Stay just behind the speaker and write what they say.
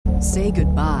Say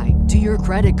goodbye to your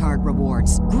credit card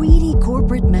rewards. Greedy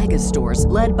corporate mega stores,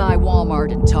 led by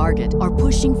Walmart and Target, are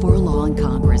pushing for a law in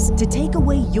Congress to take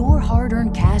away your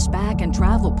hard-earned cash back and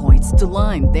travel points to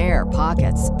line their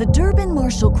pockets. The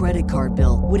Durbin-Marshall credit card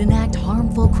bill would enact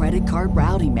harmful credit card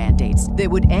routing mandates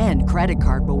that would end credit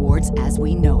card rewards as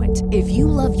we know it. If you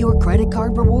love your credit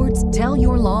card rewards, tell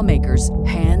your lawmakers,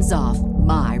 hands off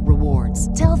my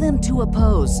rewards. Tell them to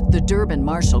oppose the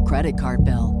Durbin-Marshall credit card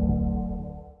bill.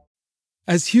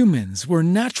 As humans, we're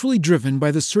naturally driven by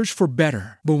the search for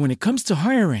better. But when it comes to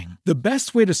hiring, the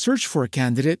best way to search for a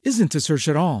candidate isn't to search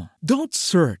at all. Don't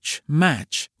search,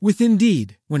 match with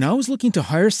Indeed. When I was looking to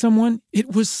hire someone,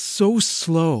 it was so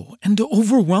slow and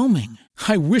overwhelming.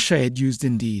 I wish I had used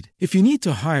Indeed. If you need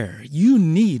to hire, you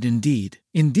need Indeed.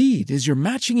 Indeed is your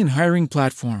matching and hiring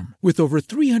platform with over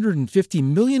 350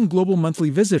 million global monthly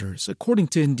visitors, according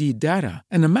to Indeed data,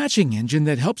 and a matching engine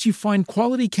that helps you find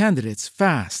quality candidates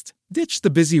fast. Ditch the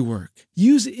busy work.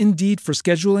 Use Indeed for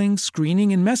scheduling,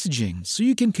 screening, and messaging so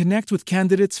you can connect with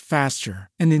candidates faster.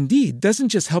 And Indeed doesn't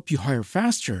just help you hire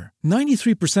faster.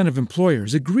 93% of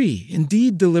employers agree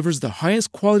Indeed delivers the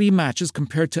highest quality matches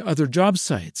compared to other job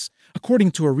sites,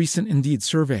 according to a recent Indeed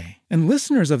survey. And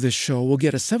listeners of this show will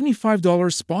get a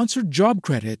 $75 sponsored job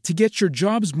credit to get your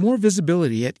jobs more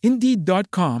visibility at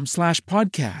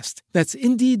Indeed.com/podcast. That's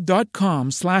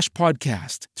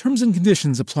Indeed.com/podcast. Terms and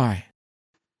conditions apply.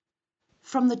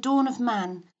 From the dawn of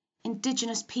man,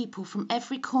 indigenous people from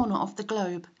every corner of the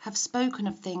globe have spoken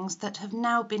of things that have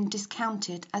now been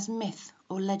discounted as myth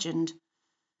or legend.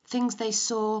 Things they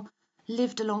saw,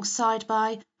 lived alongside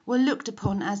by, were looked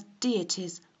upon as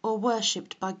deities or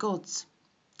worshipped by gods.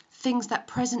 Things that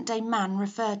present-day man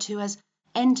refer to as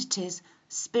entities,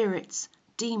 spirits,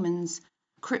 demons,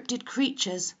 cryptid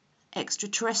creatures,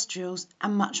 extraterrestrials,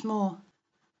 and much more.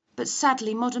 But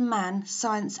sadly, modern man,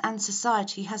 science and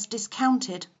society has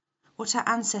discounted what our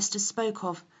ancestors spoke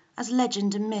of as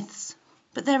legend and myths.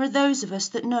 But there are those of us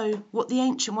that know what the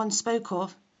ancient ones spoke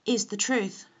of is the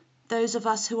truth, those of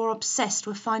us who are obsessed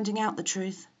with finding out the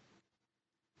truth.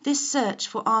 This search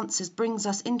for answers brings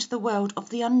us into the world of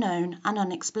the unknown and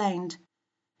unexplained.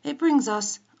 It brings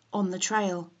us on the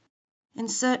trail, in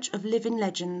search of living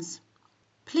legends.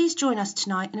 Please join us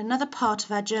tonight in another part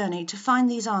of our journey to find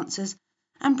these answers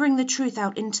and bring the truth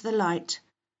out into the light.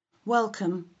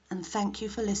 Welcome, and thank you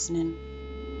for listening.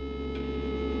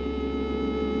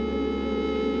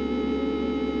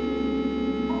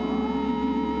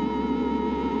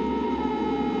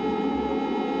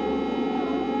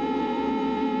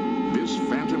 This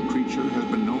phantom creature has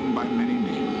been known by many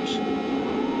names.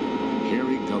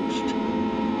 Hairy ghost,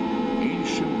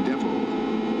 ancient devil,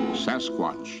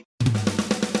 Sasquatch.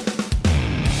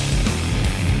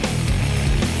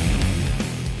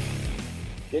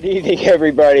 Good evening,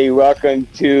 everybody. Welcome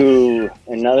to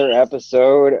another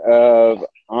episode of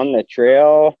On the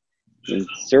Trail in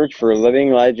Search for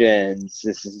Living Legends.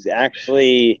 This is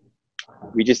actually,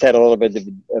 we just had a little bit of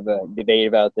a debate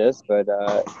about this, but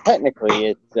technically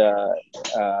it's,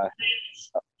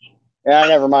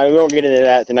 never mind. We won't get into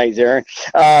that tonight, Zarin.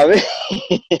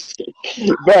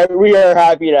 But we are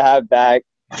happy to have back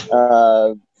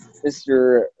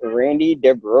Mr. Randy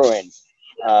DeBruin.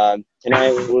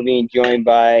 Tonight we're being joined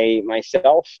by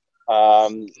myself,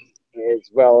 as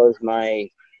well as my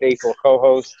faithful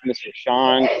co-host, Mr.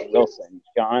 Sean Wilson.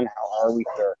 Sean, how are we,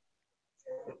 sir?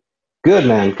 Good,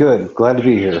 man. Good. Glad to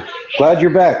be here. Glad you're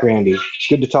back, Randy.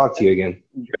 Good to talk to you again.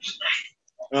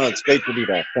 Oh, it's great to be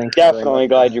back. Thanks. Definitely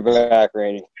glad you're back,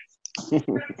 Randy.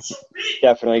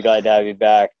 Definitely glad to have you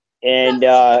back. And,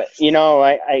 he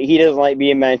doesn't like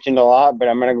being mentioned a lot, but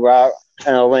I'm going to go out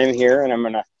on a limb here, and I'm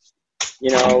going to,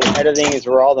 editing is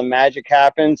where all the magic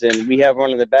happens, and we have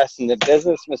one of the best in the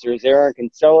business, Mr. Zarin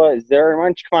Kinsella. Zarin, why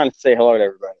don't you come on and say hello to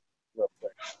everybody real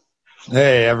quick?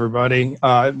 Hey, everybody.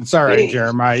 It's all right,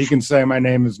 Jeremiah. You can say my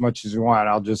name as much as you want.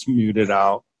 I'll just mute it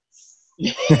out.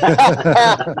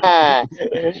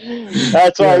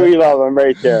 That's why we love him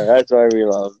right there. That's why we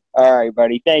love him. All right,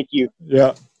 buddy. Thank you.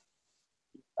 Yeah.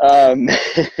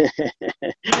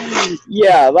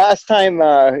 Yeah, last time,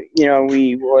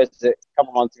 we was a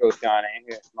couple months ago, John, a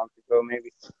month ago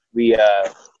maybe, we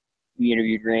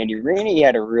interviewed Randy. Randy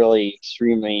had a really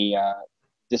extremely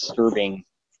disturbing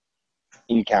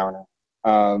encounter.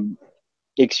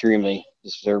 Extremely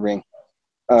disturbing.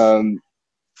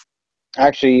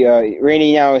 Actually,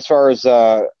 Randy, now as far as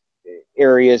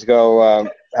areas go,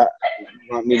 you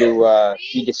want me to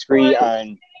be discreet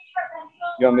on?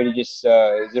 You want me to just,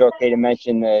 is it okay to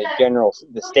mention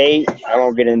the state? I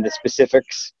won't get into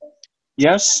specifics.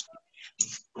 Yes.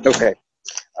 Okay.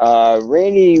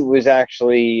 Randy was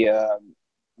actually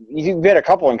you've had a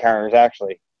couple encounters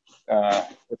actually,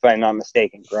 if I'm not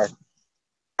mistaken, correct?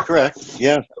 Correct.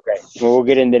 Yeah. Okay. Well, we'll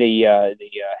get into the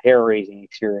hair raising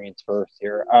experience first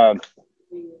here.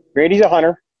 Randy's a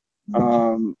hunter,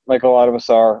 like a lot of us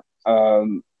are.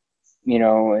 You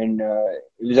know, and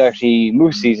it was actually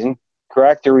moose season,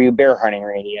 correct? Or were you bear hunting,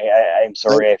 Randy? I'm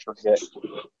sorry, I forget.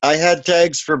 I had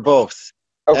tags for both.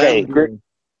 Okay,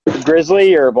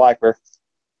 grizzly or black bear?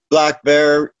 Black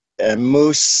bear and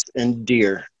moose and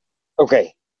deer.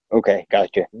 Okay,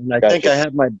 gotcha. And I think I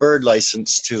have my bird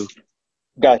license too.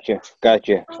 Gotcha.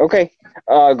 Okay,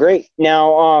 great.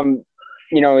 Now,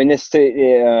 you know, in this,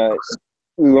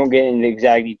 we won't get into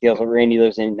exact details, but Randy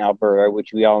lives in Alberta,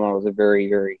 which we all know is a very,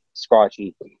 very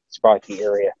scratchy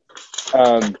area.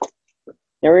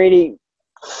 Now, Randy,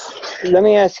 let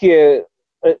me ask you,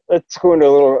 let's go into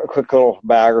a quick little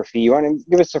biography. You want to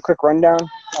give us a quick rundown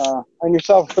on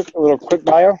yourself, a little quick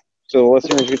bio, so the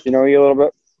listeners get to know you a little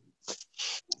bit?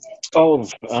 Oh,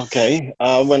 okay.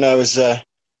 When I was a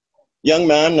young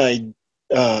man,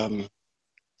 I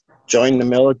joined the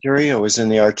military. I was in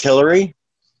the artillery,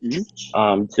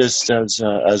 just as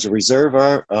a reserve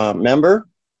member,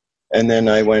 and then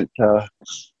I went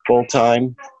full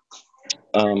time.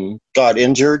 Got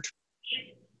injured,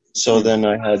 so then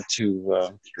I had to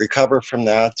recover from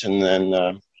that, and then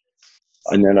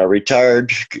I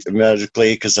retired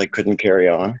medically because I couldn't carry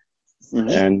on,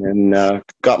 and then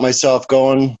got myself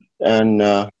going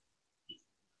and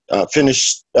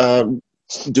finished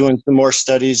doing some more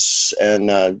studies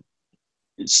and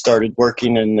started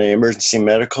working in the emergency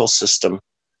medical system.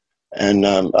 And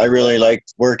I really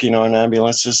liked working on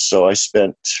ambulances, so I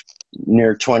spent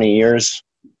near 20 years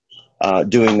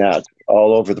doing that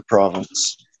all over the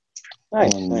province.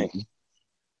 Nice.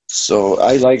 So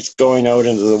I liked going out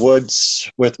into the woods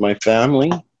with my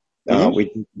family. We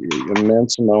did an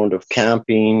immense amount of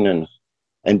camping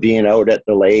and being out at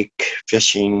the lake,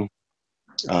 fishing.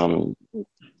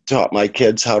 Taught my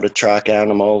kids how to track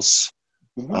animals,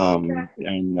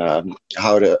 and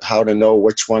how to know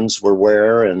which ones were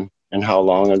where and how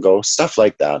long ago, stuff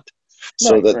like that,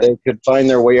 so that they could find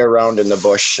their way around in the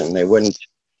bush, and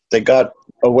they got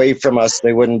away from us,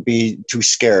 they wouldn't be too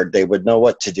scared. They would know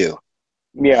what to do.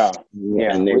 Yeah.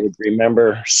 And they would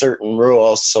remember certain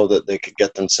rules so that they could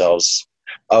get themselves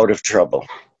out of trouble.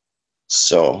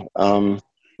 So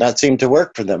that seemed to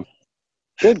work for them.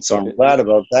 Good. So I'm glad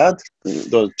about that.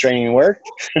 The training worked.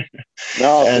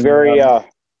 No, it's very.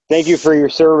 Thank you for your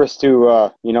service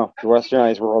to the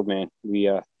westernized world, man.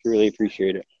 We really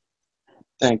appreciate it.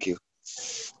 Thank you.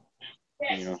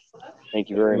 Thank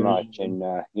you very much. And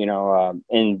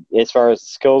and as far as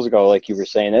skills go, like you were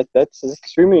saying, that's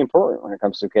extremely important when it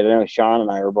comes to kids. I know Sean and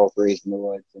I were both raised in the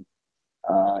woods, and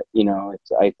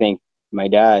I thank my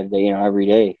dad, every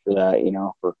day for that.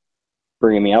 For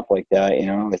bringing me up like that.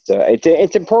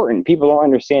 It's important. People don't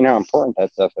understand how important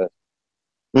that stuff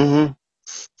is.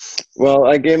 Well,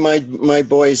 I gave my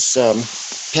boys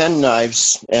pen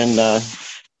knives and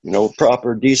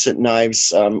proper decent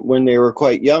knives when they were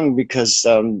quite young, because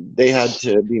they had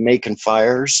to be making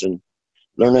fires and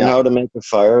learning how to make a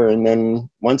fire. And then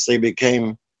once they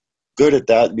became good at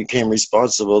that, became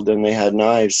responsible, then they had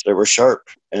knives that were sharp,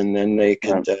 and then they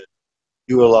could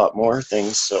do a lot more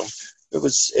things. So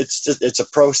it's a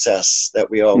process that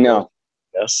we all know.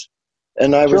 Yes.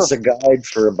 And I was a guide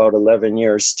for about 11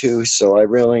 years too, so I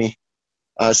really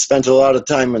spent a lot of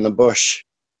time in the bush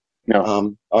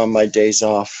on my days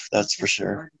off, that's for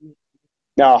sure.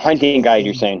 No, hunting guide,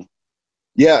 you're saying?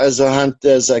 Yeah, as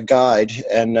a guide.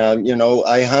 And,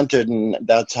 I hunted, and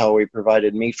that's how we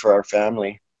provided meat for our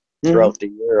family throughout the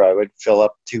year. I would fill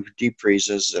up 2 deep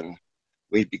freezes, and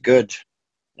we'd be good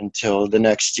until the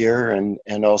next year.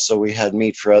 And also we had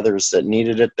meat for others that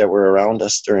needed it, that were around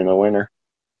us during the winter.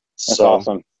 That's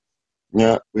awesome.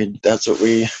 Yeah, that's what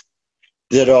we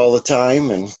did all the time,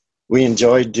 and we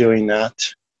enjoyed doing that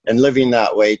and living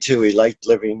that way too. We liked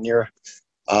living near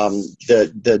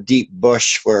the deep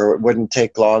bush, where it wouldn't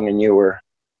take long and you were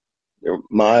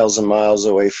miles and miles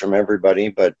away from everybody,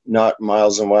 but not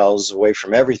miles and miles away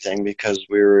from everything, because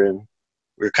we were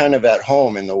kind of at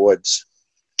home in the woods.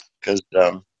 Because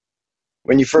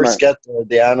when you first get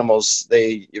the animals,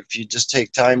 if you just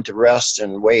take time to rest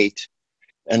and wait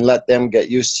and let them get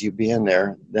used to you being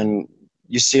there, then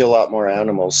you see a lot more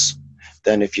animals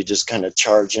than if you just kind of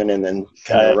charge in and then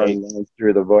kind of run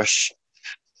through the bush.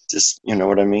 Just, you know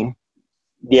what I mean?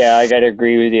 Yeah, I got to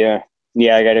agree with you.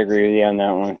 Yeah, I got to agree with you on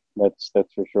that one. That's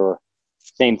for sure.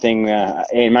 Same thing,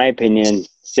 in my opinion,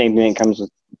 same thing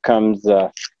goes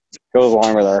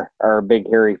along with our big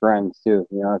hairy friends too.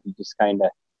 If you just kind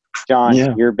of, John,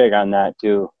 you're big on that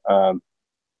too.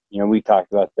 we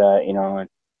talked about that, and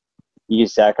you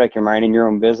just act like you're minding your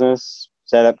own business,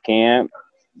 set up camp,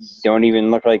 don't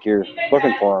even look like you're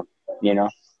looking for them,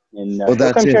 and Well,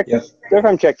 that's it. Yeah. they'll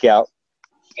come check you out.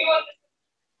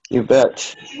 You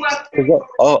bet.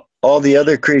 'Cause all the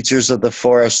other creatures of the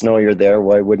forest know you're there.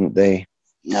 Why wouldn't they?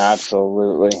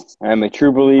 Absolutely. I'm a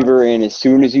true believer in as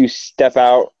soon as you step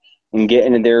out and get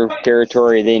into their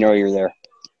territory, they know you're there.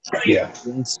 Yeah.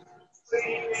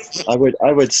 I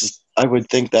would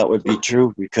think that would be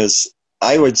true, because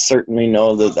I would certainly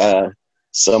know that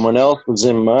someone else was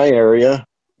in my area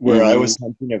where I was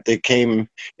hunting. If they came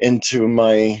into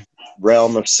my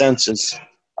realm of senses,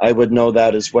 I would know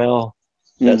that as well,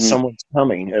 that someone's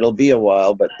coming. It'll be a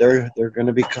while, but they're going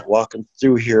to be walking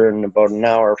through here in about an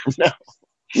hour from now.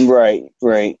 Right.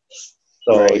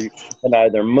 So you can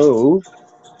either move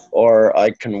or I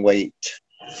can wait.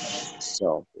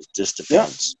 So it just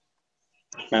depends.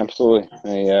 Yeah. Absolutely.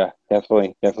 I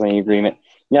definitely in agreement.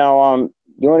 Now,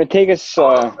 you want to take us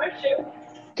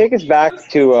back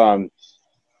to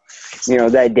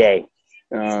that day?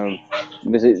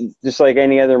 Was it just like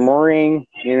any other morning?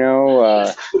 Pretty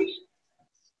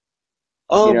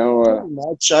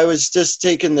much. I was just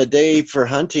taking the day for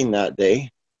hunting that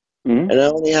day, and I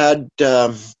only had,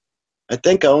 I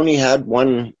think I only had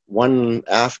one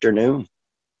afternoon,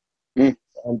 and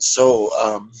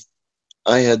so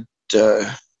I had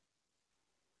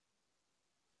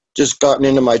just gotten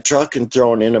into my truck and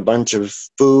thrown in a bunch of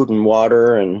food and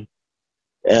water and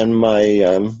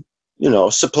my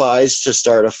supplies to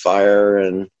start a fire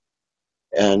and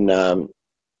a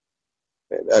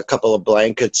couple of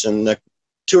blankets and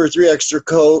 2 or 3 extra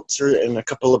coats and a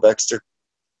couple of extra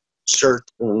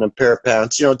shirts and a pair of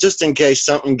pants, just in case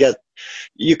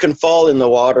you can fall in the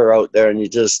water out there, and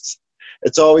it's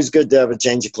always good to have a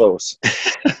change of clothes.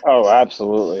 Oh,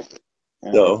 absolutely.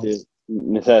 So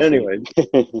anyway,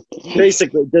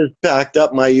 basically just packed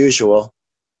up my usual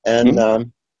and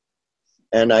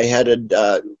I headed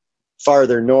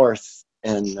farther north,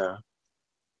 and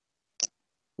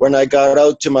when I got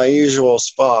out to my usual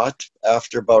spot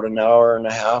after about an hour and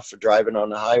a half of driving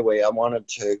on the highway, I wanted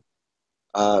to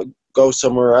go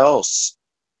somewhere else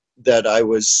that I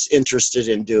was interested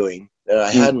in doing, that I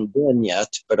hadn't been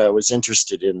yet, but I was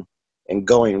interested in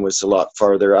going. Was a lot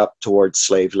farther up towards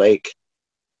Slave Lake.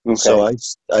 Okay. So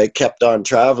I kept on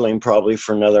traveling probably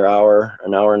for another hour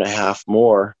and a half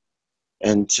more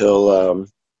until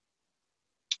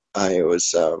I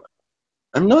was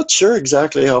I'm not sure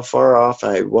exactly how far off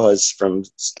I was from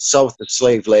south of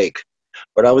Slave Lake,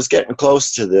 but I was getting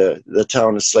close to the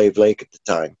town of Slave Lake at the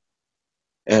time.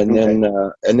 And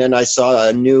then I saw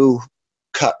a new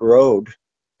cut road,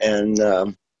 and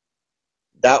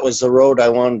that was the road I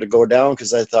wanted to go down,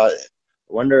 because I thought,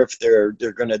 I wonder if they're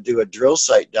going to do a drill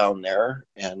site down there,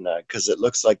 and because it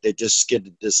looks like they just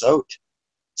skidded this out.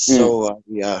 So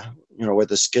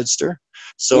with a skidster.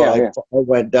 So I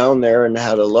went down there and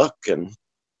had a look, and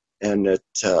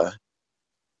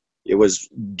it was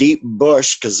deep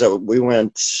bush, because we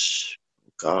went,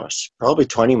 probably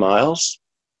 20 miles.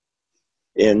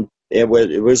 And it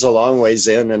was a long ways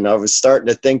in, and I was starting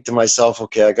to think to myself,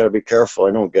 okay, I got to be careful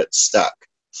I don't get stuck,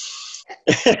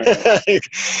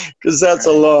 because that's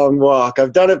a long walk.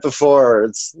 I've done it before.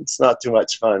 It's not too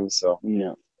much fun. So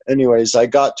anyways, I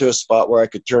got to a spot where I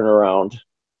could turn around,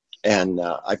 and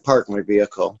I parked my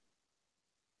vehicle,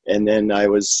 and then I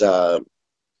was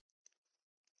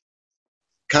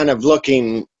kind of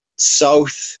looking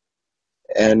south,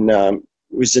 and it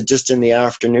was just in the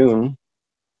afternoon,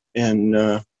 and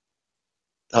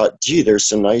thought, gee, there's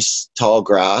some nice tall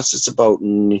grass. It's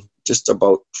just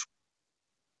about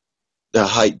the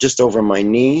height, just over my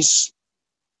knees,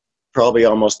 probably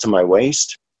almost to my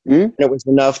waist. And it was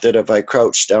enough that if I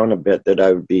crouched down a bit, that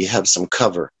I would have some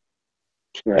cover.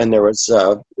 Right. And the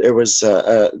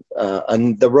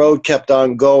road kept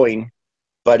on going,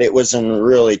 but it was in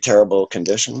really terrible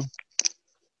condition.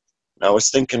 And I was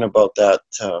thinking about that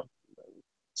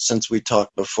since we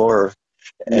talked before,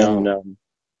 and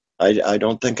I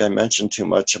don't think I mentioned too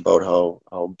much about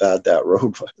how bad that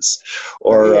road was,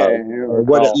 or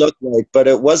what it looked like. But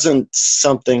it wasn't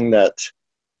something that,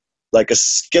 like a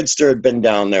skidster had been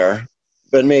down there,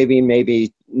 but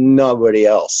maybe nobody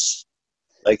else.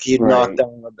 Like he'd knocked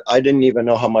down. I didn't even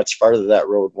know how much farther that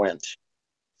road went,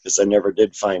 because I never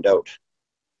did find out.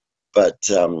 But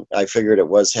I figured it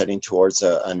was heading towards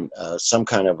some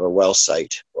kind of a well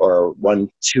site, or one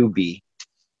to be.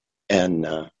 And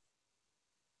I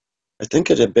think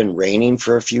it had been raining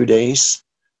for a few days,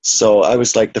 so I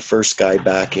was like the first guy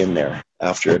back in there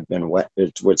after it had been wet.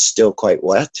 It was still quite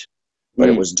wet, but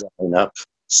it was drying up.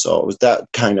 So it was that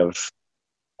kind of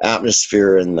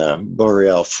atmosphere in the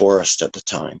boreal forest at the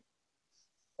time.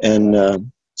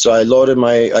 And so I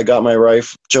got my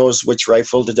rifle, chose which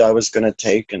rifle that I was going to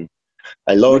take, and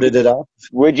I loaded it up.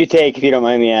 What'd you take, if you don't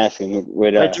mind me asking?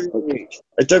 I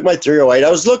took my 308. I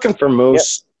was looking for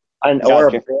moose or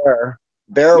a bear.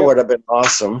 Bear would have been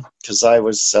awesome, because I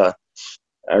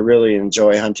really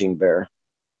enjoy hunting bear.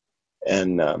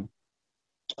 And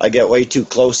I get way too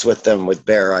close with them with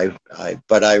bear.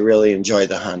 But I really enjoy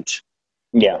the hunt.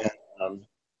 Yeah. And,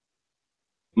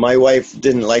 my wife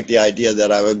didn't like the idea that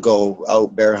I would go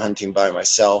out bear hunting by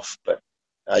myself, but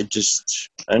I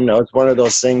don't know. It's one of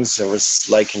those things I was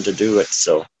liking to do it.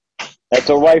 So that's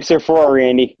what wives are for,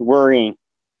 Randy. Worrying.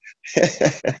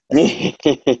 Yeah.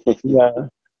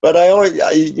 But I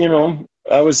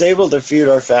was able to feed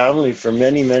our family for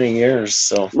many, many years.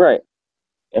 So right.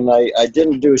 And I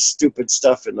didn't do stupid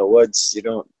stuff in the woods. You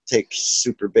don't take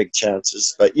super big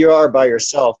chances, but you are by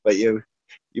yourself, but you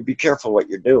be careful what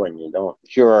you're doing. You don't.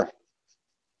 Sure.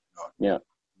 Yeah.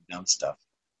 Dumb stuff.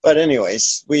 But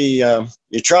anyways, you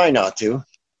try not to.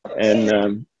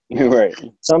 And right.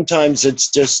 Sometimes it's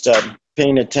just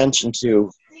paying attention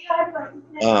to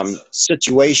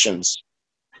situations,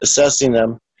 assessing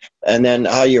them, and then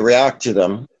how you react to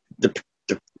them.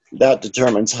 That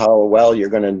determines how well you're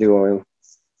going to do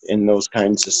in those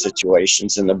kinds of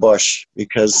situations in the bush,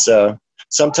 because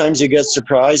sometimes you get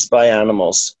surprised by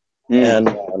animals.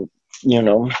 And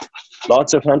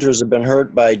lots of hunters have been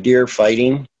hurt by deer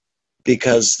fighting,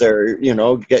 because they're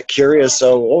get curious.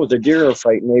 So the deer are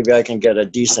fighting, maybe I can get a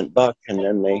decent buck, and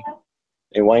then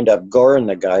they wind up goring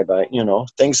the guy. But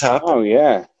things happen. Oh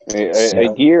yeah,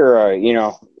 a deer,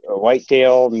 a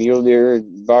whitetail, mule deer,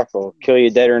 buck will kill you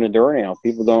deader than a doornail.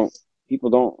 People don't.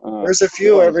 There's a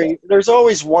few there's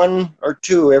always one or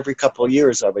two every couple of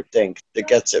years, I would think, that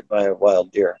gets it by a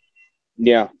wild deer.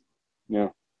 Yeah.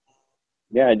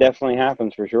 It definitely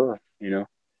happens for sure.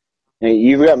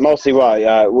 You've got mostly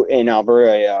in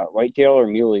Alberta, whitetail or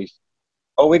muleys?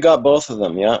 Oh, we got both of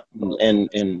them, yeah,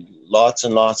 and lots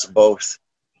and lots of both.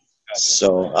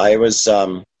 So I was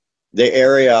the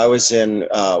area I was in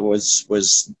was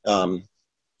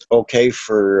okay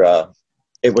for.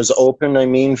 It was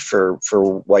open, for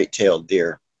white-tailed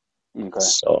deer. Okay.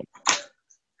 So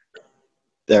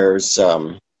there's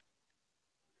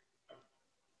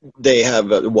they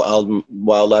have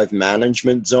wildlife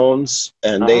management zones,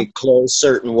 and they close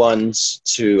certain ones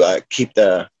to keep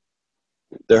the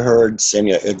herds in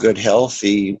a good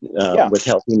healthy with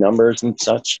healthy numbers and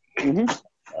such. Mm-hmm.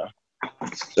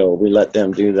 So we let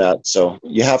them do that. So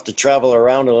you have to travel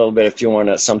around a little bit if you want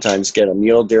to sometimes get a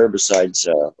mule deer besides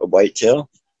a whitetail.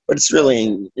 But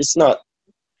it's not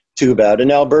too bad.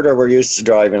 In Alberta, we're used to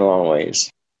driving a long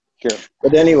ways. Sure.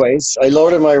 But anyways, I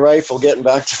loaded my rifle, getting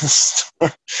back to the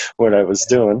store, what I was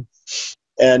doing.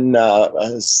 And I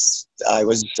was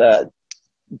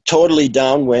totally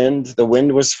downwind. The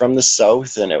wind was from the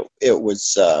south, and it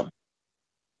was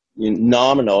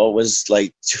nominal. It was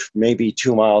like maybe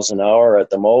 2 miles an hour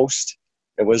at the most.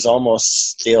 It was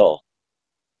almost still.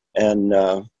 And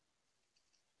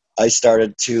I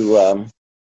started to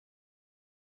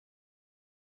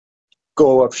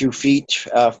go a few feet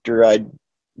after I'd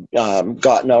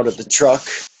gotten out of the truck,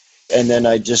 and then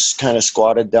I just kind of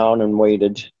squatted down and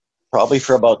waited probably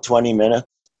for about 20 minutes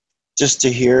just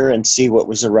to hear and see what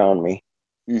was around me.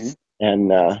 Mm-hmm.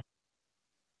 And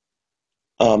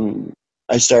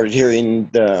I started hearing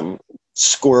the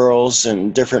squirrels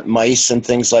and different mice and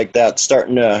things like that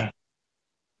starting to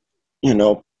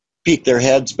peek their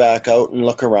heads back out and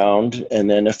look around, and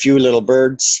then a few little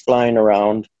birds flying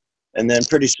around, and then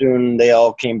pretty soon they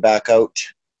all came back out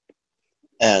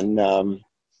and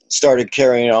started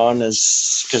carrying on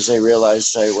because they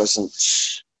realized I wasn't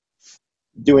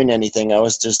doing anything. I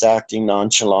was just acting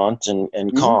nonchalant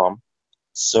and calm.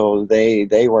 So they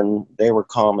were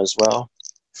calm as well.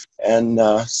 And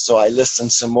so I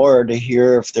listened some more to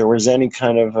hear if there was any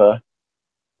kind of a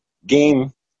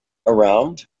game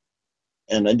around.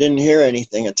 And I didn't hear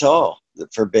anything at all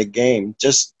for big game,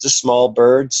 just the small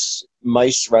birds,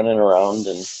 mice running around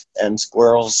and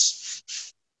squirrels.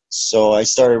 So I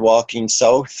started walking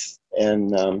south,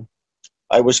 and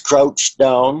I was crouched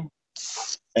down,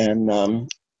 and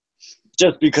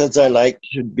just because I like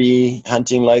to be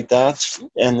hunting like that,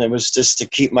 and it was just to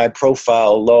keep my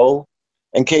profile low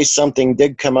in case something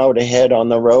did come out ahead on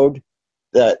the road,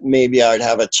 that maybe I'd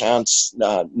have a chance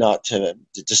not to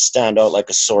just stand out like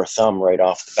a sore thumb right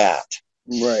off the bat.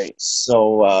 Right.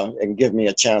 So and give me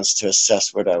a chance to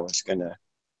assess what I was going to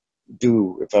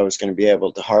do, if I was going to be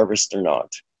able to harvest or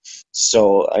not.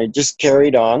 So I just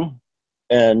carried on,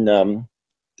 and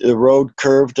the road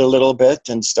curved a little bit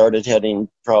and started heading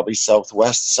probably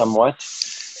southwest somewhat.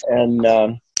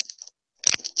 And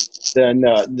then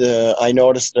I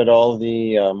noticed that all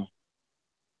the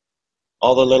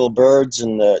little birds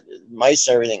and the mice,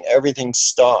 everything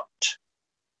stopped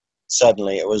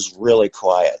suddenly. It was really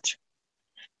quiet.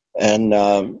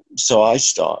 And so I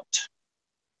stopped.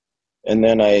 And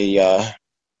then I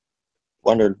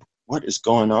wondered, what is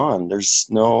going on? There's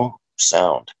no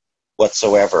sound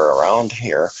whatsoever around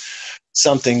here.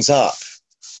 Something's up.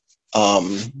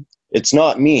 It's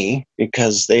not me,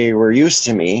 because they were used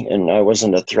to me and I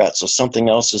wasn't a threat. So something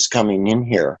else is coming in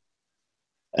here.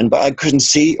 But I couldn't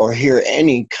see or hear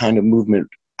any kind of movement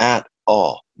at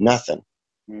all. Nothing.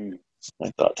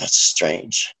 I thought, that's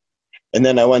strange. And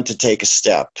then I went to take a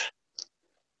step.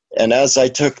 And as I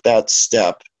took that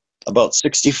step, about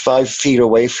 65 feet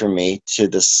away from me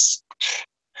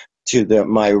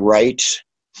my right,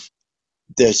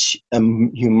 this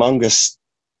humongous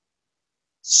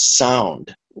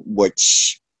sound,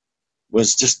 which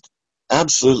was just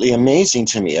absolutely amazing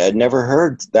to me. I'd never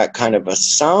heard that kind of a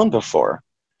sound before.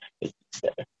 It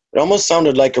almost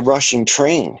sounded like a rushing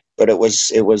train, but it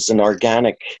was an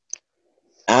organic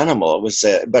animal. It was,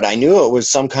 but I knew it was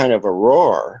some kind of a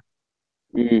roar.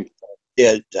 It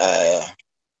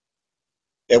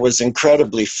was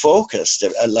incredibly focused.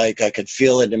 Like I could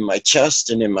feel it in my chest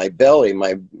and in my belly.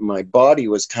 My body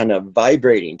was kind of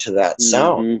vibrating to that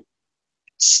sound.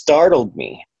 Startled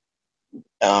me.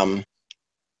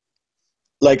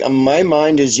 Like my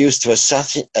mind is used to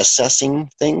assessing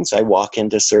things. I walk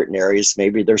into certain areas.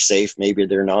 Maybe they're safe, maybe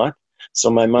they're not. So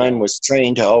my mind was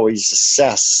trained to always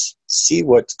assess, see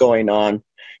what's going on.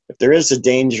 If there is a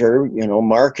danger,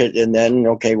 mark it, and then,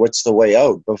 okay, what's the way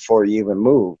out before you even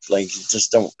move? Like,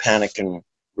 just don't panic and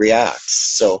react.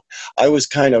 So I was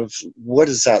kind of, what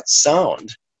is that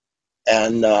sound?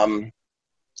 And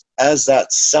as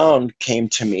that sound came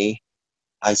to me,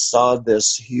 I saw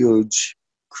this huge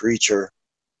creature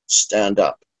stand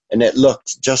up, and it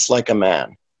looked just like a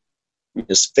man.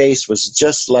 His face was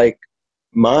just like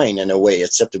mine in a way,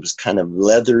 except it was kind of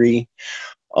leathery,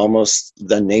 almost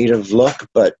the native look,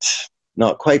 but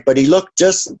not quite. But he looked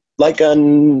just like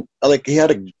he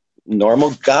had a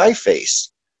normal guy face.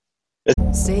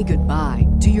 Say goodbye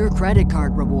to your credit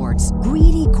card rewards.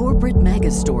 Greedy corporate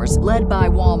mega stores, led by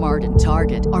Walmart and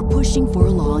Target, are pushing for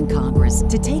a law in Congress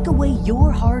to take away your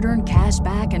hard-earned cash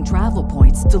back and travel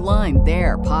points to line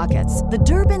their pockets. The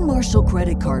Durbin-Marshall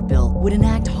credit card bill would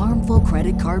enact harmful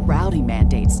credit card routing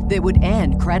mandates that would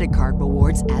end credit card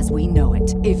rewards as we know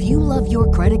it. If you love your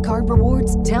credit card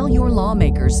rewards, tell your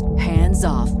lawmakers, hands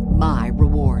off my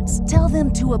rewards. Tell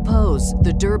them to oppose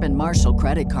the Durbin-Marshall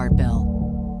credit card bill.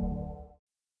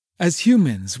 As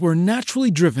humans, we're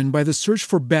naturally driven by the search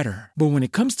for better. But when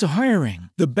it comes to hiring,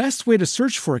 the best way to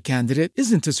search for a candidate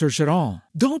isn't to search at all.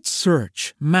 Don't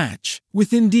search, match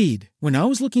with Indeed. When I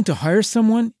was looking to hire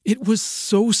someone, it was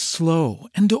so slow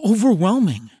and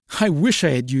overwhelming. I wish I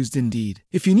had used Indeed.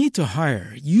 If you need to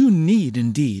hire, you need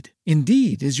Indeed.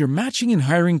 Indeed is your matching and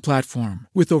hiring platform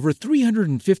with over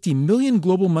 350 million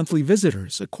global monthly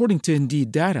visitors, according to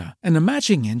Indeed data, and a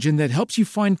matching engine that helps you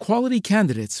find quality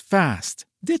candidates fast.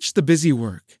 Ditch the busy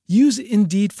work. Use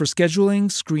Indeed for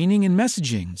scheduling, screening, and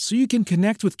messaging so you can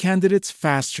connect with candidates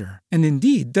faster. And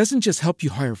Indeed doesn't just help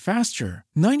you hire faster.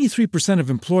 93%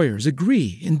 of employers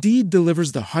agree Indeed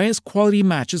delivers the highest quality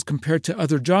matches compared to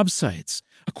other job sites,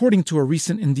 according to a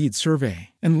recent Indeed survey.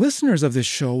 And listeners of this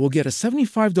show will get a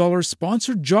 $75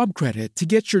 sponsored job credit to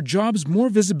get your jobs more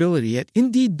visibility at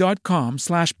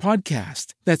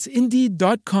Indeed.com/podcast. That's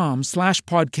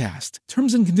Indeed.com/podcast.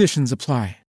 Terms and conditions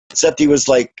apply. Except he was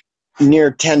like near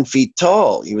 10 feet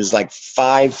tall. He was like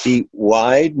 5 feet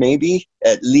wide, maybe,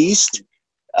 at least.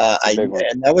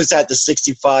 And that was at the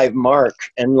 65 mark.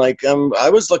 And I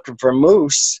was looking for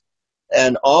moose,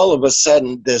 and all of a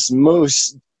sudden this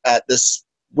moose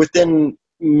within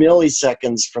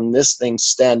milliseconds from this thing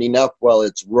standing up while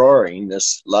it's roaring,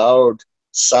 this loud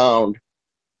sound,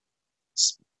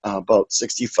 about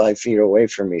 65 feet away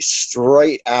from me,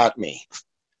 straight at me.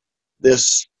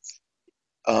 This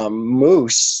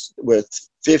moose with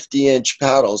 50-inch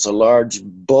paddles, a large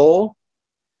bull,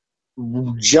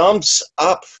 jumps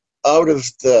up out of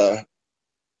the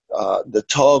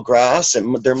tall grass,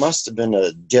 and there must have been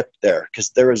a dip there,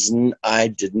 because I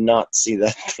did not see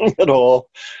that thing at all.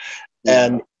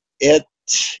 And it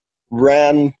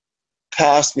ran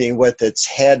past me with its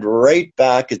head right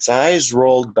back, its eyes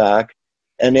rolled back,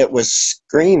 and it was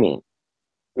screaming.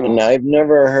 And I've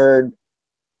never heard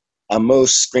a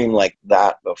moose scream like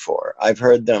that before. I've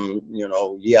heard them,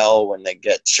 yell when they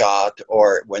get shot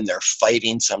or when they're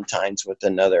fighting sometimes with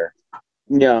another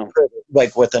Yeah.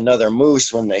 like with another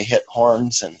moose when they hit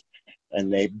horns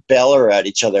and they bellow at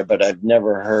each other, but I've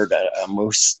never heard a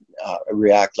moose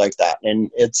react like that. And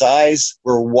its eyes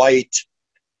were white,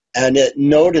 and it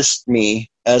noticed me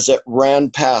as it ran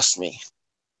past me.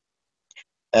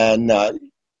 And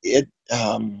it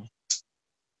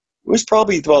was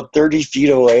probably about 30 feet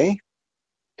away.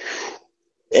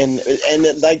 And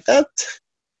it, like that,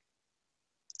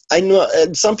 I know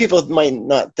some people might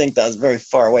not think that's very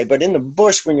far away, but in the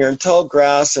bush, when you're in tall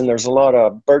grass and there's a lot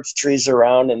of birch trees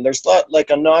around, and there's not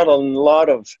a lot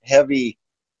of heavy,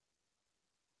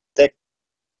 thick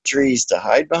trees to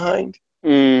hide behind.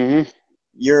 Mm-hmm.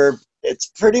 It's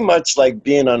pretty much like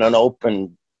being on an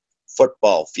open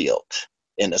football field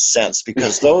in a sense,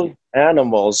 because those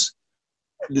animals,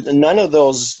 none of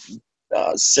those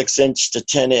 6-inch to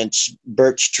 10-inch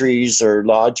birch trees or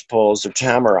lodge poles or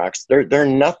tamaracks, they're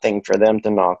nothing for them to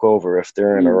knock over if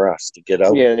they're in a rush to get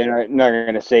out. Yeah, they're not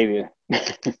going to save you.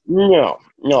 No,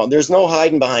 there's no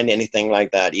hiding behind anything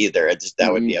like that either.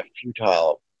 That would be a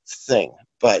futile thing.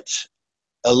 But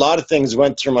a lot of things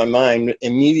went through my mind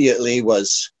immediately.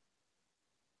 Was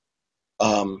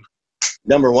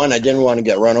number one, I didn't want to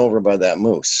get run over by that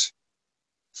moose.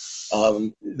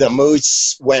 The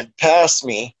moose went past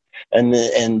me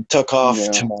and took off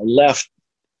to my left,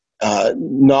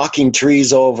 knocking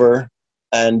trees over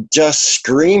and just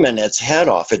screaming its head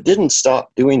off. It didn't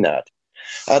stop doing that.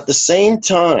 At the same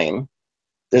time,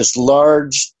 this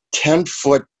large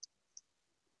 10-foot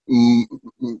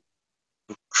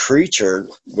creature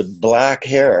with black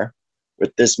hair,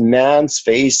 with this man's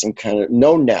face and kind of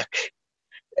no neck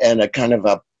and a kind of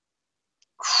a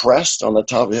crest on the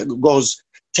top of it,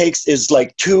 is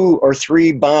like 2 or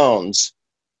 3 bounds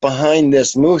behind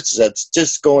this moose that's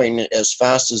just going as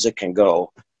fast as it can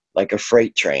go, like a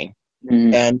freight train,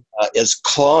 and is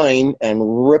clawing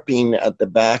and ripping at the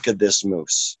back of this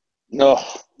moose. Oh.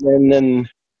 And then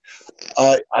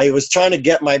I was trying to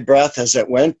get my breath as it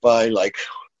went by, like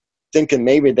thinking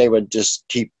maybe they would just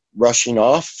keep rushing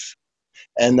off.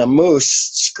 And the moose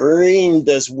screamed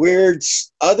this weird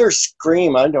other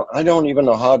scream. I don't even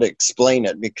know how to explain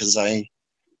it, because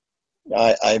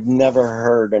I've never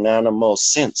heard an animal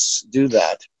since do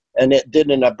that. And it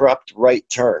did an abrupt right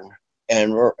turn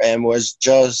and was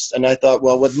just, and I thought,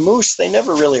 well, with moose, they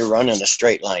never really run in a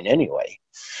straight line anyway.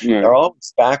 Yeah. They're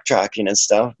always backtracking and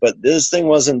stuff, but this thing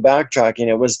wasn't backtracking.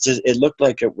 It was just, it looked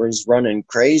like it was running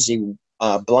crazy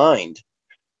blind.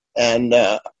 And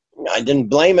I didn't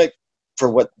blame it for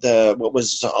what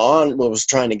was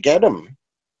trying to get him.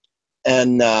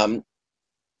 And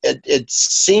it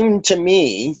seemed to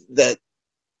me that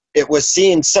it was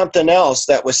seeing something else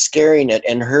that was scaring it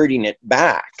and hurting it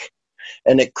back.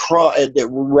 And it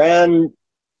ran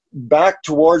back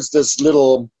towards this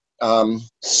little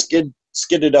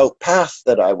skidded out path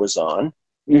that I was on.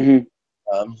 Mm-hmm.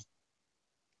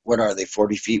 What are they,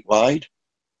 40 feet wide?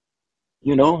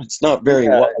 It's not very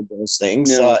wide, those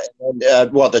things. No.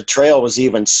 Well, the trail was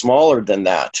even smaller than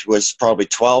that. It was probably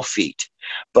 12 feet.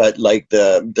 But like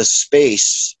the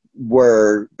space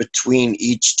were between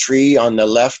each tree on the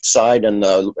left side and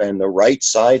the right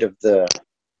side of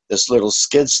this little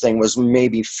skids thing was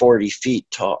maybe 40 feet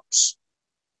tops.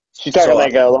 She's talking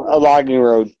like a logging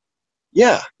road.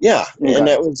 Yeah. Okay. And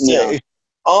it was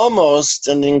almost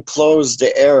an enclosed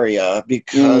area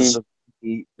because of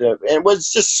it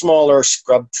was just smaller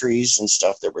scrub trees and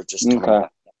stuff that were just coming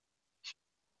up.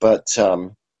 But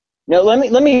now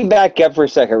let me back up for a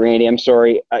second, Randy. I'm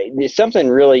sorry. Something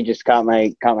really just caught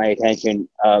my attention.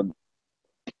 You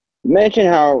mentioned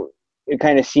how it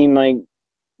kind of seemed like,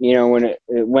 when it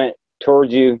went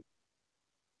towards you,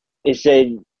 you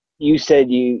said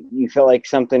you felt like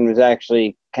something was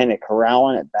actually kind of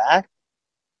corralling it back.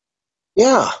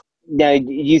 Yeah. Now,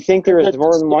 do you think there was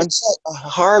more than one? A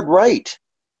hard right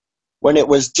when it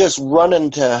was just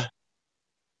running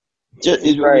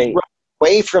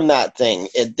away from that thing.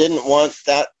 It didn't want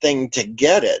that thing to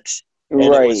get it. And it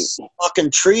was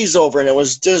knocking trees over, and it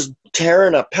was just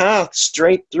tearing a path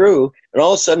straight through. And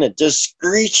all of a sudden, it just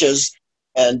screeches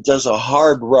and does a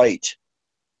hard right.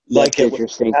 Like it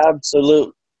was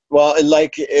absolute. Well,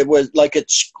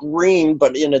 it screamed,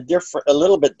 but in a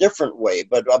little bit different way,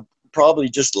 but probably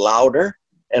just louder,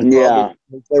 and probably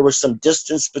there was some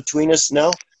distance between us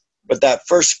now. But that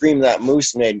first scream that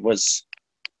moose made was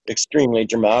extremely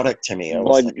dramatic to me.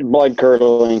 Blood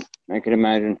curdling, I could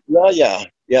imagine. Well, yeah.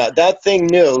 That thing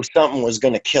knew something was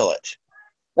going to kill it.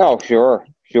 Oh, sure.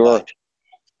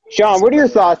 Sean, what are your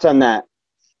thoughts on that?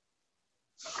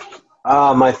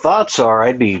 My thoughts are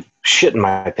I'd be shitting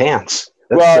my pants.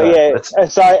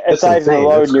 Aside from the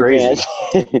load in your pants.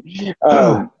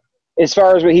 as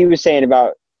far as what he was saying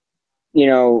about,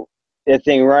 the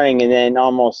thing running and then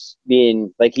almost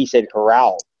being, like he said,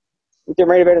 corralled. I think there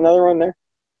might have been another one there.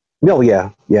 Oh,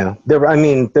 yeah.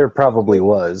 There probably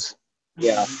was.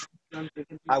 Yeah.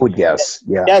 I would guess.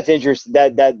 Yeah. That's interesting.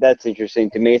 That's interesting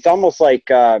to me. It's almost like,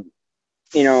 and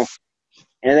I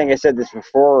think I said this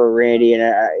before, Randy, and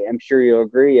I'm sure you'll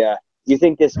agree. You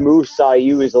think this moose saw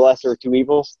you as the lesser of two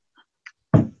evils?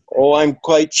 Oh, I'm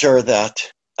quite sure of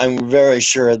that. I'm very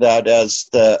sure of that as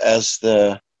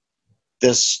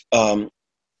this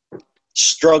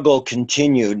struggle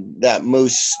continued, that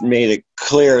moose made it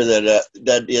clear that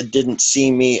it didn't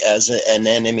see me as an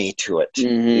enemy to it,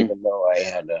 even though I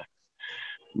had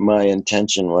my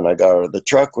intention when I got out of the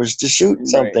truck was to shoot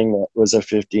something that was a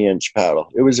 50-inch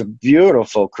paddle. It was a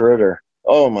beautiful critter.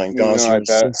 Oh my gosh. It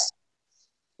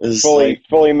was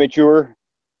fully mature.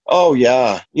 Oh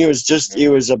yeah. He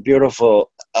was a beautiful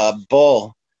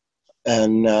bull.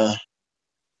 And,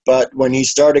 but when he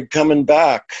started coming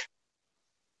back,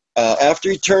 after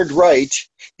he turned right,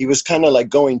 he was kind of like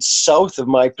going south of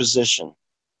my position.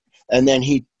 And then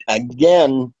he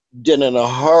again did a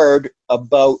hard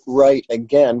about right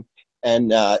again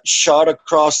and shot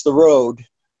across the road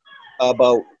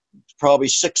about probably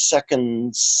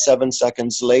 7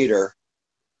 seconds later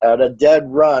at a dead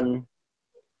run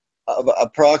of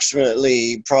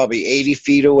approximately probably 80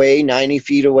 feet away, 90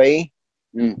 feet away.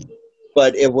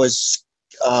 But it was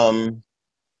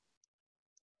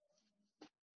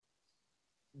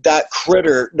that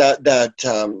critter,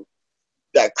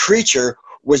 that creature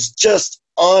was just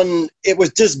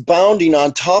bounding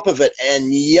on top of it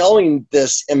and yelling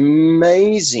this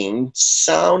amazing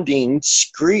sounding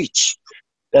screech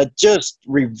that just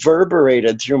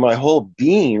reverberated through my whole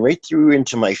being, right through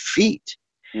into my feet.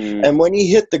 And when he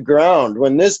hit the ground,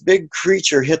 when this big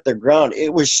creature hit the ground,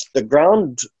 it was the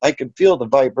ground, I could feel the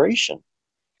vibration.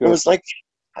 It was like,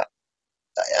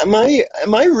 am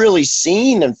I really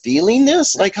seeing and feeling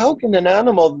this? Like, how can an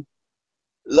animal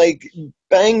like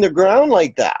bang the ground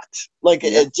like that? Like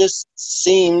it just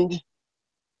seemed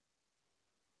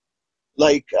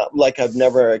like I've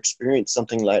never experienced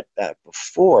something like that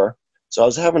before. So I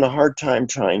was having a hard time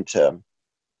trying to,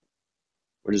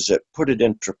 put it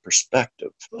into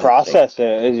perspective. Process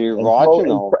it as you're watching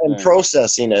the whole thing. And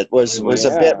processing it was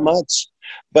a bit much.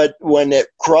 But when it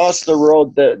crossed the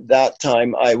road that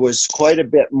time, I was quite a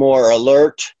bit more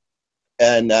alert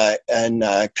and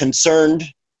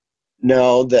concerned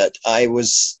now that I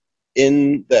was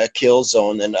in the kill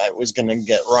zone and I was going to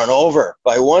get run over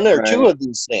by one or two of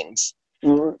these things.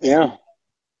 Yeah.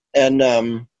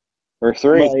 And or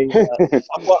three.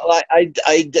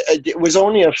 It was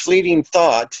only a fleeting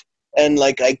thought, and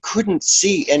like I couldn't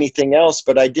see anything else,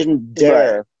 but I didn't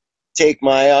dare take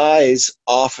my eyes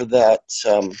off of that.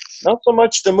 Not so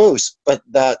much the moose, but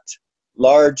that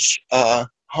large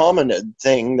hominid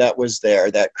thing that was there,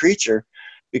 that creature,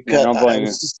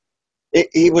 because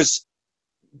he was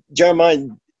Jeremiah.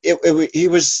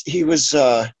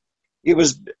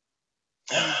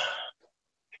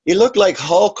 He looked like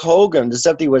Hulk Hogan,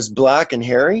 except he was black and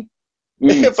hairy.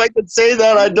 If I could say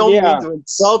that, I don't mean to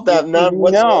insult that man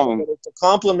whatsoever, but it's a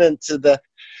compliment to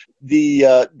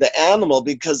the animal,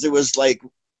 because it was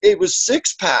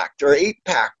 6-packed or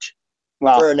 8-packed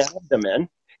for an abdomen.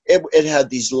 It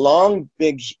had these long,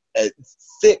 big,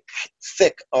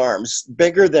 thick arms,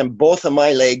 bigger than both of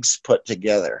my legs put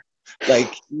together,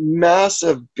 like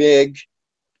massive, big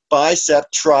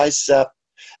bicep, tricep,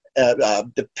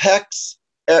 the pecs.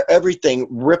 Everything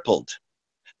rippled.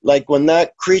 Like when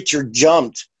that creature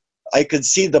jumped, I could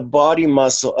see the body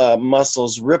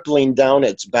muscles rippling down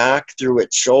its back through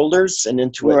its shoulders and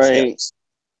into its hips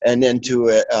and into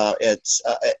its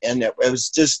and it was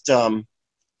just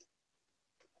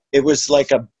it was like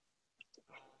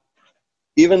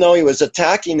even though he was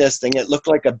attacking this thing, it looked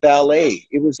like a ballet.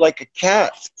 It was like a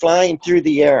cat flying through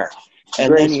the air,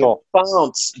 and then he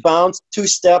bounced 2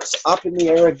 steps up in the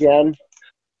air again.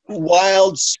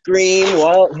 Wild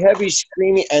heavy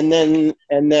screaming, and then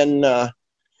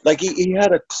like he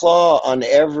had a claw on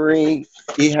he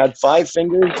had 5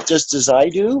 fingers just as I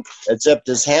do, except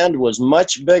his hand was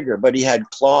much bigger, but he had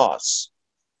claws.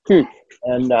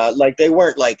 And like they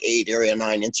weren't like 8 or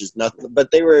 9 inches, nothing,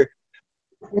 but they were,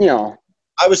 I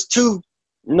was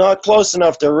not close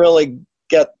enough to really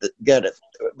get it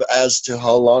as to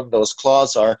how long those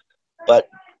claws are, but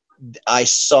I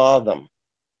saw them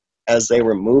as they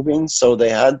were moving, so they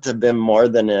had to have been more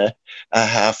than a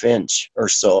half inch or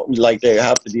so. Like they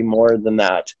have to be more than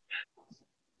that,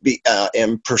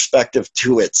 in perspective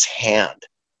to its hand.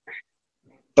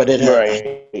 But it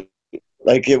had,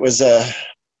 like it was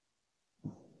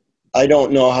I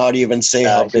don't know how to even say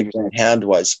how big that hand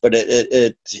was, but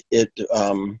it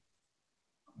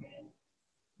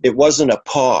wasn't a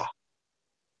paw.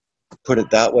 Put it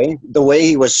that way. The way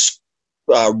he was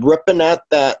ripping at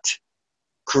that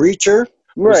creature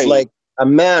was like a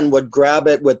man would grab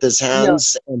it with his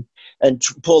hands and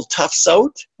pull tufts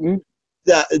out. Mm-hmm.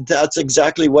 That's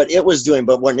exactly what it was doing.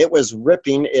 But when it was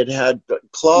ripping, it had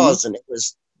claws, and it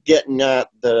was getting at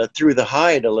through the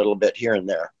hide a little bit here and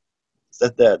there.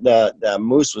 That the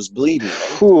moose was bleeding.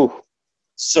 Right?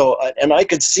 So, and I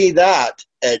could see that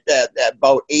at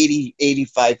about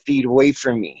 85 feet away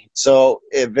from me. So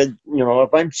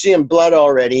if I'm seeing blood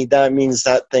already, that means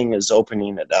that thing is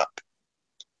opening it up.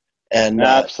 And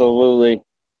absolutely.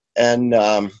 And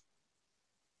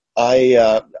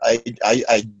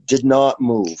I did not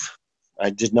move. I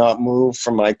did not move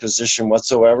from my position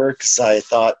whatsoever, because I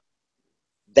thought,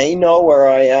 they know where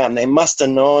I am. They must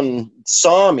have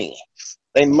saw me.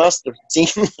 They must have seen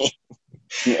me.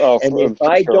 And if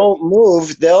I don't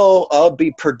move, I'll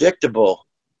be predictable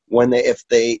and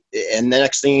the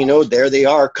next thing you know, there they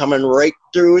are coming right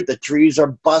through. The trees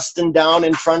are busting down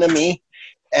in front of me.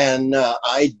 And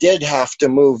I did have to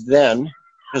move then,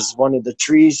 because one of the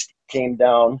trees came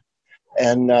down,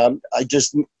 and I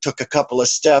just took a couple of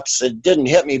steps. It didn't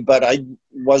hit me, but I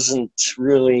wasn't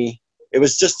really, it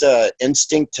was just an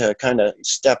instinct to kind of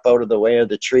step out of the way of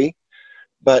the tree.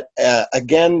 But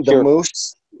again, the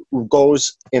moose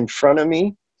goes in front of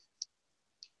me,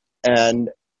 and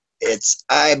it's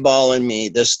eyeballing me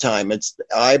this time. The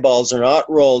eyeballs are not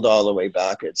rolled all the way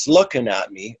back. It's looking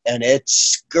at me, and it's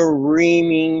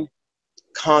screaming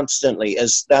constantly.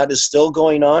 As that is still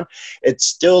going on, it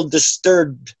still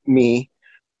disturbed me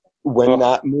when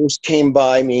that moose came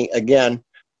by me again.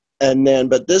 And then,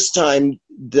 but this time,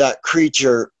 that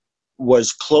creature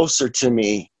was closer to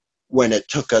me when it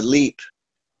took a leap.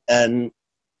 And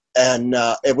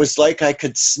it was like I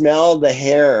could smell the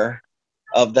hair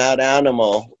of that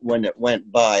animal when it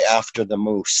went by after the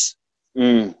moose.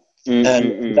 That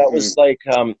was like,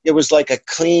 it was like a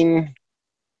clean,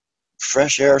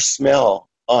 fresh air smell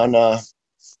on a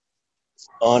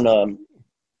I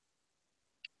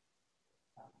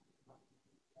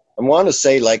want to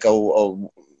say like a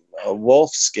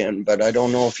wolf skin, but I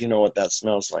don't know if you know what that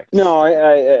smells like. No,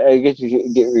 I get what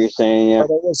you're saying. Yeah,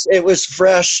 but it was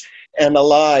fresh and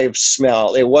alive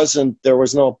smell. It wasn't. There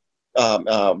was no.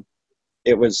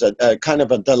 It was a kind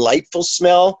of a delightful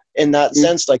smell in that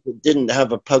sense. Like it didn't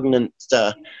have a pungent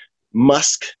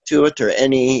musk to it or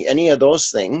any of those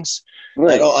things.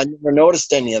 Right. I never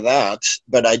noticed any of that,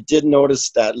 but I did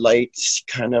notice that light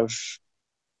kind of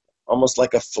almost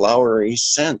like a flowery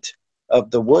scent of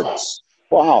the woods.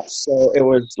 Wow. So it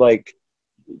was like,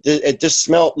 it just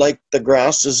smelled like the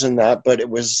grasses and that, but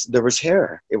there was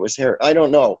hair. It was hair. I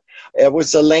don't know. It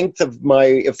was the length of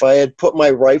if I had put my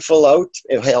rifle out,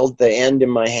 it held the end in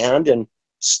my hand and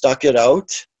stuck it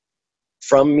out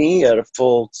from me at a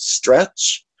full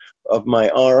stretch of my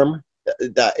arm.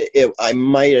 I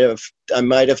might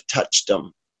have touched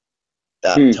him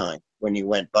that time when he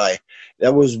went by.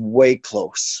 That was way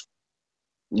close.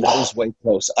 That was way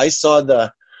close. I saw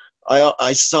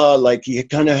like he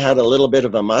kind of had a little bit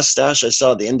of a mustache. I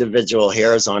saw the individual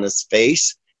hairs on his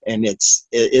face, and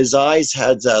his eyes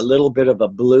had a little bit of a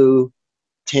blue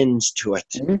tinge to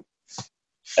it.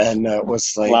 And it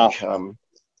was like,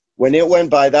 when it went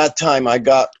by that time, I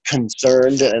got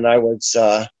concerned, and I was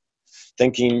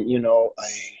thinking,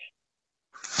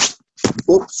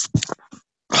 oops.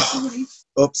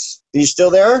 Are you still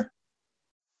there?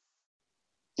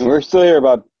 We're still here,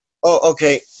 bud. Oh,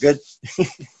 okay, good.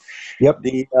 Yep.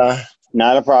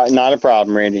 Not a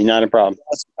problem, Randy. Not a problem.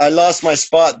 I lost my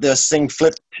spot. This thing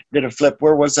flipped. Did it flip?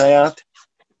 Where was I at?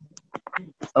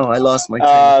 Oh, I lost my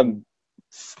train.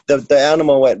 The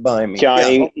animal went by me.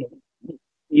 Johnny,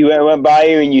 you went by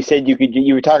you, and you said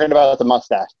you were talking about the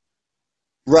mustache.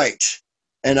 Right.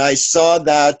 And I saw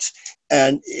that,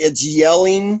 and it's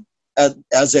yelling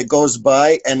as it goes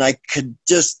by, and I could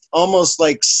just almost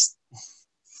like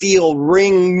feel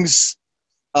rings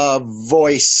of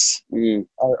voice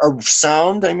or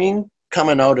sound,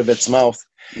 coming out of its mouth.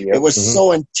 Yep. It was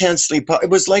so intensely, it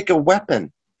was like a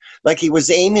weapon. Like he was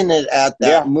aiming it at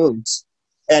that moose,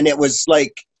 and it was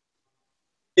like,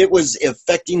 it was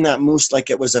affecting that moose like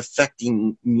it was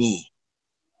affecting me.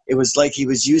 It was like he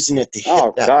was using it to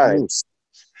hit that moose.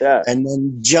 Yeah. And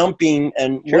then jumping,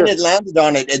 and when it landed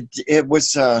on it, it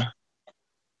was, that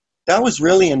was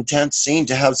really intense scene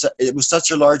to have. It was such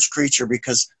a large creature,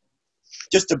 because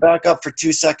just to back up for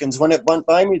 2 seconds, when it went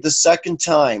by me the second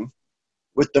time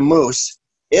with the moose,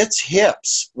 its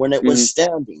hips, when it was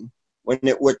standing,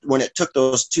 when it took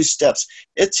those 2 steps,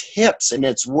 its hips and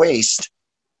its waist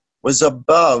was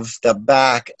above the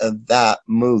back of that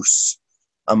moose,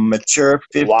 a mature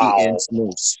 50-inch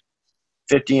moose,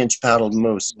 50-inch paddled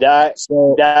moose. That's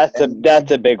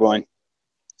a big one.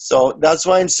 So that's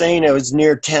why I'm saying it was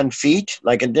near 10 feet.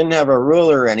 Like, it didn't have a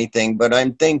ruler or anything, but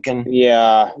I'm thinking,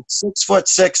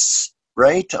 6'6",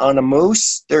 right, on a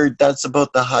moose. That's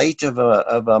about the height of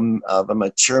a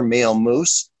mature male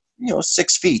moose.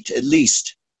 6 feet at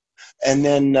least, and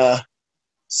then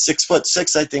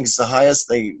 6'6", I think, is the highest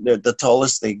the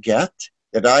tallest they get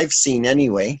that I've seen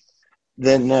anyway.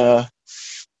 Then,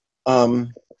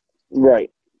 right.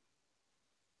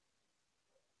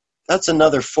 That's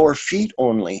another 4 feet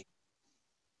only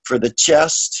for the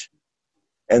chest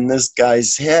and this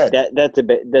guy's head. That's a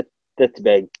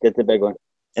big one.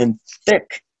 And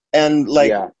thick, and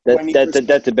like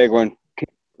that's a big one.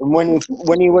 When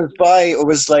he was by, it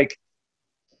was like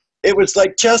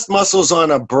chest muscles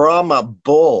on a Brahma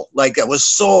bull. Like, it was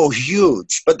so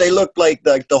huge, but they looked like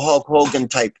the Hulk Hogan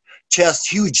type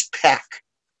chest, huge pec,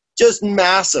 just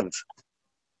massive.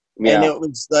 Yeah. And it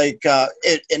was like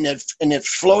it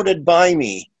floated by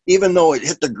me, even though it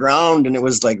hit the ground, and it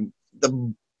was like a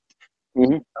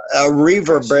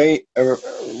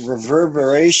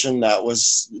reverberation that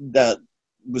was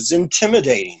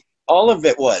intimidating. All of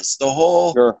it was the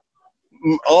whole. Sure.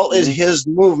 All is his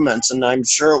movements, and I'm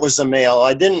sure it was a male.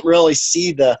 I didn't really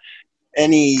see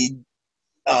any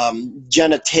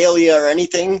genitalia or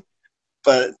anything,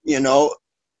 but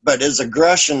his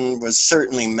aggression was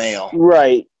certainly male,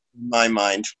 right? In my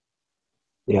mind.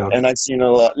 Yeah, and I've seen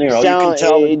a lot. You can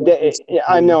tell.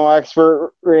 I'm no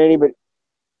expert, Randy, but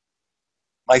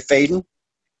my Faden.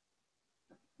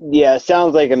 Yeah, it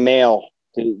sounds like a male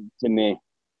to me.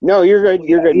 No, you're good.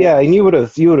 You're good. Yeah, and you would have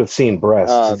seen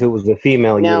breasts. If it was a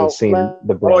female, you would have seen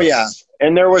the breasts. Oh yeah,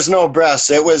 and there was no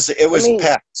breasts. It was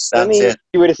pecs. That's it.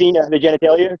 You would have seen the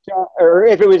genitalia, or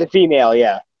if it was a female,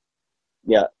 yeah,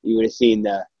 you would have seen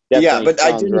the. Yeah, but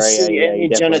I didn't see any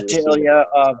genitalia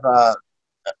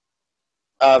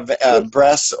of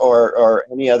breasts or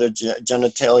any other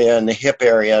genitalia in the hip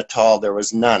area at all. There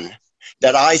was none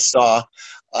that I saw.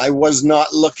 I was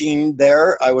not looking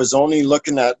there. I was only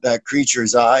looking at that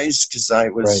creature's eyes because I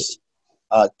was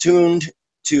tuned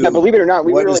to. Yeah, believe it or not,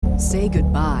 we really say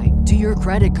goodbye to your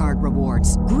credit card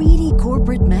rewards. Greedy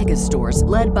corporate mega stores,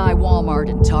 led by Walmart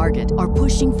and Target, are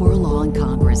pushing for a law in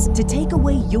Congress to take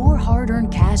away your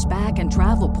hard-earned cash back and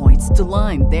travel points to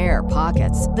line their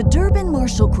pockets. The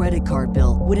Durbin-Marshall credit card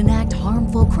bill would enact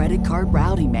harmful credit card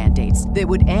routing mandates that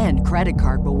would end credit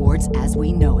card rewards as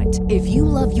we know it. If you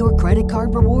love your credit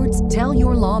card rewards, tell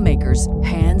your lawmakers,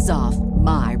 hands off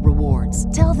my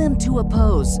rewards. Tell them to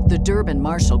oppose the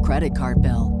Durbin-Marshall credit card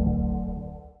bill.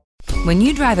 When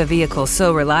you drive a vehicle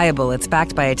so reliable it's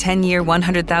backed by a 10-year,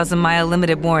 100,000-mile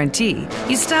limited warranty,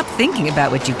 you stop thinking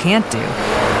about what you can't do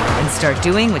and start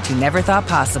doing what you never thought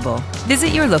possible. Visit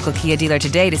your local Kia dealer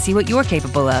today to see what you're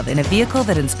capable of in a vehicle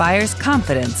that inspires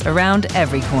confidence around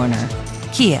every corner.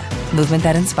 Kia, movement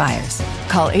that inspires.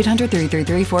 Call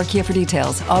 800-333-4KIA for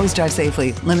details. Always drive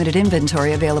safely. Limited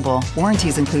inventory available.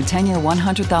 Warranties include 10-year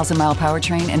 100,000-mile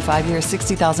powertrain and 5-year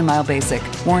 60,000-mile basic.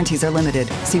 Warranties are limited.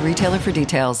 See retailer for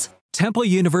details. Temple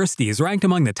University is ranked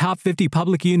among the top 50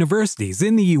 public universities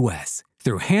in the U.S.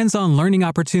 Through hands-on learning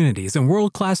opportunities and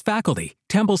world-class faculty,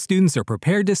 Temple students are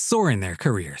prepared to soar in their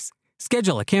careers.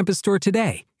 Schedule a campus tour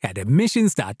today at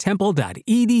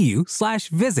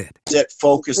admissions.temple.edu/visit.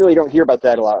 Focus. You really don't hear about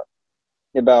that a lot,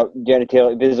 about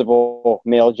genitalia, visible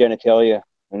male genitalia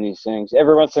and these things.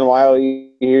 Every once in a while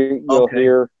you'll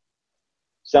hear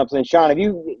something. Sean, how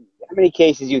many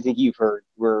cases do you think you've heard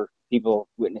where people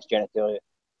witness genitalia?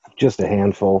 Just a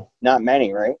handful. Not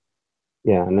many, right?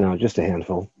 Yeah, no, just a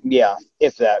handful. Yeah,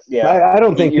 if that. Yeah, I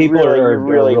don't think people are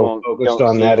really focused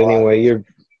on that anyway.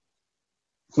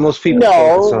 Most people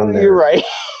focus on you're right.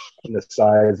 The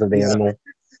size of the animal.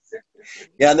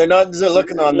 Yeah, they're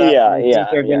looking on that. Yeah,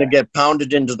 they're going to get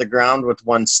pounded into the ground with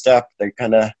one step. They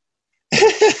kind of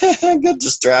get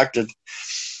distracted.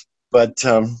 But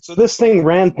so this thing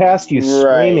ran past you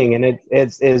screaming, and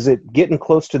is it getting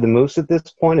close to the moose at this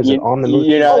point? Is it on the moose?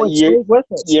 You're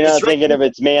not thinking of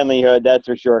its manlyhood, that's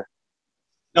for sure.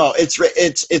 No, it's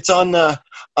on the.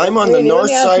 I'm on the north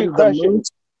side of the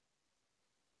moose.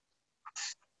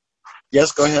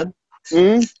 Yes, go ahead.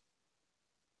 Mm-hmm.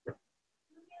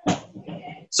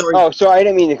 Sorry. Oh, sorry, I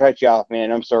didn't mean to cut you off, man.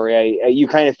 I'm sorry. You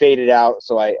kind of faded out,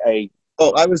 so I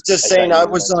was just saying I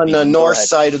was on the north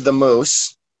side of the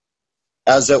moose.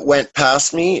 As it went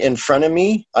past me, in front of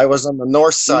me, I was on the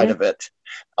north side of it.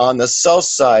 On the south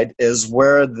side is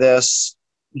where this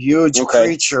huge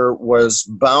creature was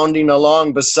bounding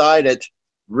along beside it,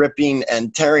 ripping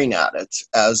and tearing at it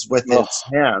as with its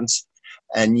hands,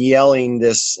 and yelling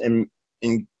this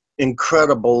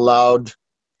incredible loud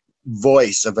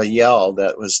voice of a yell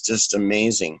that was just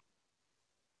amazing.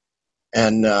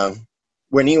 And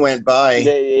when he went by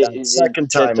the second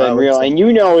time, that's unreal. And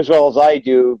you know as well as I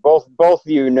do, both of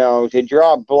you know, to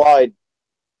draw blood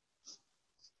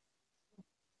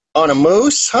on a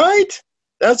moose hide,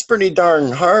 that's pretty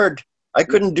darn hard. I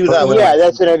couldn't do that. Yeah,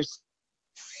 that's what I was.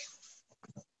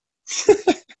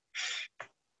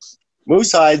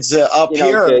 Moose hides up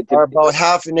here are about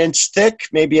half an inch thick,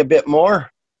 maybe a bit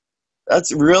more.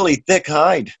 That's really thick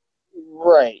hide.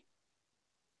 Right.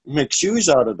 Make shoes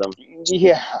out of them.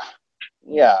 Yeah,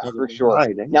 for sure.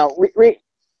 Hide, eh? Now,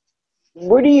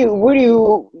 what do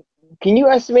you? Can you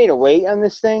estimate a weight on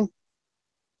this thing?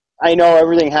 I know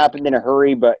everything happened in a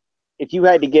hurry, but if you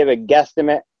had to give a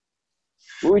guesstimate,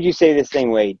 what would you say this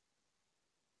thing weighed?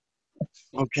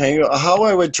 Okay, how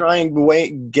I would try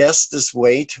and guess this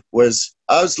weight was,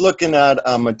 I was looking at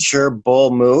a mature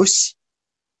bull moose.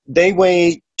 They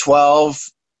weigh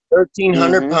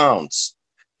 1,300 pounds.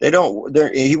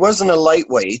 He wasn't a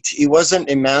lightweight. He wasn't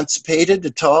emancipated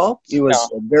at all. He was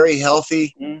a very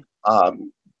healthy,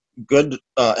 good,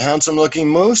 handsome-looking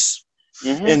moose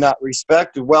in that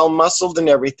respect, well-muscled and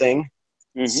everything.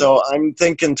 So I'm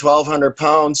thinking 1,200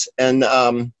 pounds, and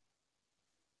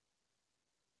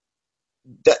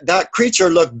that creature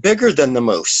looked bigger than the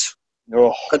moose.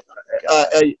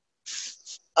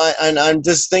 And I'm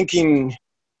just thinking,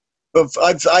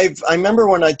 I remember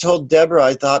when I told Deborah,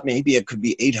 I thought maybe it could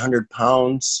be 800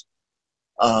 pounds.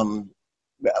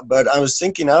 But I was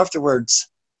thinking afterwards,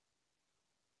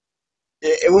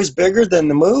 it was bigger than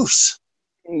the moose.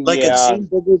 Like it seemed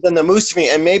bigger than the moose to me.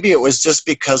 And maybe it was just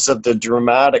because of the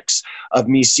dramatics of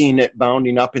me seeing it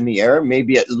bounding up in the air.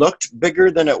 Maybe it looked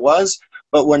bigger than it was.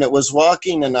 But when it was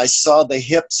walking and I saw the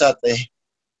hips at the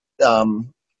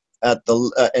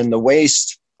in the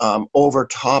waist over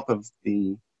top of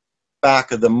the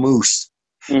back of the moose,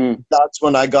 that's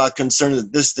when I got concerned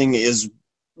that this thing is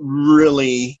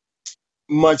really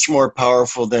much more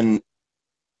powerful than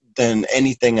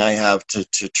anything I have to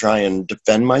try and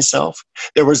defend myself.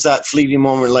 There was that fleeting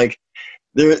moment, like,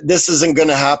 this isn't going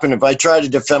to happen. If I try to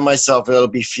defend myself, it'll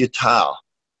be futile.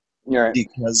 Right.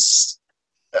 Because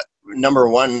number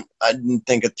one, I didn't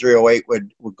think a 308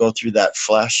 would go through that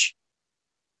flesh.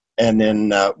 And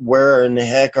then where in the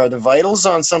heck are the vitals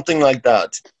on something like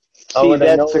that? See,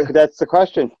 that's the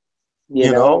question.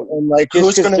 You know? And like,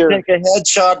 who's going to take a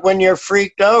headshot when you're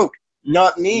freaked out?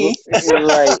 Not me.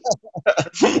 Right.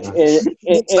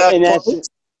 and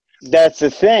that's the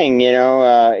thing, you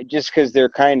know, just because they're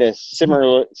kind of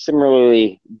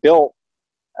similarly built,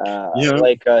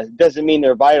 doesn't mean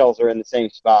their vitals are in the same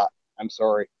spot. I'm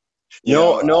sorry.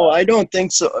 No, I don't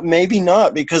think so. Maybe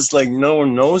not, because like no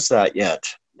one knows that yet.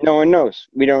 No one knows.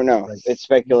 We don't know. It's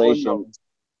speculation.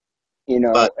 You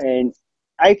know, and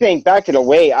I think back to the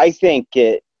weight, I think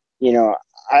it, you know,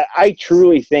 I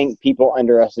truly think people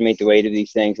underestimate the weight of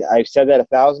these things. I've said that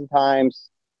 1,000 times,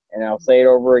 and I'll say it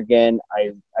over again.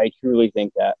 I truly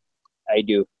think that. I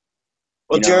do.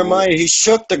 Well, Jeremiah, he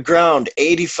shook the ground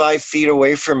 85 feet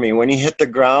away from me. When he hit the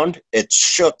ground, it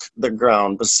shook the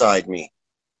ground beside me.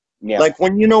 Yeah. Like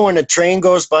when a train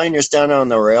goes by and you're standing on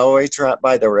the railway track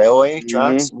by the railway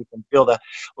tracks, you can feel that.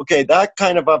 Okay, that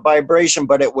kind of a vibration,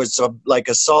 but it was like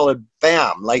a solid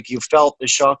bam, like you felt the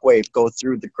shock wave go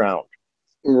through the ground.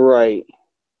 Right.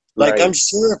 Like I'm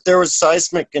sure if there was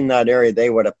seismic in that area, they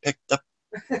would have picked up.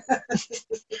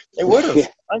 They would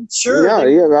have. I'm sure.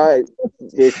 Yeah, right.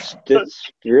 It's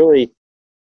really.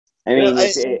 I mean,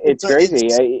 it's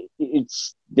crazy.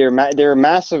 They're a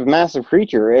massive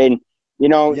creature, and you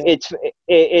know, it's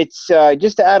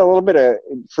just to add a little bit of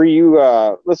for you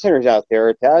listeners out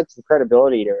there to add some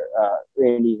credibility to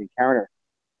Randy's encounter.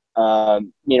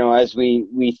 You know, as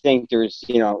we think there's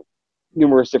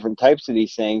numerous different types of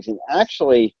these things, and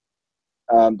actually,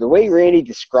 the way Randy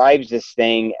describes this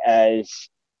thing as,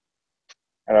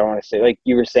 I don't want to say, like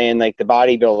you were saying, like the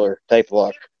bodybuilder type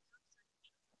look.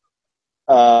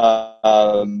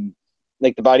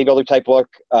 Like the bodybuilder type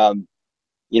look.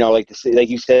 You know, like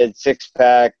you said,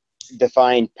 6-pack,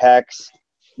 defined pecs.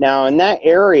 Now, in that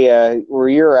area where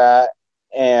you're at,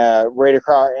 right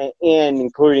across, and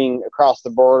including across the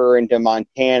border into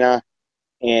Montana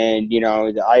and,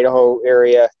 the Idaho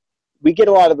area, we get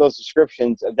a lot of those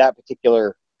descriptions of that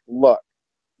particular look.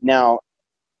 Now,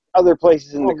 other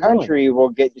places in the country will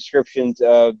get descriptions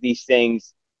of these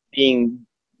things being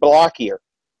blockier.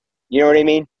 You know what I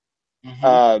mean?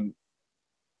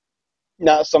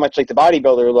 not so much like the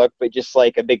bodybuilder look, but just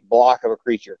like a big block of a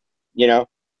creature, you know?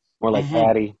 More like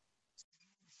Patty.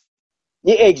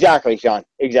 Yeah, exactly, Sean.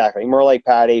 Exactly. More like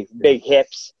Patty, big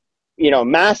hips, you know,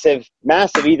 massive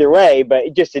either way,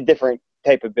 but just a different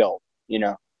type of build, you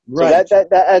know? Right. So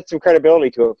that adds some credibility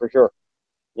to it for sure,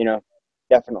 you know,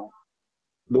 definitely.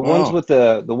 The ones with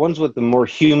the more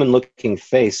human looking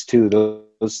face too,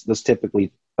 those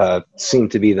typically seem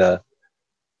to be the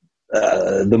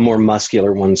more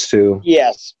muscular ones too.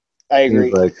 Yes, I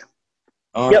agree. Like,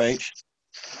 all right.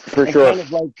 For sure. Kind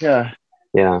of like,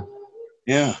 yeah.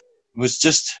 It was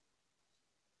just,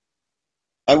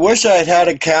 I wish I had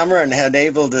a camera and had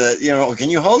able to, you know, can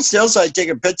you hold still so I take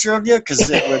a picture of you? Because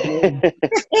it would.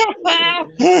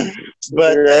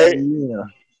 But yeah,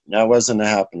 that wasn't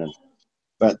happening.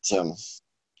 But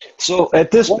so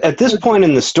at this point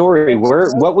in the story,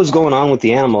 what was going on with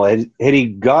the animal? Had he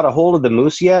got a hold of the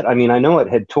moose yet? I mean, I know it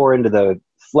had tore into the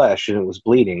flesh and it was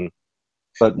bleeding,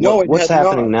 but what's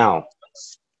happening now?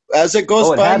 As it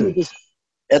goes by,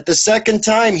 at the second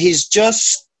time, he's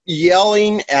just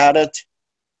yelling at it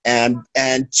and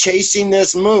chasing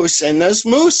this moose, and this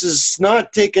moose is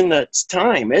not taking its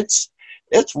time. It's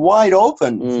wide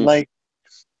open. Like,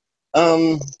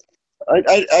 I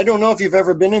don't know if you've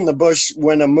ever been in the bush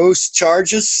when a moose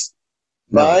charges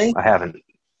by. No, I haven't.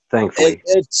 Thankfully,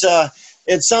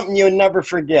 it's something you'd never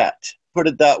forget. Put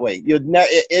it that way.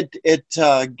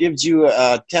 It gives you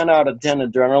a 10 out of 10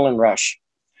 adrenaline rush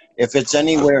if it's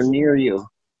anywhere near you.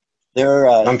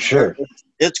 I'm sure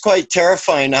it's quite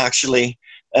terrifying, actually.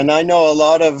 And I know a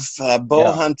lot of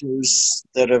bow hunters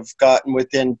that have gotten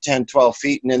within 10, 12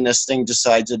 feet, and then this thing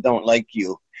decides it don't like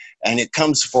you, and it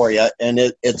comes for you, and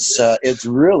it's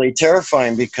really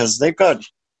terrifying because they've got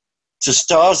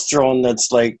testosterone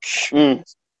that's like,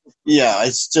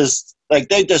 it's just like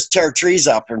they just tear trees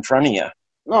up in front of you.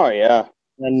 Oh yeah,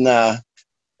 and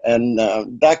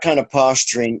that kind of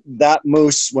posturing. That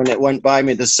moose, when it went by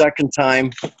me the second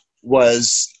time,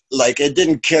 was like it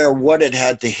didn't care what it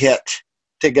had to hit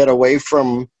to get away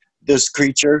from this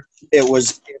creature. It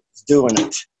was doing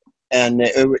it, and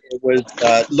it was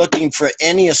looking for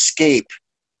any escape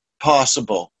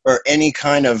possible or any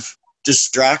kind of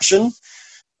distraction.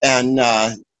 And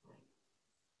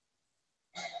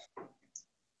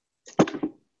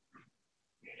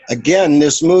again,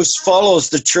 this moose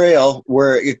follows the trail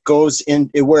where it goes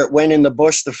in, where it went in the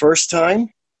bush the first time,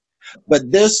 but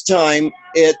this time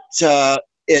it's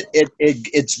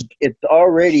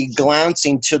already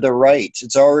glancing to the right.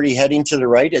 It's already heading to the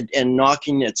right and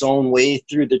knocking its own way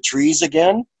through the trees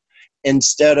again,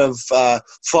 instead of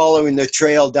following the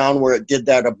trail down where it did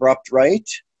that abrupt right.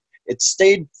 It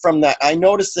stayed from that. I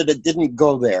noticed that it didn't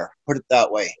go there, put it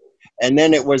that way. And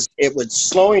then it was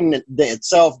slowing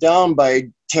itself down by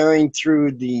tearing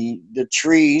through the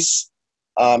trees,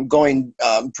 going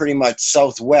pretty much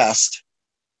southwest.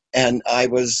 And I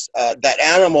was that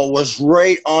animal was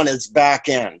right on its back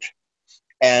end,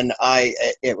 and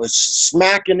it was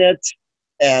smacking it,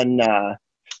 and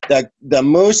the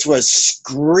moose was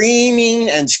screaming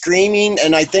and screaming,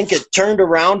 and I think it turned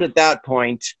around at that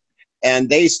point, and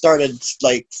they started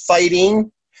like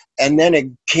fighting, and then it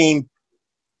came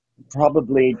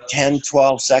probably 10,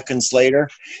 12 seconds later,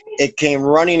 it came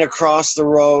running across the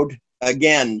road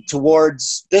again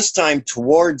towards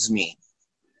me.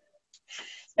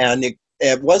 And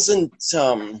it wasn't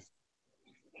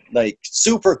like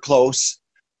super close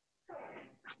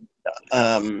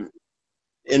in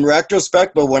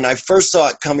retrospect, but when I first saw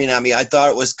it coming at me, I thought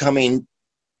it was coming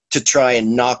to try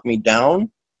and knock me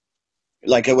down.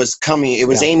 Like it was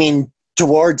aiming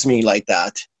towards me like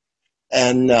that.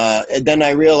 And then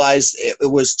I realized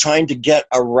it was trying to get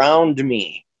around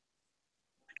me.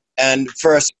 And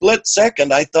for a split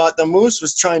second, I thought the moose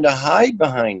was trying to hide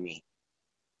behind me.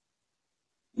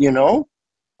 You know,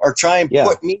 or try and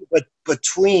put me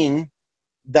between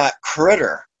that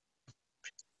critter,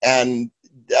 and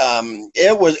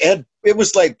it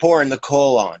was like pouring the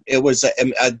coal on. It was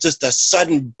just a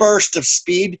sudden burst of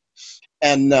speed,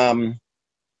 and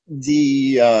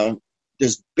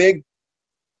this big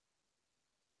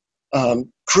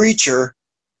creature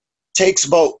takes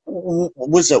about,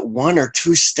 was it 1 or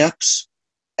 2 steps,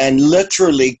 and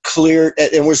literally cleared.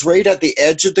 It was right at the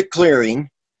edge of the clearing.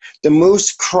 The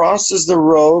moose crosses the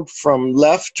road from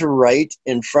left to right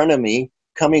in front of me,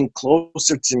 coming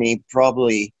closer to me,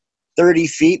 probably 30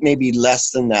 feet, maybe less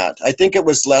than that. I think it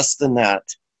was less than that.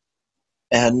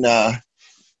 And the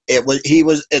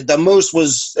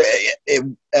moose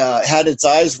had its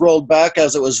eyes rolled back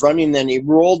as it was running. Then he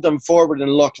rolled them forward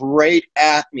and looked right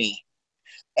at me.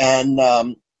 And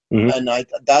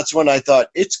that's when I thought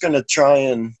it's going to try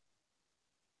and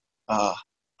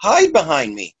hide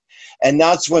behind me. And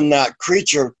that's when that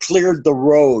creature cleared the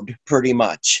road pretty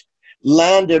much,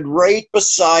 landed right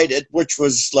beside it, which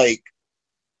was like,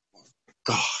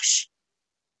 gosh,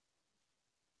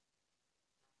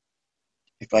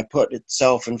 if I put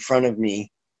itself in front of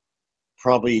me,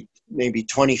 probably maybe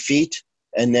 20 feet.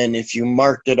 And then if you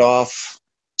marked it off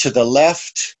to the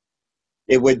left,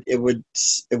 it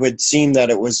would seem that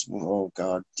it was, oh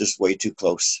God, just way too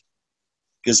close.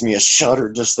 Gives me a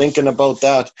shudder just thinking about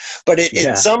that. But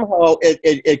it somehow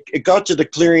it got to the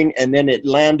clearing, and then it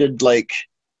landed like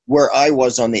where I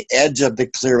was on the edge of the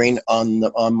clearing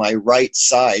on my right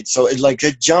side. So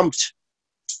it jumped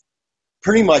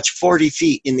pretty much 40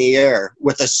 feet in the air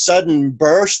with a sudden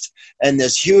burst and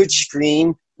this huge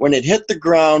scream. When it hit the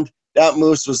ground, that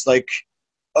moose was like,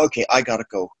 okay, I gotta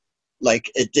go.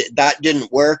 Like that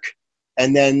didn't work.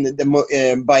 And then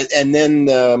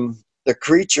the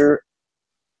creature,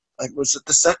 was it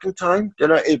the second time?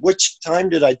 Which time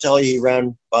did I tell you he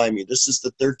ran by me? This is the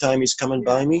third time he's coming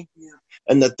by me. Yeah.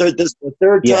 And the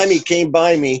third time he came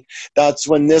by me, that's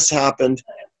when this happened.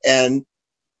 And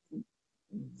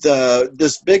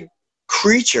this big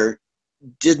creature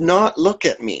did not look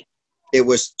at me. It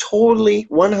was totally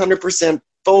 100%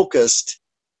 focused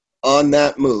on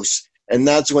that moose. And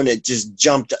that's when it just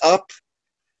jumped up.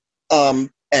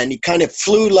 And he kind of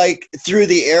flew like through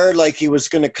the air like he was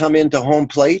going to come into home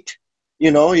plate.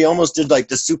 You know, he almost did like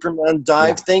the Superman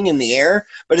dive thing in the air.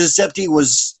 But except he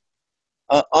was,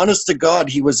 honest to God,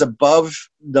 he was above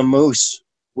the moose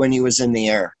when he was in the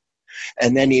air.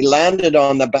 And then he landed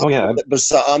on the back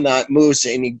on that moose.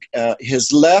 And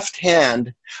his left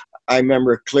hand, I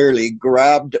remember clearly,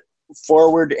 grabbed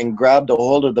forward and grabbed a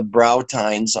hold of the brow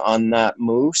tines on that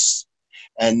moose.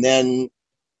 And then...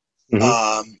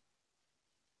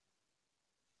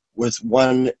 with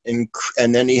one,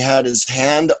 and then he had his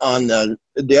hand on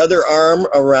the other arm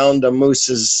around the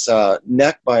moose's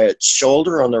neck by its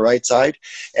shoulder on the right side,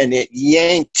 and it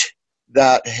yanked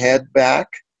that head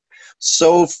back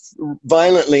so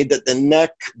violently that the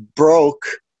neck broke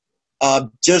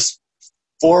just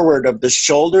forward of the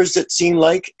shoulders, it seemed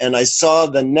like, and I saw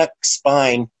the neck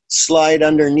spine slide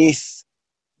underneath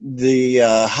the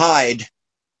hide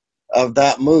of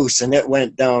that moose, and it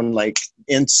went down like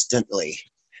instantly.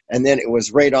 And then it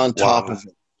was right on top of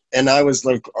it. And I was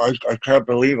like, I can't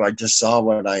believe I just saw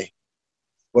what I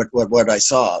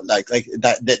saw. Like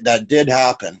that did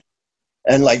happen.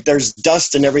 And like there's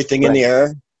dust and everything in the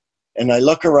air. And I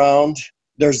look around,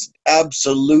 there's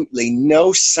absolutely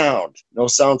no sound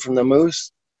from the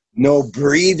moose, no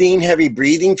breathing, heavy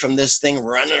breathing from this thing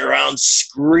running around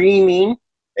screaming.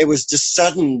 It was just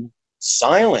sudden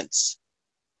silence.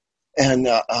 And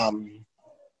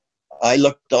I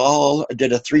looked I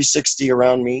did a 360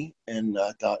 around me, and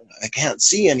thought, I can't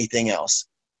see anything else.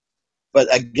 But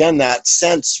again, that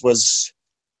sense was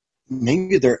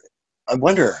maybe there, I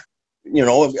wonder, you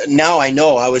know, now I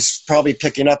know I was probably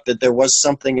picking up that there was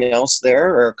something else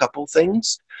there or a couple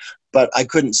things, but I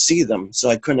couldn't see them, so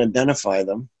I couldn't identify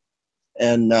them.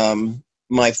 And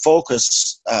my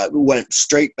focus went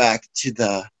straight back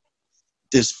to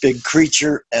this big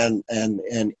creature and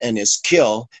his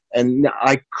kill, and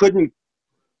I couldn't.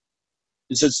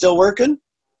 Is it still working?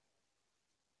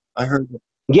 I heard.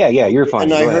 Yeah, you're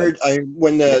fine. And I heard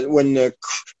when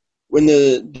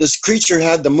this creature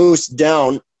had the moose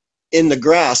down in the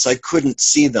grass, I couldn't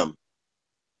see them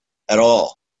at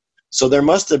all. So there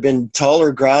must have been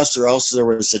taller grass, or else there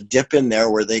was a dip in there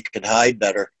where they could hide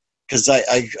better. Because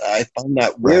I found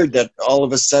that weird that all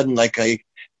of a sudden, like I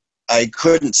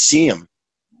couldn't see him.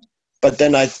 But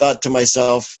then I thought to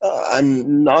myself,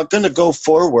 I'm not going to go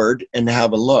forward and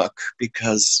have a look,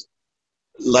 because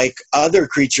like other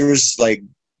creatures, like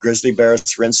grizzly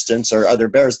bears, for instance, or other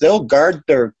bears, they'll guard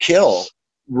their kill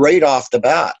right off the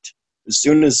bat. As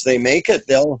soon as they make it,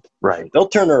 they'll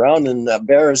turn around, and the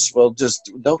bears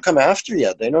they'll come after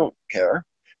you. They don't care.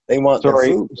 They want their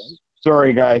food.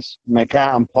 Sorry, guys. My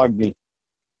cat unplugged me.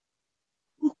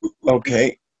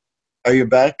 Okay. Are you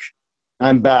back?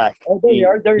 I'm back. Oh, there you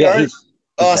are.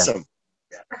 Awesome.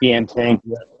 Damn thing.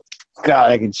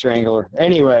 God, I can strangle her.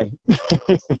 Anyway.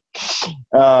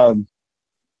 All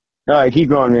right, keep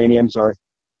going, Randy. I'm sorry.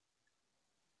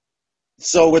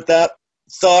 So with that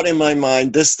thought in my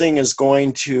mind, this thing is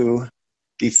going to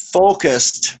be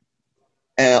focused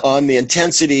on the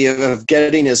intensity of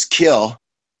getting his kill.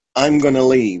 I'm going to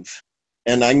leave.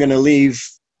 And I'm going to leave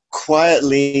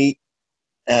quietly,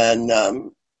 and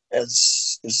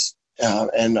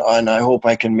and I hope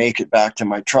I can make it back to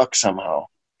my truck somehow.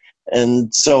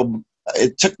 And so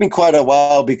it took me quite a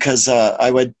while because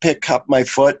I would pick up my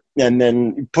foot and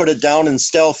then put it down in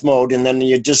stealth mode, and then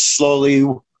you just slowly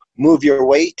move your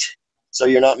weight so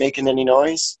you're not making any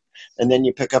noise. And then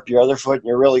you pick up your other foot and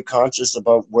you're really conscious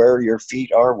about where your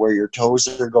feet are, where your toes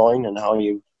are going, and how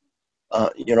you,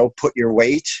 put your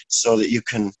weight so that you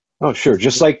can. Oh, sure.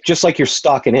 Just like you're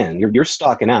stalking in. You're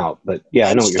stalking out, but yeah,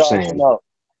 I know what you're saying. Out.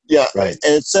 Yeah, right.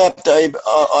 Except I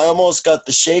almost got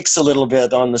the shakes a little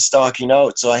bit on the stalking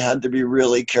out, so I had to be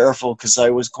really careful because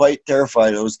I was quite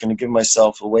terrified I was going to give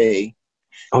myself away.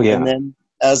 Oh, yeah. And then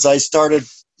as I started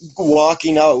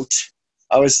walking out,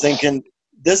 I was thinking,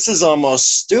 this is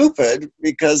almost stupid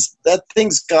because that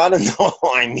thing's got to know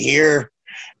I'm here.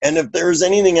 And if there's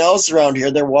anything else around here,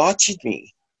 they're watching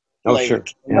me. Oh, sure.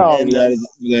 Yeah. No,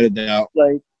 without a doubt.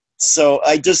 So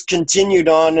I just continued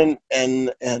on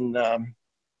and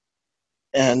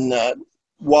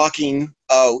walking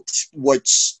out,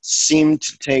 which seemed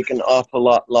to take an awful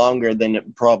lot longer than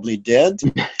it probably did.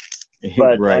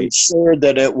 But right. I'm sure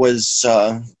that it was,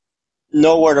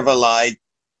 no word of a lie,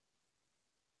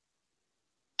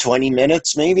 20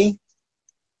 minutes maybe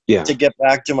to get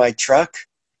back to my truck.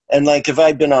 And like if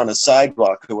I'd been on a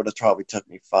sidewalk, it would have probably took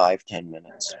me 5-10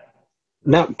 minutes.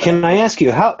 Now, can I ask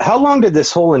you, how long did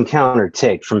this whole encounter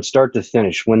take from start to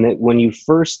finish? When you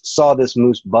first saw this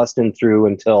moose busting through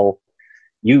until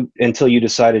you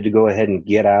decided to go ahead and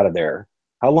get out of there,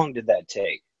 how long did that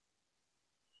take?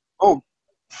 Oh,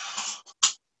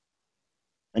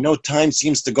 I know time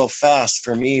seems to go fast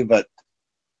for me, but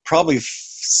probably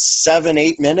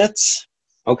 7-8 minutes.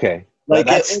 Okay, like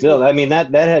that's still. I mean,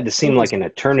 that had to seem like an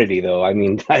eternity, though. I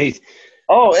mean, I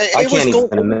can't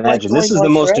even imagine. This is the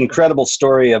most incredible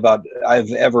story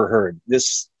I've ever heard.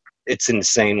 It's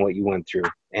insane what you went through,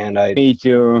 and Me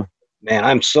too. Man,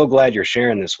 I'm so glad you're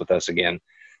sharing this with us again.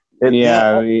 I'm amazed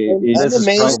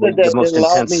that it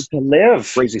allowed me to live,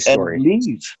 crazy story. And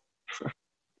leave.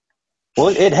 Well,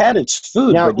 it had its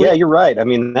food, but yeah, you're right. I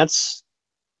mean, that's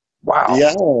wow.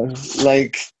 Yeah,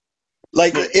 like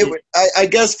it. I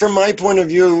guess from my point of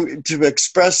view, to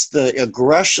express the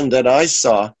aggression that I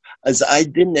saw, as I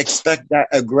didn't expect that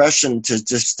aggression to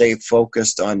just stay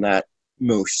focused on that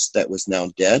moose that was now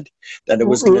dead. That it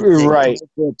was going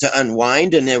to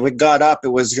unwind, and if it got up, it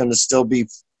was going to still be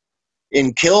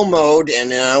in kill mode. And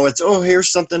now it's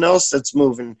here's something else that's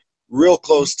moving real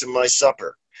close to my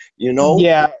supper. You know?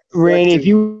 Yeah, Randy. If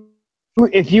you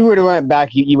would have went back,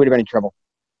 you would have been in trouble.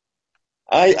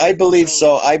 I believe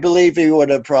so. I believe he would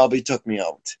have probably took me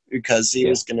out because he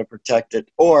was going to protect it.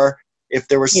 Or if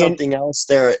there was something else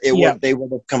there, they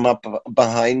would have come up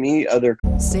behind me.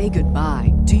 Say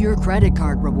goodbye to your credit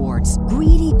card rewards.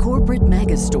 Greedy corporate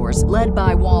mega stores, led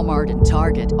by Walmart and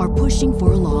Target, are pushing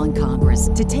for a law in Congress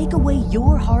to take away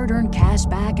your hard-earned cash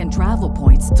back and travel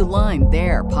points to line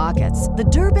their pockets. The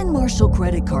Durbin-Marshall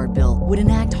credit card bill would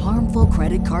enact harmful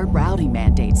credit card routing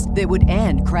mandates that would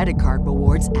end credit card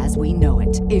rewards as we know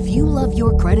it. If you love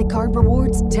your credit card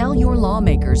rewards, tell your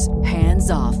lawmakers, hands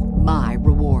off my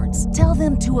rewards. Tell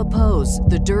them to oppose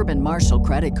the Durbin-Marshall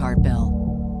credit card bill.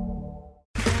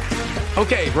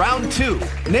 Okay, round 2.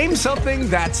 Name something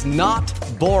that's not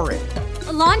boring.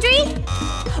 A laundry?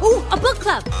 Ooh, a book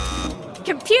club.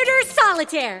 Computer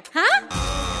solitaire, huh?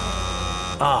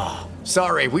 Ah,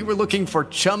 sorry, we were looking for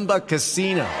Chumba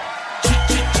Casino.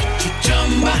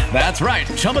 That's right.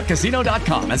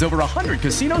 ChumbaCasino.com has over 100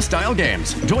 casino-style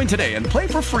games. Join today and play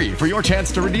for free for your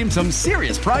chance to redeem some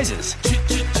serious prizes.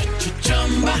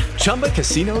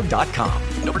 ChumbaCasino.com.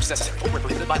 No purchase necessary. Void where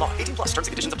prohibited by law. 18+ terms and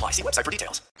conditions apply. See website for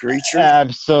details. Creature.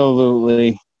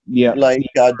 Absolutely. Yeah. Like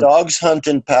dogs hunt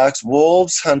in packs,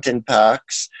 wolves hunt in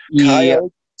packs,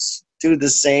 coyotes do the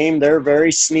same. They're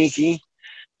very sneaky.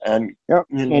 And,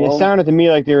 and it sounded to me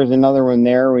like there was another one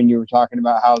there when you were talking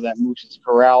about how that moose is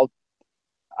corralled.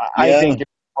 I think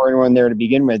there's one there to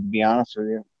begin with, to be honest with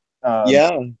you.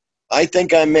 I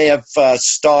think I may have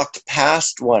stalked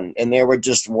past one, and they were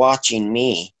just watching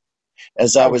me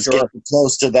as I was getting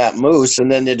close to that moose.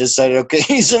 And then they decided, okay,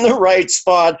 he's in the right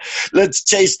spot. Let's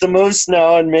chase the moose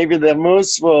now, and maybe the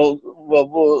moose will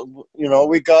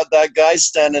we got that guy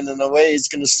standing in the way. He's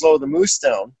going to slow the moose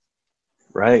down.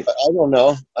 Right. I don't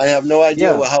know. I have no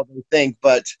idea how they think,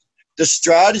 but the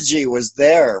strategy was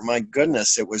there. My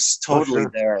goodness, it was totally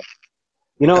there.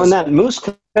 You know, and that moose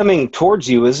coming towards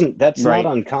you that's not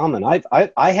uncommon. I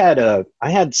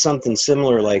had something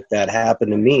similar like that happen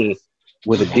to me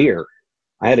with a deer.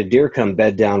 I had a deer come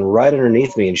bed down right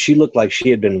underneath me, and she looked like she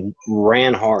had been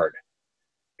ran hard.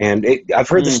 And I've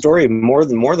heard the story more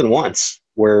than once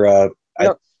where I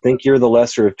think you're the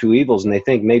lesser of two evils, and they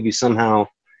think maybe somehow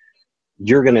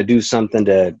you're going to do something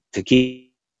to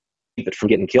keep it from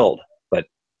getting killed.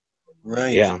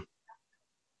 Right. Yeah.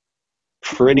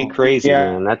 Pretty crazy,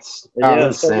 man. That's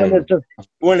insane. So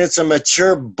when it's a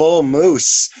mature bull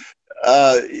moose,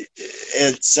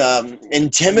 it's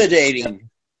intimidating.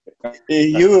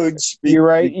 Huge. You're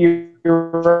right. You're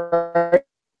right,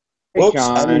 Whoops,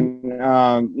 John.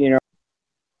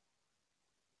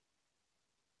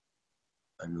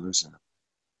 I'm losing it.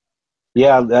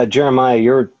 Yeah, Jeremiah,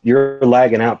 you're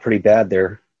lagging out pretty bad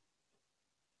there.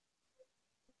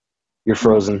 You're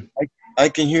frozen. I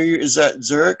can hear you. Is that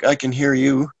Zurich? I can hear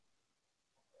you.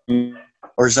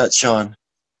 Or is that Sean?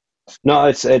 No,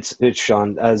 it's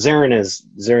Sean. Zarin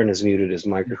is muted his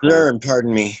microphone. Zarin,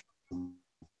 pardon me.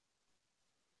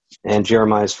 And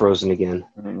Jeremiah's frozen again.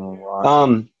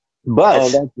 But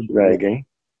that's a dragging.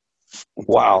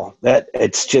 Wow,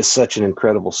 it's just such an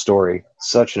incredible story.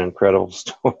 Such an incredible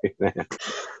story, man.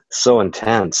 So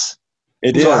intense.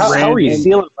 It so is. How are you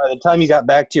feeling by the time you got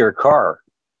back to your car?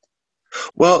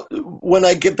 Well, when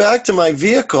I get back to my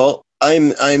vehicle,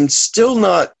 I'm still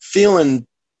not feeling.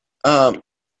 I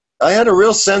had a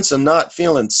real sense of not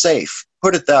feeling safe.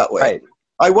 Put it that way. Right.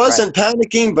 I wasn't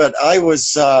panicking, but I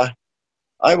was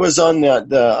on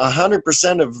the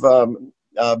 100%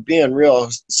 of being real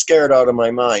scared out of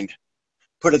my mind.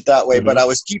 Put it that way. Mm-hmm. But I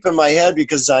was keeping my head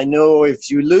because I know if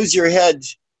you lose your head,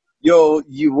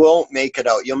 you won't make it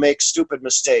out. You'll make stupid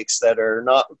mistakes that are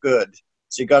not good.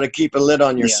 So you got to keep a lid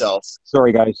on yourself.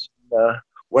 Sorry, guys.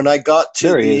 When I got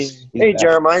to hey,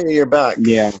 Jeremiah, you're back.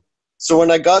 Yeah. So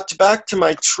when I got back to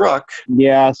my truck.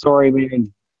 Yeah, sorry,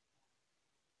 man.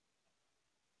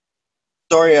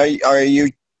 Sorry, are you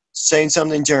saying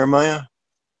something, Jeremiah?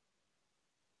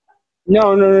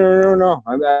 No.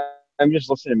 I'm just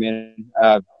listening, man.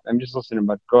 I'm just listening,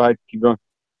 but go ahead, keep going.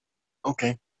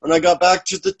 Okay. When I got back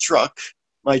to the truck,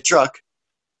 my truck,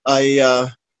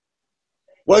 I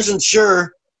wasn't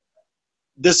sure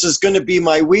this is going to be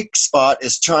my weak spot,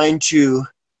 is trying to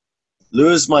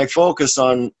lose my focus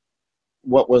on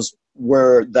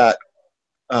where that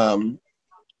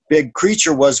big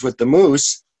creature was with the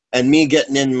moose and me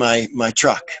getting in my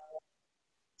truck.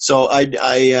 So I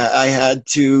had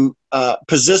to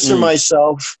position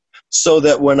myself so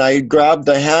that when I grabbed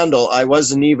the handle, I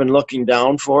wasn't even looking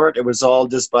down for it. It was all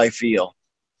just by feel.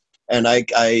 And I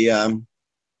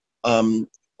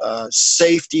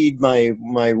safetied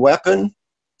my weapon.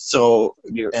 So,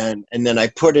 and then I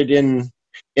put it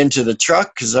into the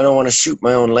truck because I don't want to shoot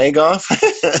my own leg off.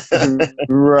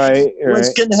 Right.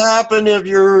 Which can happen if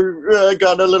you're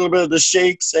got a little bit of the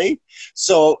shakes, eh?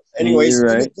 So anyways,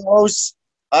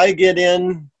 I get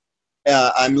in,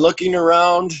 I'm looking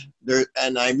around there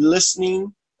and I'm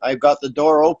listening. I've got the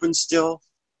door open still,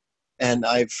 and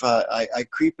I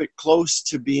creep it close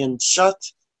to being shut,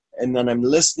 and then I'm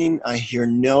listening. I hear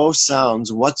no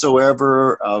sounds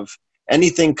whatsoever of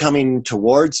anything coming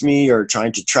towards me or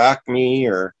trying to track me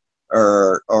or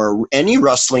any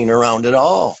rustling around at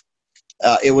all.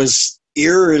 It was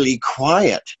eerily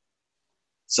quiet.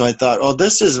 So I thought, oh,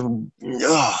 this is, I'm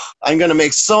going to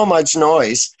make so much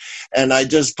noise. And I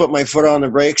just put my foot on the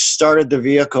brakes, started the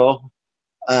vehicle,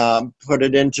 put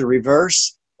it into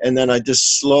reverse, and then I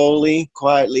just slowly,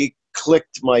 quietly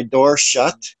clicked my door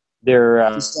shut.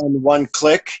 Just on one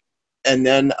click. And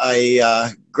then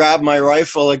I grabbed my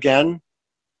rifle again,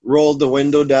 rolled the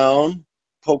window down,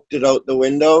 poked it out the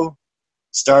window,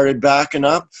 started backing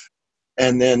up,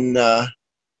 and then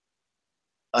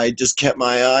I just kept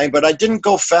my eye. But I didn't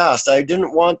go fast. I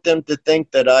didn't want them to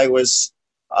think that I was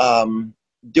I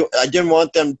didn't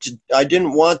want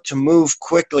to move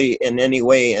quickly in any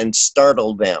way and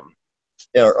startle them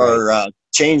or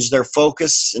change their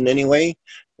focus in any way.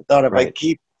 I thought if I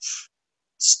keep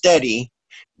steady,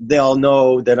 they'll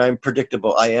know that I'm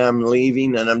predictable. I am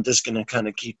leaving, and I'm just going to kind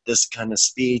of keep this kind of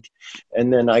speed.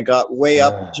 And then I got way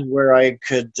up to where I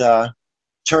could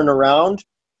turn around,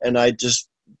 and I just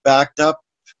backed up,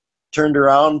 turned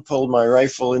around, pulled my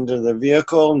rifle into the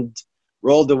vehicle, and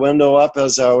rolled the window up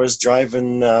as I was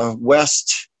driving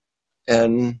west.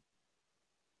 And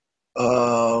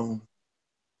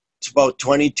it's about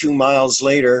 22 miles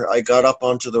later, I got up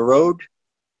onto the road,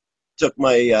 took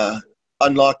my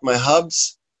unlocked my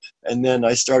hubs, and then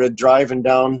I started driving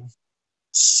down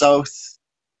south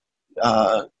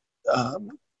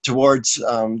towards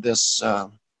this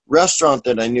restaurant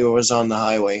that I knew was on the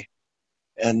highway.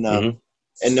 And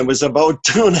and it was about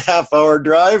 2.5 hour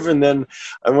drive, and then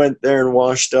I went there and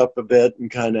washed up a bit and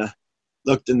kind of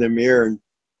looked in the mirror and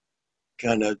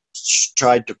kind of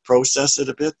tried to process it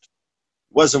a bit.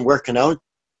 Wasn't working out.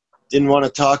 Didn't want to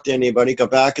talk to anybody.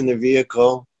 Got back in the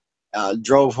vehicle,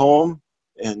 drove home,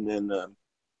 and then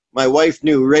my wife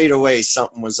knew right away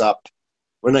something was up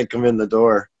when I come in the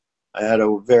door. I had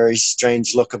a very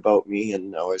strange look about me,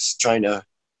 and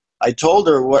I told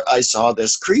her what I saw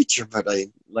this creature, but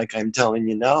I'm telling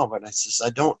you now, but I says, I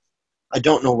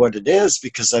don't know what it is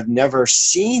because I've never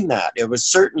seen that. It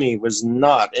was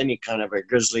not any kind of a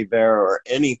grizzly bear or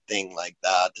anything like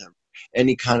that, or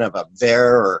any kind of a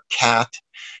bear or cat,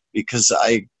 because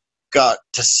I got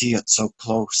to see it so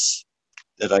close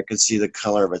that I could see the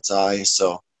color of its eyes.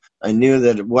 So I knew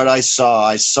that what I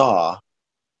saw,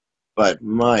 but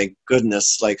my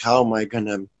goodness, like, how am I going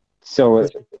to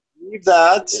believe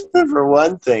that, for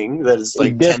one thing, that is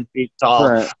like 10 feet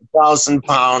tall,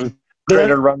 1,000-pound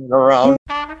critter running around.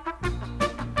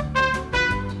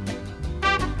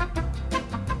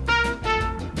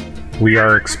 We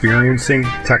are experiencing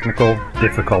technical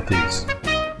difficulties.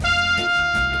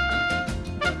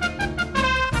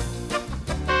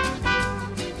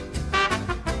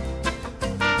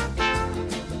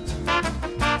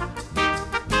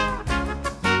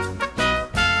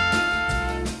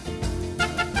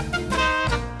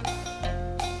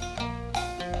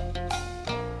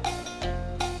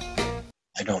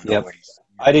 I don't know what he's.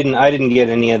 I didn't get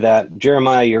any of that.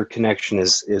 Jeremiah, your connection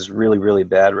is really, really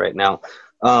bad right now.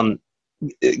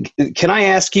 Can I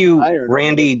ask you,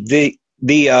 Randy,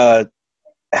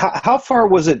 how far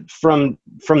was it from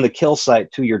the kill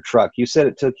site to your truck? You said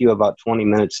it took you about 20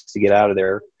 minutes to get out of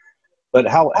there, but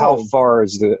how far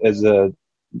as the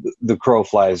crow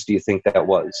flies do you think that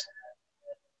was?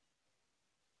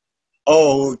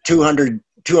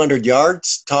 200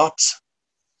 yards tops.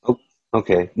 Oh,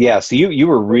 okay. Yeah, so you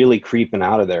were really creeping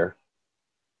out of there.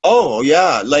 Oh,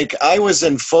 yeah. Like, I was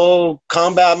in full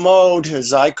combat mode,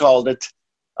 as I called it.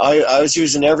 I was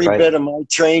using every bit of my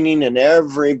training and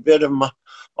every bit of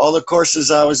all the courses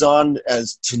I was on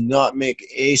as to not make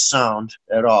a sound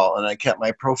at all. And I kept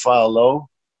my profile low,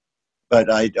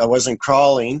 but I wasn't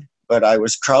crawling, but I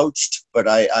was crouched, but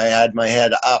I had my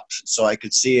head up so I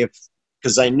could see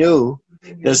because I knew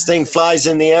this thing flies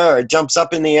in the air. It jumps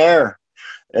up in the air.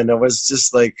 And it was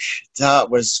just like, that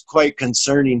was quite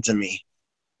concerning to me.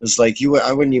 It was like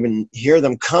I wouldn't even hear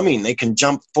them coming. They can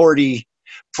jump 40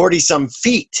 some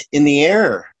feet in the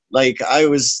air. Like, I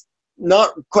was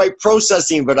not quite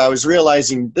processing, but I was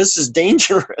realizing this is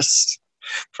dangerous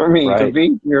for me to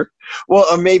be here. Well,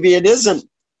 or maybe it isn't.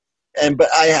 But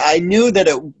I knew that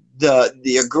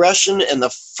the aggression and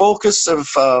the focus of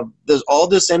all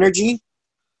this energy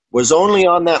was only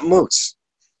on that moose.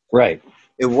 Right.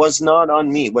 It was not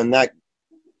on me when that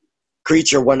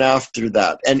creature went after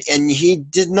that. And he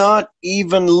did not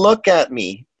even look at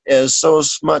me as so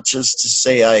much as to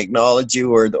say, I acknowledge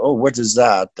you, or, oh, what is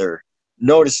that? Or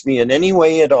notice me in any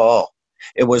way at all.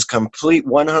 It was complete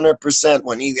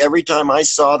 100% every time I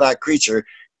saw that creature,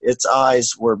 its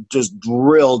eyes were just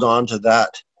drilled onto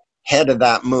that head of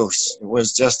that moose. It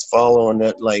was just following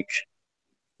it like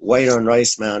white on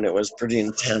rice, man. It was pretty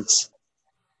intense.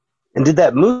 And did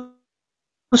that moose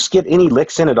get any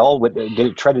licks in at all? Did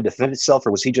it try to defend itself,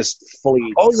 or was he just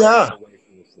fully? Oh yeah,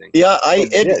 yeah.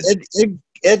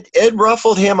 It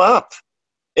ruffled him up.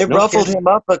 It ruffled him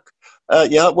up.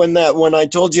 Yeah, when I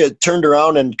told you it turned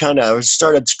around and kind of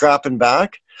started scrapping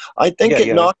back, I think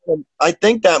knocked him. I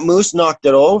think that moose knocked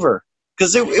it over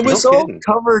because it was all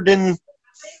covered in.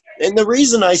 And the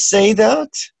reason I say that,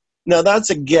 now that's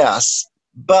a guess,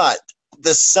 but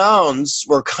the sounds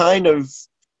were kind of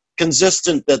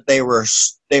consistent that they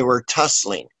were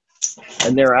tussling,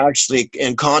 and they're actually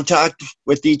in contact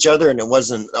with each other, and it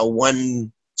wasn't a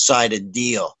one-sided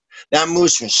deal. That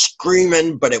moose was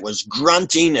screaming, but it was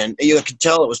grunting, and you could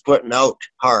tell it was putting out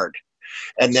hard.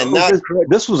 And then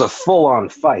this was a full-on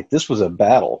fight. This was a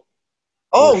battle.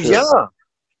 Oh yeah,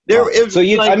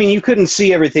 you couldn't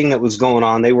see everything that was going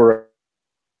on. They were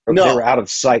out of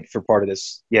sight for part of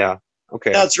this. Yeah.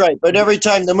 Okay. That's right. But every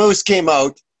time the moose came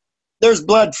out, there's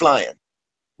blood flying.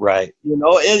 Right. You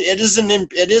know, it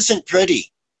isn't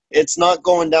pretty. It's not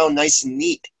going down nice and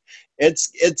neat.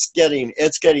 It's getting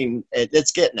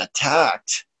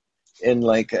attacked in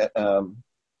like a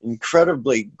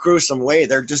incredibly gruesome way.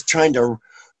 They're just trying to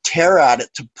tear at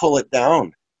it to pull it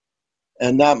down,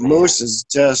 and that moose is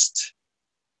just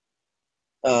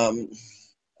I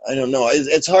don't know.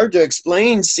 It's hard to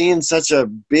explain seeing such a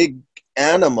big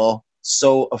animal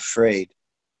so afraid.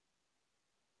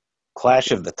 Clash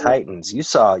of the Titans. You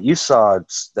saw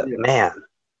that, man.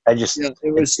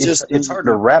 It's hard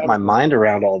to wrap my mind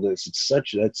around all this. It's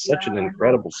such an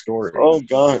incredible story. Oh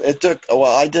God,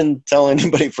 I didn't tell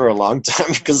anybody for a long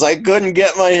time because I couldn't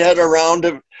get my head around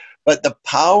it. But the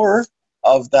power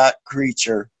of that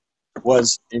creature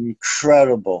was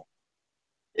incredible.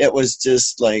 It was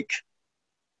just like,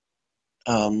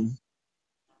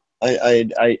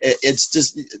 It's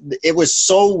just, it was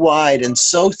so wide and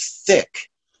so thick.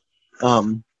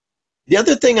 The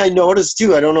other thing I noticed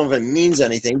too, I don't know if it means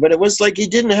anything, but it was like he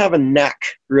didn't have a neck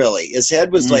really. His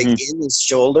head was like in his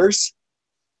shoulders.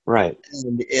 Right.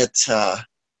 And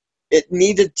it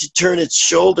needed to turn its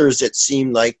shoulders, it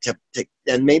seemed like, to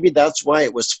and maybe that's why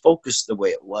it was focused the way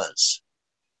it was.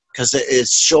 Because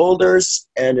his shoulders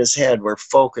and his head were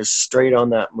focused straight on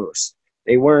that moose.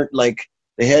 They weren't like,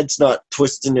 the head's not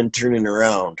twisting and turning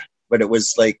around, but it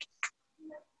was like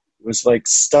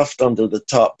stuffed under the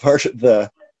top part of the,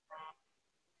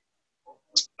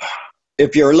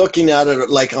 if you're looking at it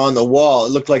like on the wall,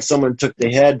 it looked like someone took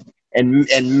the head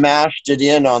and mashed it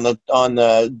in on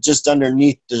the just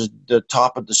underneath the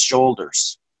top of the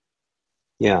shoulders.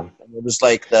 Yeah. And it was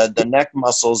like the neck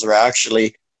muscles are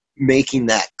actually making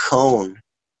that cone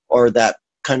or that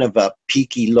kind of a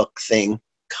peaky look thing,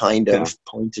 kind of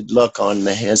pointed look on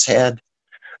his head.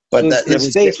 But so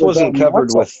his face wasn't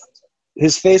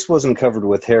covered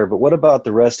with hair, but what about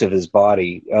the rest of his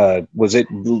body? Was it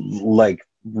like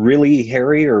really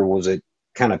hairy, or was it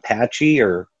kind of patchy,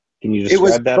 or can you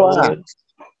describe that a little bit?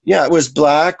 Yeah, it was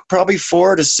black, probably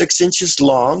 4 to 6 inches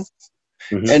long,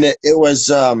 and it was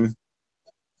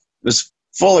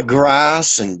full of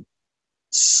grass and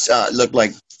looked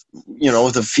like,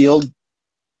 the field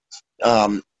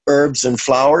herbs and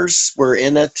flowers were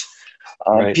in it.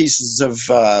 Pieces of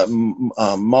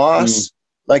moss,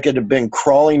 like it had been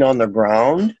crawling on the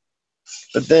ground.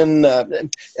 But then,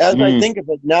 as I think of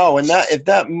it now, and if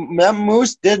that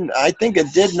moose didn't, I think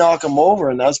it did knock him over,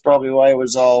 and that's probably why it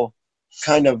was all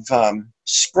kind of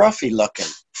scruffy looking.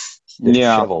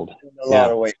 Disheveled. In a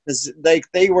lot of ways, because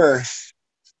they were.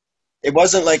 It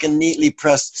wasn't like a neatly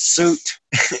pressed suit,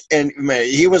 and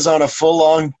he was on a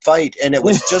full-on fight, and it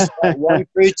was just that one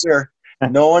creature.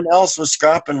 No one else was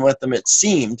scrapping with him, it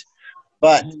seemed,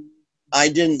 but I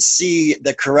didn't see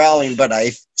the corralling, but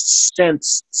I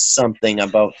sensed something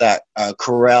about that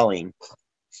corralling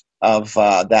of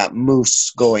that moose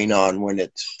going on when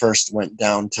it first went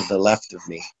down to the left of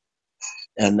me.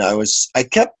 And I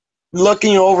kept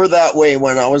looking over that way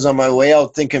when I was on my way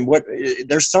out, thinking,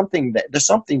 there's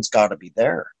something's got to be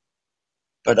there,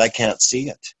 but I can't see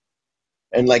it.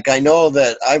 And like, I know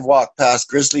that I've walked past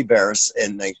grizzly bears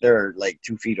and like they're like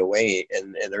 2 feet away,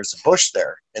 and there's a bush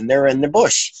there, and they're in the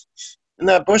bush, and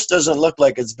that bush doesn't look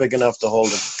like it's big enough to hold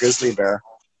a grizzly bear,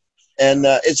 and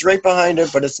it's right behind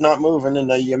it, but it's not moving,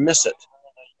 and you miss it,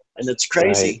 and it's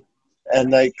crazy. Right.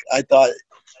 And like, I thought,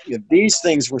 if these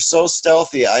things were so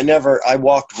stealthy, I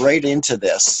walked right into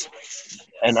this,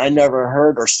 and I never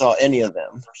heard or saw any of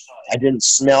them. I didn't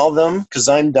smell them because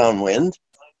I'm downwind.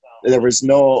 There was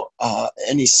no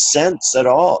any sense at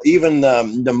all. Even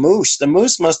the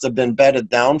moose must have been bedded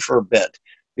down for a bit,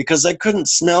 because I couldn't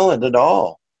smell it at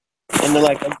all. And they're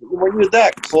like, when you're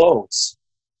that close,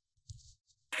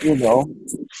 I don't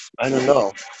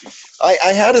know.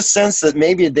 I had a sense that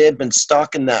maybe they had been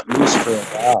stalking that moose for a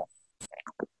while.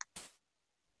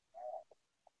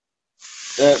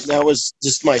 That was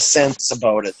just my sense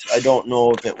about it. I don't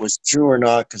know if it was true or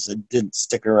not, because I didn't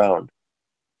stick around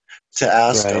to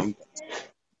ask him.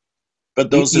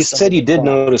 But you said you did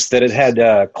notice that it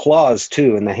had claws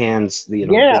too in the hands,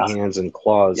 big hands and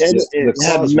claws. Yeah, the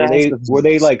claws, were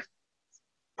they like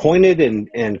pointed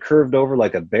and curved over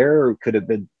like a bear, or could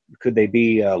they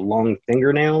be long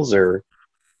fingernails, or?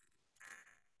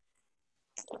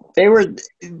 They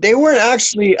weren't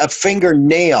actually a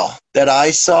fingernail that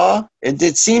I saw.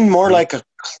 It seemed more like a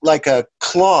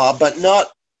claw, but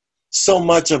not so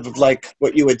much of like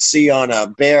what you would see on a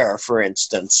bear, for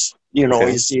instance.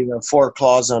 You see the 4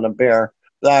 claws on a bear,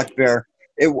 black bear.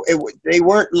 They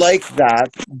weren't like that,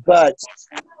 but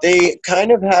they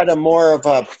kind of had a more of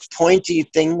a pointy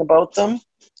thing about them.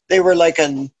 They were like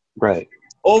an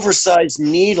oversized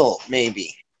needle,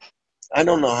 maybe. I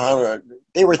don't know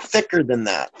they were thicker than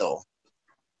that, though.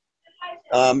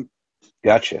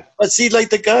 Gotcha. But see, like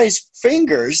the guy's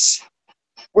fingers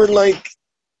were like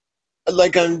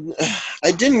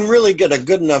I didn't really get a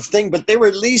good enough thing, but they were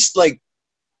at least like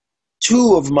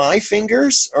 2 of my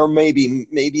fingers, or maybe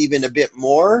even a bit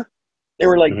more. They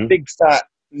were like big fat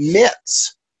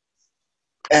mitts,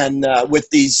 and with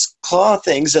these claw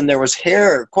things, and there was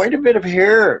hair, quite a bit of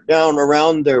hair down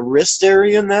around their wrist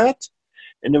area and that,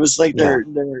 and it was like they're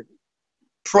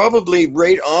probably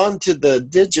right on to the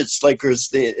digits, like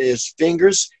his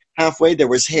fingers halfway. There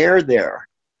was hair there,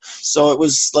 so it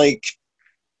was like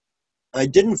I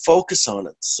didn't focus on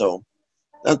it. So,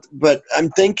 but I'm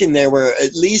thinking they were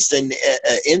at least an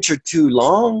inch or 2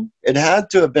 long. It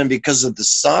had to have been because of the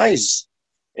size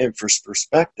and for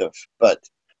perspective, but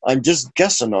I'm just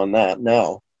guessing on that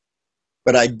now.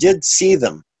 but I did see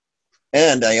them.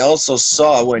 And I also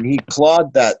saw when he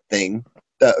clawed that thing,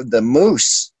 the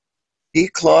moose, he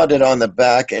clawed it on the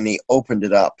back and he opened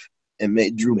it up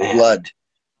and drew blood.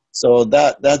 So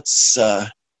that's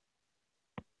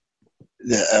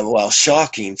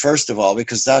shocking, first of all,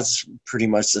 because that's pretty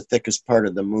much the thickest part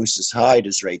of the moose's hide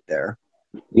is right there.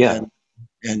 Yeah.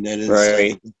 And then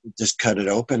it just cut it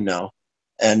open now.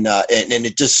 And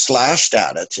it just slashed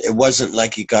at it. It wasn't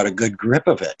like he got a good grip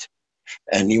of it.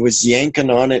 And he was yanking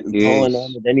on it and pulling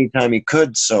on it anytime he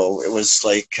could. So it was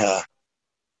like,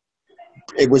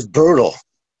 it was brutal.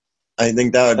 I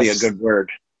think that would be a good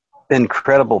word.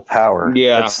 Incredible power.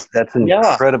 Yeah. That's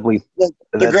incredibly.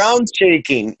 The ground's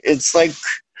shaking. It's like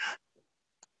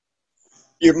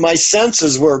my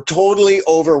senses were totally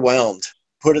overwhelmed.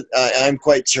 I'm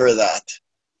quite sure of that.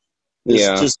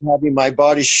 Just having my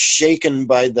body shaken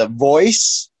by the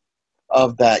voice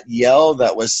of that yell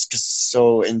that was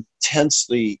so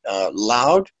intensely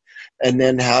loud, and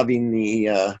then having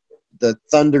the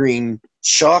thundering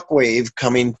shockwave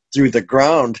coming through the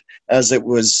ground as it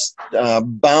was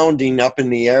bounding up in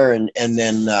the air and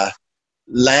then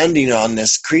landing on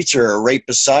this creature right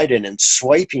beside it and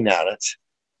swiping at it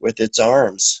with its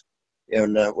arms.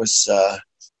 And it was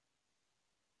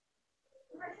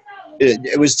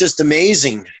it was just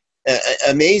amazing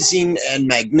and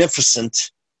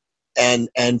magnificent and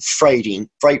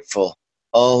frightful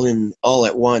all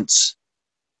at once.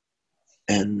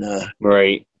 And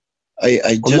right.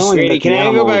 I just can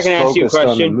I go back and ask you a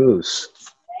question? Moose.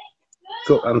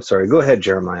 I'm sorry. Go ahead,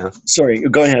 Jeremiah. Sorry.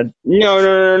 Go ahead.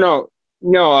 No.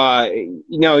 I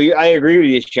agree with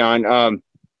you, Sean.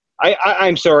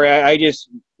 I'm sorry. I just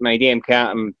my damn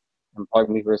cat. Unplug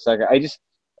me for a second.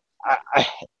 I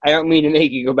don't mean to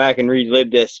make you go back and relive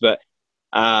this, but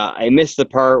I missed the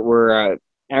part where I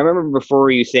remember before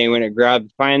you saying when it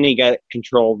finally got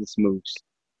control of this moose,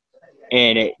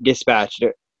 and it dispatched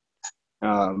it.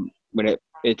 When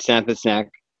it snapped its neck.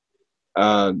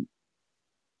 I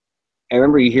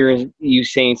remember hearing you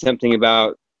saying something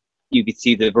about you could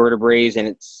see the vertebrae and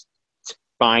its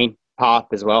spine pop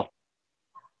as well.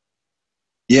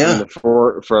 Yeah.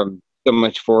 From so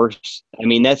much force. I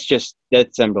mean, that's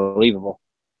unbelievable.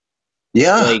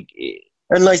 Yeah.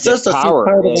 And like that's the power.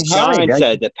 Sean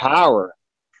said the power.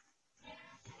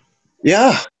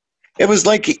 Yeah. It was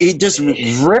like he just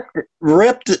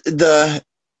ripped the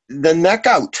neck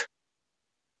out.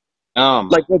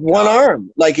 Like with one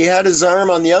arm. Like he had his arm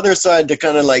on the other side to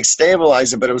kind of like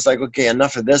stabilize it, but it was like, okay,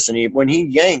 enough of this. And when he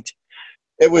yanked,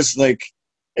 it was like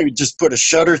it just put a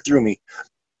shudder through me.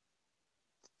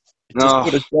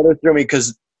 Put a shudder through me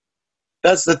because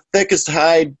that's the thickest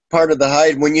part of the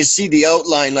hide. When you see the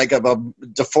outline like of a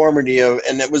deformity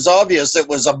and it was obvious it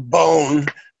was a bone,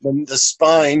 the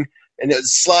spine, and it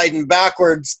was sliding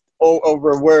backwards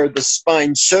over where the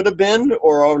spine should have been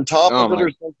or on top of it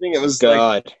or something. It was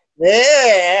like,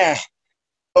 yeah,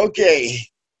 okay.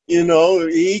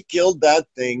 He killed that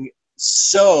thing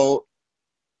so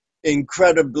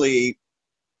incredibly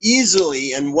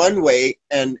easily in one way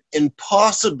and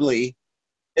impossibly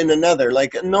in another.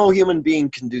 Like no human being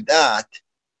can do that.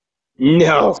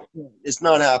 No. It's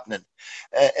not happening.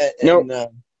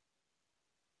 No.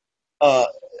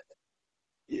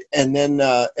 And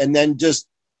then just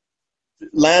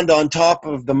land on top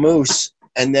of the moose,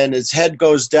 and then his head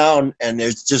goes down, and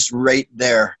it's just right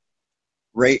there,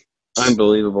 right.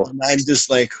 Unbelievable. And I'm just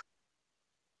like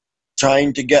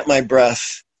trying to get my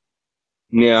breath.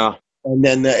 Yeah. And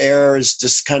then the air is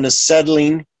just kind of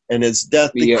settling, and it's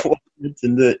deathly quiet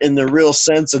in the real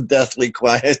sense of deathly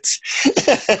quiet.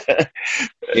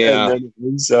 Yeah. And then it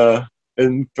was,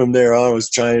 and from there on, I was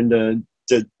trying to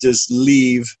just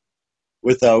leave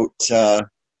without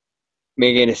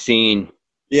making a scene.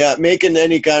 Yeah, making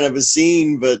any kind of a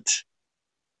scene, but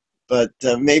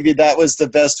maybe that was the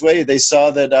best way. They saw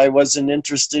that I wasn't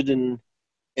interested in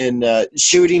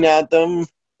shooting at them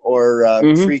or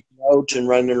freaking out and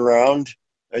running around.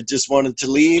 I just wanted to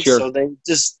leave, so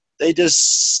they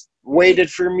just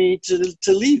waited for me to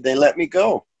leave. They let me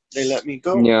go.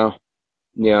 Yeah.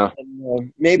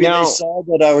 And, maybe they saw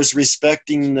that I was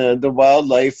respecting the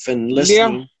wildlife and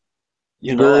listening.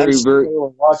 Yeah. I'm sure they were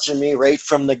watching me right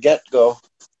from the get-go.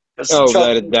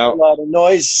 Without a doubt. A lot of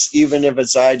noise, even if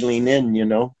it's idling in,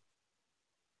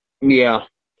 Yeah.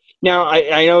 Now,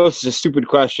 I know this is a stupid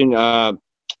question. I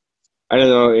don't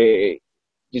know. I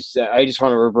just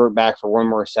want to revert back for one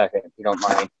more second, if you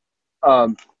don't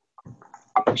mind.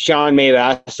 Sean may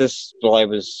have asked this while I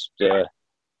was to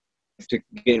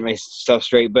get my stuff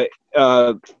straight, but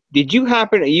did you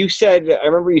happen? You said, I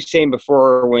remember you saying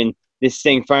before when this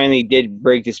thing finally did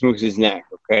break this moose's neck.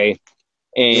 Okay,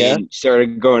 and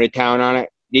started going to town on it.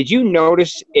 Did you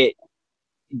notice it?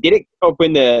 Did it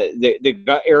open the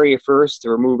gut area first to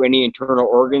remove any internal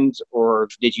organs, or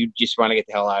did you just want to get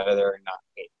the hell out of there and not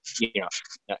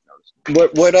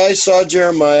notice? What I saw,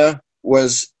 Jeremiah,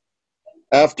 was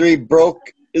after he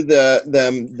broke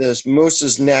this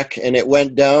moose's neck and it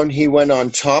went down, he went on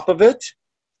top of it.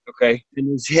 Okay. And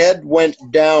his head went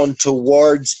down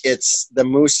towards the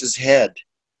moose's head.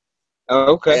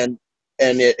 Oh, okay.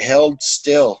 And it held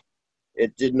still.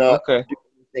 It did not do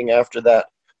anything after that.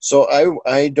 So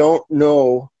I don't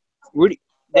know.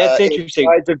 That's interesting. If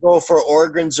I tried to go for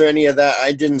organs or any of that,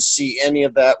 I didn't see any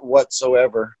of that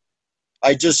whatsoever.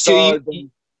 I just saw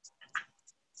them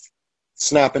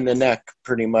snapping the neck,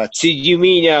 pretty much. So you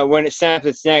mean when it snapped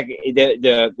its neck,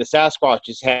 the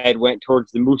Sasquatch's head went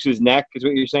towards the moose's neck? Is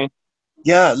what you're saying?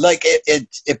 Yeah, like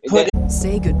it put.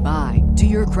 Say goodbye to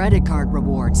your credit card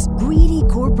rewards. Greedy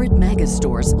corporate mega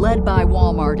stores, led by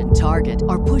Walmart and Target,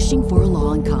 are pushing for a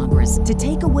law in Congress to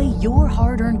take away your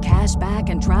hard-earned cash back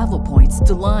and travel points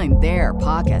to line their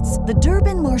pockets. The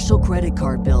Durbin-Marshall credit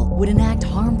card bill would enact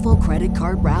harmful credit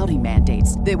card routing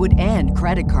mandates that would end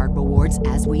credit card rewards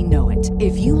as we know it.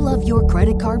 If you love your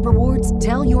credit card rewards,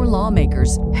 tell your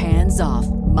lawmakers, hands off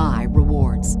my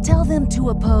rewards. Tell them to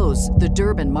oppose the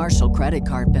Durbin-Marshall credit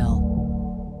card bill.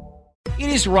 It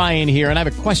is Ryan here, and I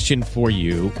have a question for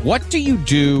you. What do you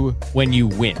do when you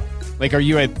win? Like, are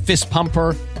you a fist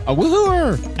pumper, a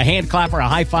woohooer, a hand clapper, a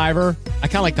high fiver? I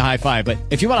kind of like the high five, but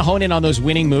if you want to hone in on those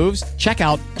winning moves, check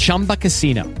out Chumba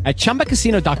Casino. At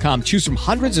ChumbaCasino.com, choose from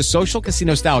hundreds of social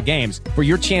casino-style games for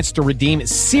your chance to redeem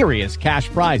serious cash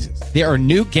prizes. There are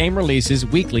new game releases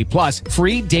weekly, plus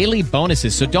free daily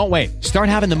bonuses, so don't wait. Start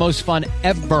having the most fun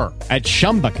ever at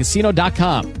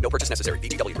ChumbaCasino.com. No purchase necessary.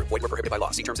 VGW. Void were prohibited by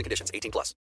law. See terms and conditions.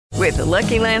 18+. With the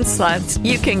Lucky Land Slots,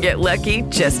 you can get lucky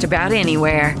just about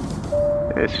anywhere.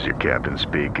 This is your captain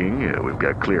speaking. We've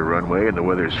got clear runway and the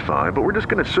weather's fine, but we're just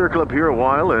going to circle up here a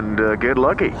while and get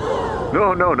lucky.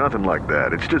 No, nothing like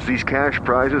that. It's just these cash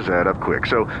prizes add up quick.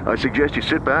 So I suggest you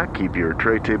sit back, keep your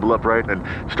tray table upright, and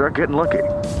start getting lucky.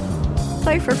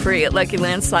 Play for free at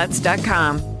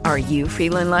LuckyLandSlots.com. Are you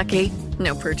feeling lucky?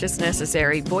 No purchase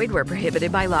necessary. Void where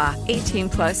prohibited by law.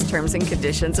 18+ terms and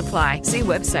conditions apply. See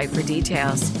website for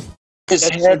details. His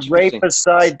head right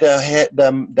beside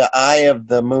the eye of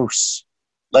the moose.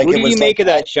 Like, what do you make of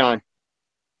that, Sean?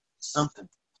 Something.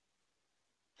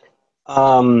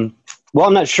 Well,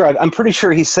 I'm not sure. I'm pretty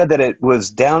sure he said that it was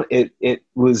down. It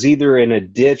was either in a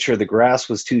ditch or the grass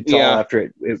was too tall. Yeah.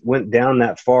 After it went down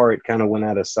that far, it kind of went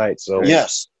out of sight. So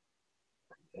yes,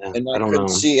 yeah, and I don't couldn't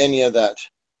know. see any of that.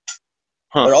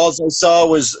 But all I saw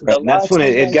was Right, and that's when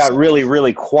it got really,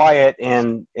 really quiet,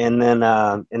 and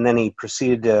then he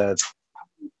proceeded to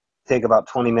take about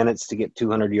 20 minutes to get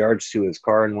 200 yards to his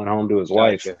car and went home to his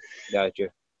wife. Gotcha.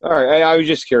 All right, I was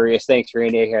just curious. Thanks,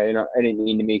 Randy. I didn't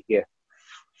mean to make you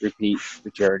repeat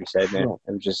what you already said, man.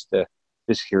 I'm just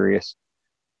curious.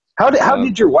 How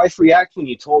did your wife react when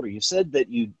you told her? You said that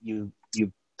you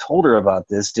told her about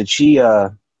this. Did she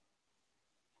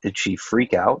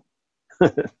freak out?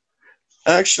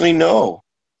 Actually, no.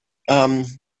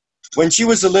 When she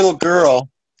was a little girl,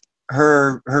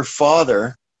 her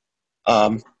father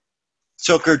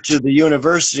took her to the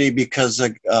university because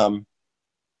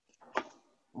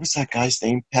what's that guy's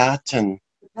name? Pat and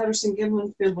The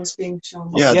Patterson-Gimlin film was being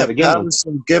shown. yeah, the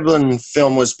Patterson-Gimlin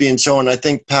film was being shown. I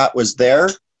think Pat was there,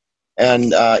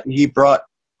 and he brought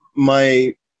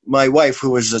my wife,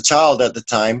 who was a child at the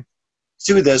time,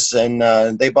 to this,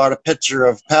 and they bought a picture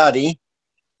of Patty,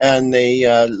 and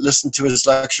they listened to his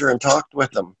lecture and talked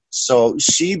with him. So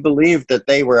she believed that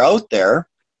they were out there,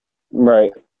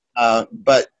 right?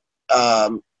 But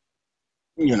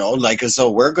like as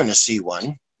though we're going to see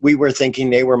one. We were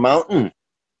thinking they were mountain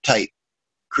type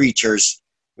creatures.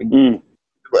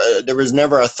 There was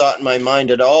never a thought in my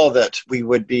mind at all that we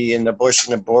would be in the bush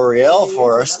in the boreal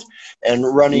forest and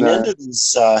running into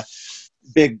these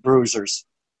big bruisers.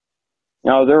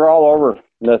 No, they're all over.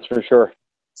 That's for sure.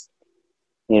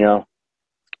 You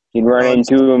can run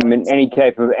into them in any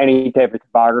type of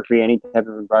topography, any type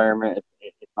of environment.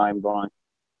 It's mind blowing.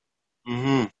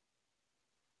 Mm-hmm.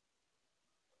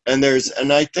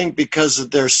 And I think because of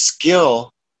their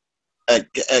skill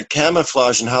at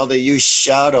camouflage and how they use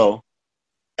shadow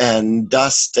and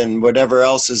dust and whatever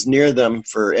else is near them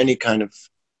for any kind of,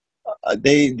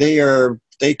 they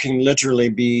can literally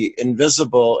be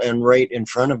invisible and right in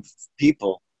front of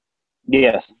people.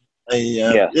 Yes.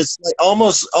 It's like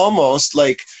almost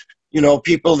like,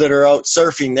 people that are out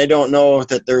surfing, they don't know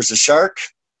that there's a shark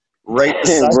right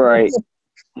beside right. them.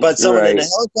 But someone in a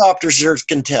helicopter sure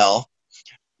can tell,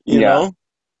 you know.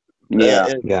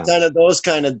 Kind of those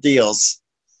kind of deals.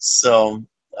 So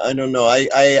I don't know.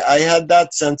 I had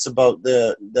that sense about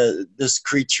this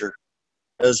creature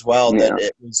as well, that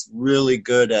it was really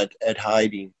good at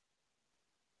hiding.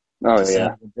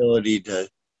 The ability to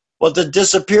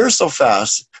disappear so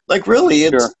fast. Like really,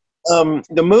 it's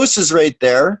the moose is right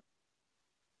there.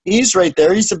 He's right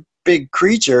there. He's a big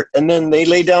creature, and then they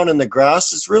lay down in the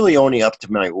grass. It's really only up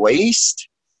to my waist.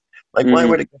 Like, why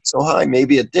would it get so high?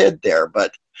 Maybe it did there,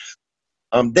 but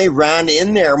they ran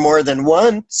in there more than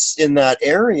once in that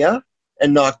area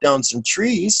and knocked down some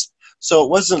trees. So it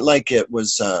wasn't like it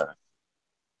was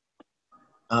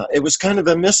kind of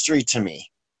a mystery to me.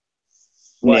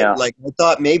 Like I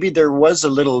thought maybe there was a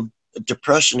little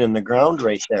depression in the ground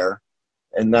right there,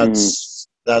 and that's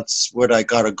what I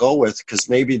got to go with, because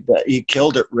maybe that he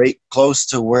killed it right close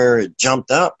to where it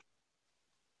jumped up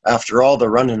after all the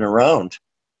running around.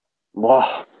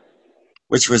 Wow.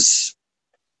 Which was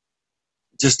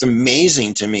just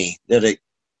amazing to me that it,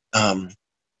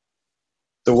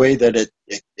 the way that it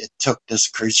took this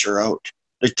creature out.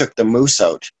 It took the moose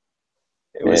out.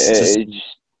 It was it's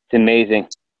amazing.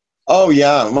 Oh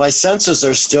yeah, my senses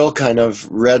are still kind of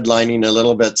redlining a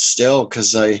little bit still,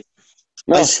 because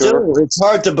it's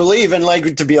hard to believe, and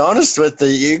like, to be honest with you,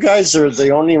 you guys are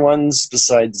the only ones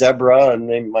besides Deborah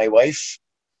and my wife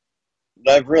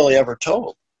that I've really ever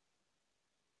told.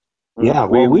 Yeah,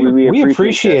 well, we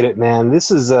appreciate it, man.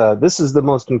 This is the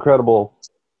most incredible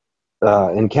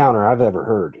encounter I've ever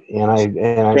heard, and I'm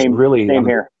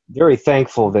very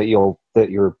thankful that you're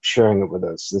sharing it with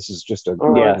us. This is just a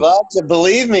glad to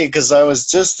believe me, because I was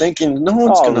just thinking no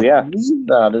one's going to believe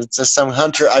that. It's just some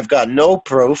hunter. I've got no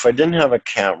proof. I didn't have a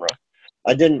camera.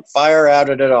 I didn't fire at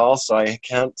it at all, so I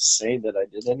can't say that I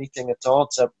did anything at all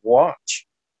except watch.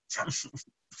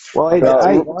 Well,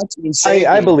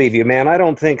 I believe you, man. I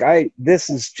don't think this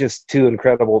is just too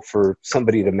incredible for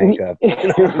somebody to make up. You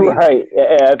know what I mean? Right.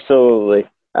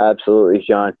 Absolutely,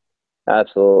 Sean.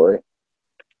 Absolutely.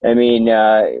 I mean,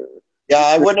 I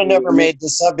would have never made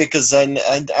this up, because I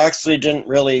actually didn't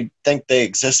really think they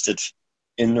existed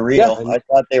in the real. I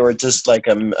thought they were just like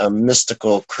a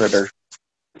mystical critter.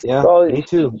 Yeah, well, me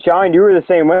too. John, you were the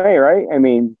same way, right? I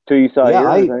mean, till you saw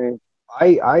yours.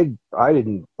 I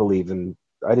didn't believe in.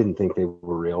 I didn't think they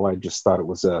were real. I just thought it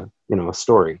was a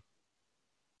story.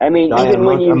 I mean, guy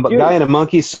in a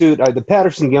monkey suit. The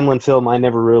Patterson-Gimlin film, I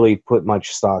never really put much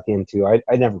stock into. I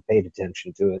never paid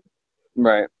attention to it.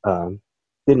 Right.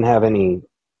 Didn't have any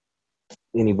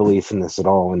belief in this at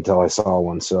all until I saw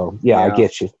one. So I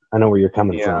get you. I know where you're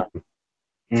coming from.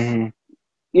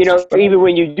 Mm-hmm. Even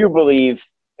when you do believe,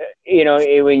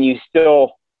 when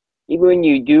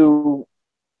you do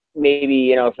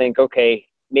maybe think, okay,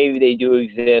 maybe they do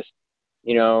exist.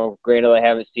 Granted, I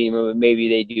haven't seen them, but maybe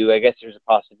they do. I guess there's a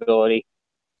possibility.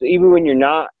 So even when you're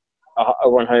not a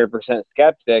 100%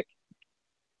 skeptic,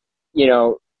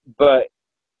 but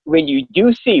when you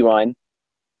do see one,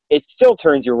 it still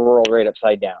turns your world right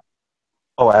upside down.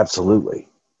 Oh, absolutely.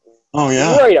 Oh,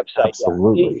 yeah. Right upside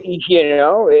absolutely.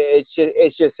 Down.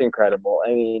 It's just incredible.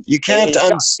 I mean, you can't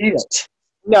unsee it.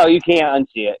 No, you can't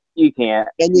unsee it. You can't.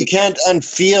 And you can't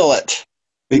unfeel it,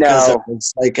 because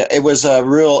it was a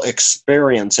real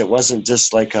experience. It wasn't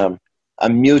just like a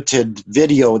muted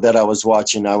video that I was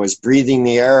watching. I was breathing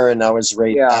the air, and I was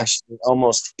actually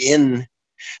almost in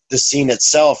the scene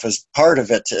itself as part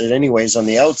of it, anyways, on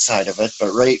the outside of it,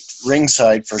 but right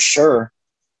ringside for sure.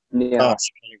 Yeah. Gosh,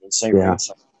 I can't even say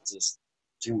ringside. It's just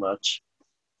too much.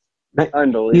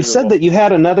 Unbelievable. You said that you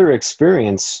had another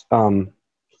experience.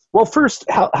 Well, first,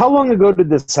 how long ago did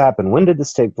this happen? When did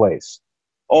this take place?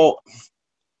 Oh,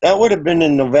 that would have been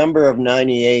in November of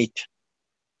 '98.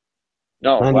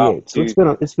 Oh, 98. wow. So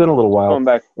it's been a little while. Going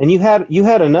back. And you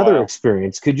had another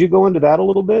experience. Could you go into that a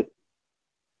little bit?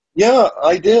 Yeah,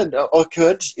 I did. I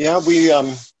could. Yeah, we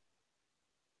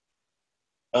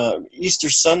Easter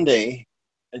Sunday,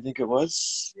 I think it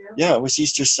was. Yeah, it was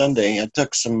Easter Sunday. I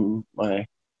took my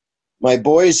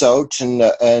boys out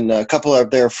and a couple of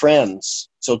their friends.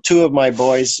 So two of my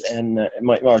boys and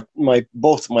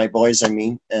both my boys, I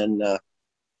mean, and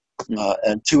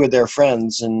two of their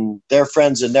friends, and their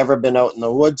friends had never been out in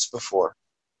the woods before.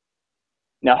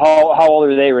 Now, how old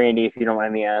are they, Randy, if you don't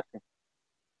mind me asking?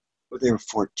 They were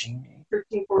 14.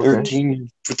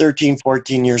 13,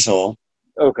 14 years old.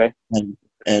 Okay.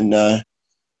 And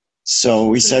so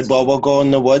we said, well, we'll go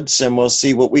in the woods and we'll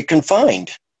see what we can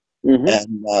find. Mm-hmm.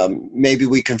 And maybe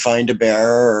we can find a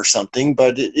bear or something.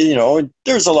 But,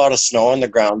 there's a lot of snow on the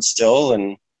ground still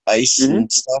and ice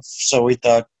and stuff. So we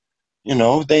thought,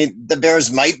 the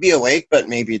bears might be awake, but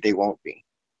maybe they won't be.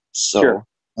 So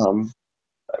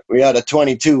we had a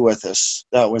 22 with us.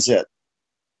 That was it.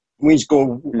 We just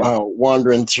go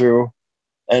wandering through,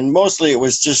 and mostly it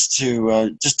was just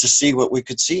to see what we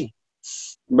could see,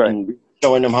 right. And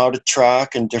showing them how to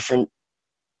track and different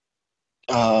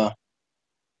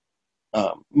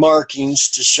markings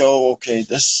to show, okay,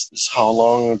 this is how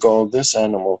long ago this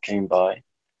animal came by,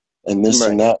 and this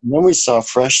and that. And then we saw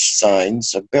fresh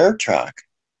signs of bear track.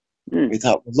 We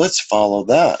thought, well, let's follow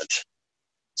that.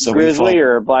 So grizzly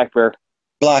or black bear?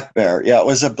 Black bear. Yeah, it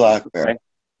was a black bear.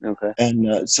 Okay.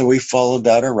 And so we followed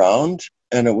that around,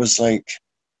 and it was like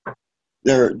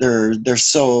they're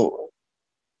so,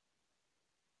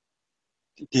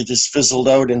 they just fizzled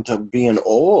out into being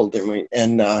old.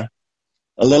 And a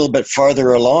little bit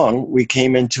farther along, we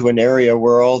came into an area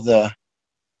where all the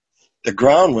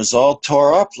ground was all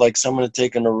tore up, like someone had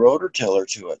taken a rototiller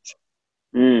to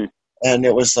it. And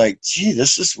it was like, gee,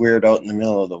 this is weird out in the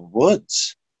middle of the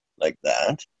woods like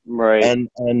that. Right. And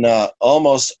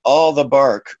almost all the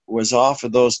bark was off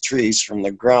of those trees from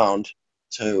the ground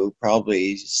to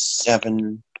probably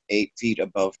 7-8 feet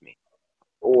above me.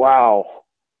 Wow.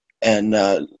 And,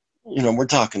 we're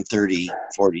talking 30,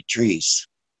 40 trees.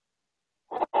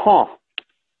 Huh.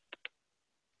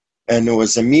 And it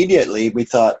was immediately, we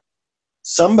thought,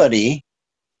 somebody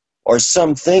or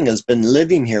something has been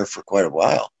living here for quite a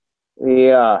while.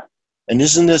 Yeah. And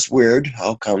isn't this weird?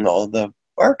 How come all the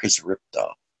bark is ripped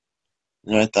off?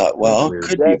 And I thought, well, it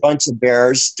could be a bunch of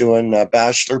bears doing a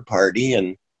bachelor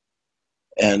party,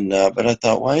 but I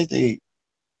thought, why'd they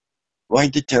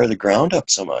tear the ground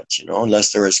up so much?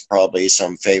 Unless there was probably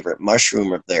some favorite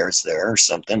mushroom of theirs there or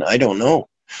something. I don't know.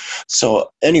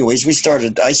 So, anyways,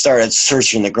 I started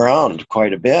searching the ground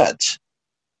quite a bit,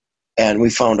 and we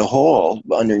found a hole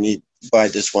underneath by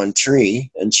this one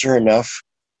tree, and sure enough,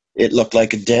 it looked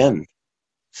like a den.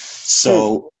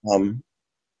 So,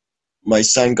 my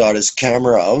son got his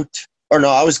camera out. Or no,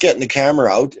 I was getting the camera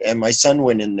out, and my son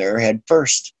went in there head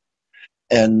first.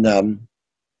 And I'm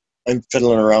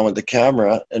fiddling around with the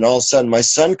camera, and all of a sudden my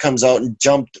son comes out and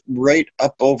jumped right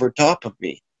up over top of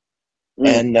me.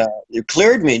 And it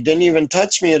cleared me, didn't even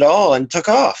touch me at all, and took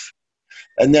off.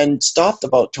 And then stopped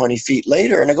about 20 feet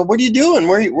later. And I go, what are you doing?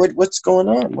 What's going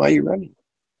on? Why are you running?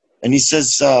 And he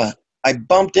says, I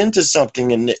bumped into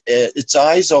something, and its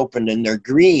eyes opened, and they're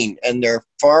green, and they're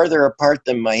farther apart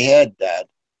than my head, Dad.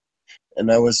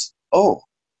 And I was, oh,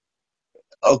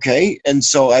 okay. And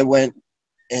so I went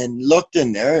and looked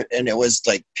in there, and it was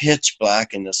like pitch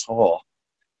black in this hole.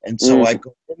 And so I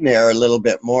go in there a little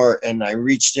bit more, and I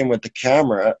reached in with the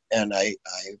camera, and I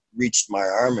reached my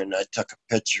arm, and I took a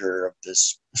picture of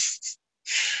this,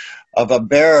 of a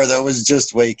bear that was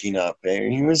just waking up.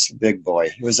 And he was a big boy.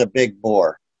 He was a big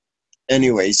boar.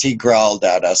 Anyways, he growled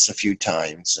at us a few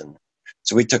times, and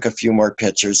so we took a few more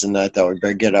pictures, and I thought we'd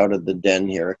better get out of the den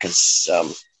here, because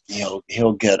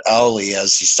he'll get owly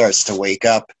as he starts to wake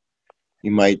up. He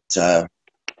might,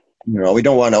 we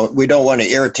don't want to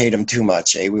irritate him too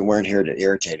much. We weren't here to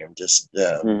irritate him, just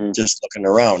looking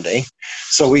around.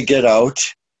 So we get out,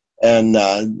 and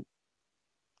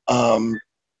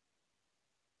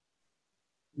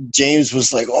James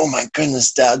was like, "Oh my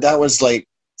goodness, Dad, that was like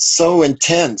so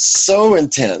intense."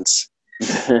 and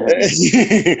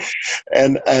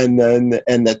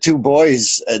the two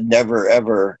boys had never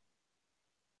ever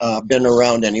been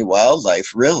around any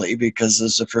wildlife, really, because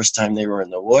this is the first time they were in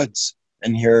the woods.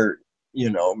 And here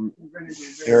we're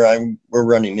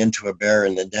running into a bear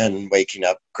in the den, waking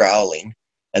up growling,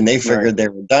 and they figured they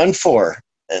were done for.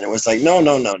 And it was like, no.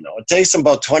 It takes them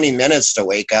about 20 minutes to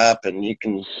wake up, and you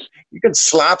can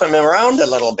slap them around a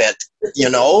little bit,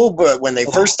 but when they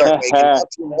first start waking up,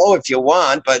 if you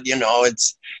want, but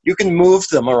you can move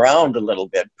them around a little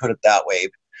bit, put it that way.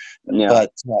 Yeah.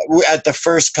 But at the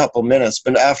first couple minutes,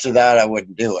 but after that, I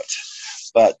wouldn't do it.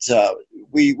 But I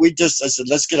said,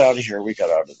 let's get out of here. We got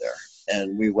out of there,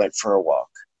 and we went for a walk.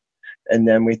 And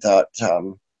then we thought,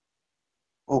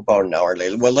 about an hour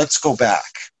later, well, let's go back.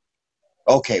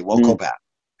 Okay, we'll go back.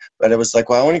 But it was like,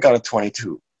 well, I only got a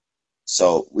 22.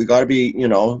 So we got to be,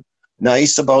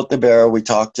 nice about the bear. We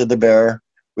talked to the bear.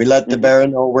 We let the bear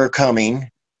know we're coming.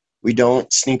 We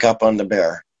don't sneak up on the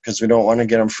bear because we don't want to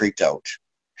get him freaked out.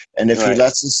 And if he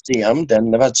lets us see him, then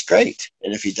that's great.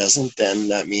 And if he doesn't, then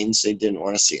that means they didn't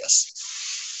want to see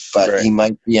us. But he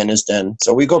might be in his den.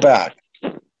 So we go back.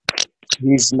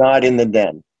 He's not in the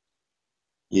den.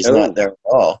 He's not there at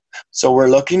all. So we're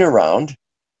looking around,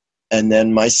 and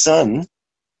then my son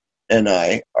and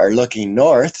I are looking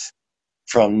north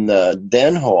from the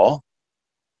den hole,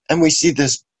 and we see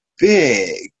this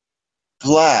big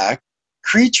black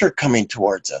creature coming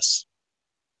towards us.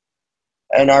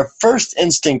 And our first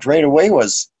instinct right away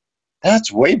was,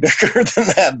 that's way bigger than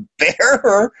that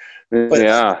bear. But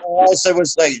I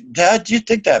was like, Dad, do you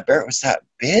think that bear was that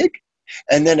big?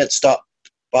 And then it stopped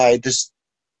by this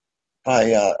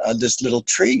little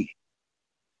tree.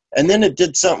 And then it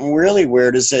did something really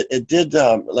weird. Is it did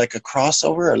like a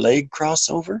leg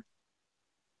crossover,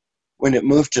 when it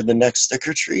moved to the next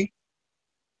thicker tree.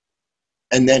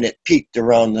 And then it peeked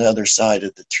around the other side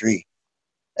of the tree.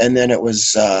 And then it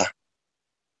was, I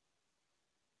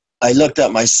looked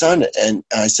at my son and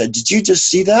I said, did you just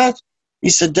see that? He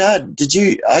said, Dad,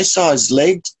 I saw his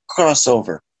leg cross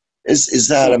over. Is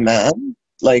that a man?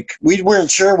 Like, we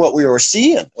weren't sure what we were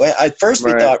seeing. At first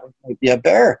we thought it might be a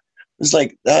bear. It was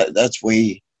like, that's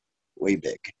way, way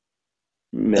big.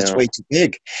 Yeah. That's way too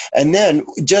big. And then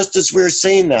just as we were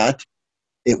saying that,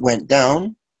 it went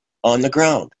down on the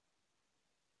ground.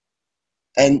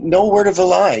 And no word of a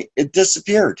lie, it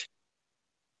disappeared.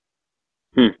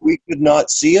 We could not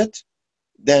see it.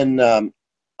 Then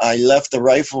I left the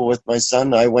rifle with my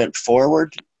son. I went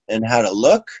forward and had a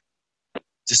look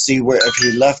to see if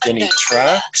he left any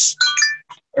tracks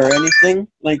or anything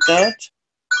like that.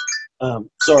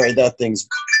 Sorry, that thing's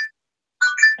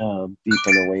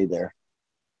beeping away there.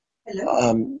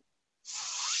 Hello.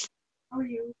 How are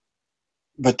you?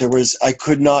 But I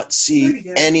could not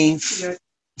see any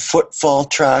footfall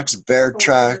tracks, bear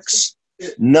tracks,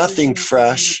 nothing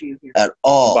fresh at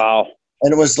all. Wow.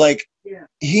 And it was like,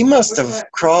 he must have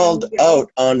crawled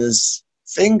out on his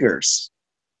fingers,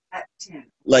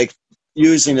 like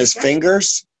using his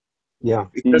fingers. Yeah.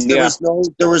 Because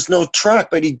there was no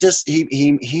track, but we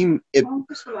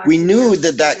knew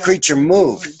that creature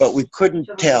moved, but we couldn't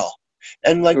tell.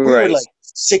 And like we were like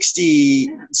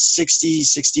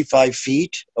 65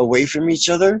 feet away from each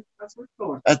other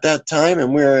at that time,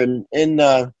 and we were in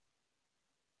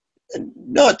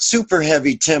not super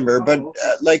heavy timber, but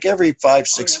like every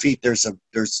 5-6 feet there's a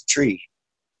tree.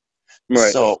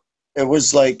 Right. So it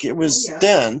was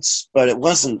dense, but it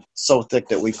wasn't so thick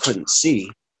that we couldn't see.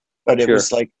 But it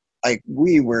was like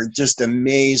we were just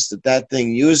amazed that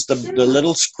thing used the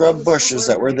little scrub bushes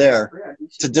that were there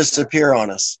to disappear on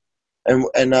us. And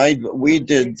we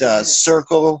did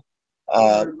circle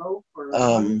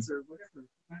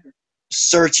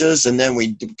searches, and then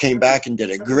we came back and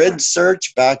did a grid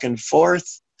search back and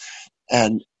forth,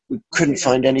 and we couldn't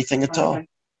find anything at all.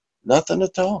 Nothing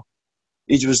at all.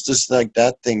 It was just like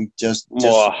that thing just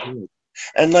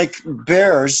and like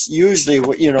bears usually,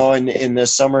 in the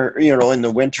summer, in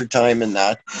the winter time and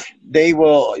that, they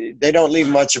don't leave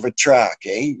much of a track,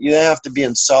 eh? You have to be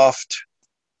in soft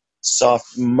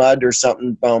mud or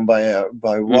something, bound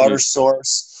by water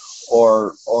source,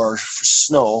 or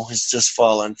snow has just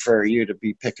fallen for you to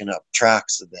be picking up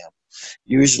tracks of them.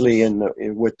 Usually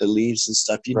with the leaves and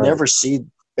stuff, you never see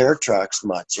bear tracks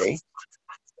much, eh?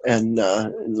 And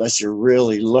unless you're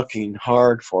really looking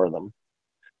hard for them.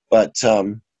 But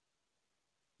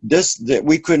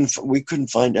we couldn't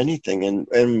find anything, and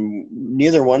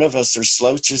neither one of us are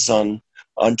slouches on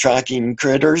tracking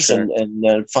critters and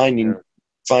finding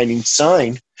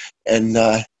sign. And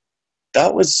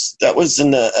that was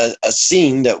in a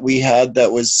scene that we had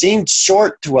that seemed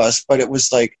short to us, but it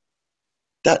was like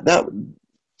that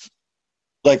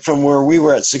like from where we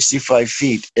were at 65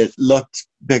 feet, it looked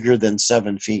bigger than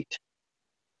 7 feet.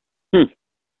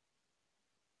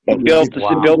 Built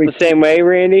the same way,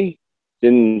 Randy?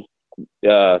 Did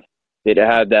it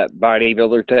have that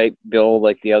bodybuilder type build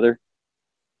like the other?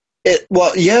 I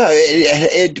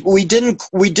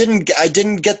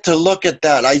didn't get to look at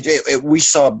that. We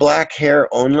saw black hair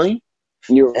only.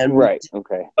 Right.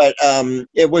 Okay. But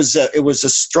it was a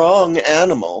strong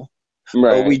animal.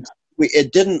 Right.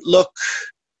 It didn't look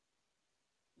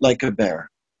like a bear.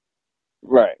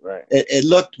 Right. It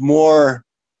looked more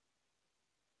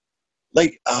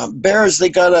like bears. They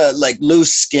got a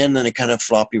loose skin and a kind of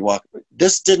floppy walk.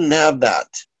 This didn't have that.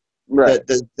 Right.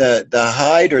 The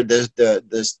hide or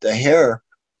the hair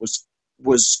was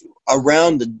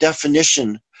around the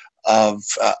definition of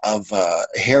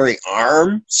hairy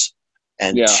arms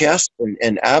and chest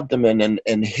and abdomen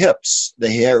and hips.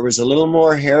 The hair was a little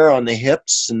more hair on the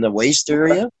hips and the waist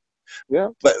area. Yeah.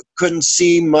 But couldn't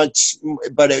see much.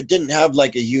 But it didn't have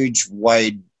like a huge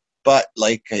wide butt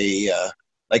like a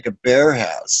bear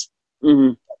has.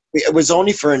 Mm-hmm. It was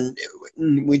only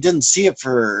we didn't see it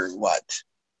for what?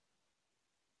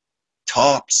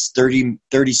 Tops 30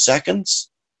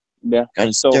 seconds. Yeah. Kind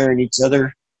of staring at each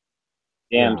other.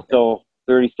 Damn, so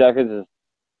 30 seconds is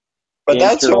but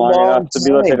that's a long time. To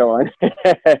be looking on.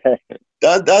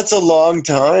 That's a long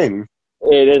time.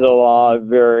 It is a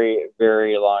very,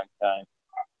 very long time.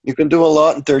 You can do a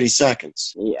lot in 30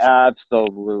 seconds. Yeah,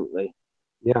 absolutely.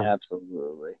 Yeah.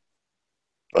 Absolutely.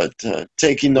 But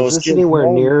taking those Was this kids anywhere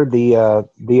home- near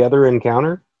the other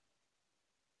encounter?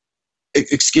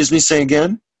 Excuse me, say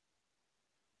again?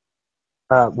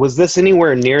 Was this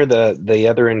anywhere near the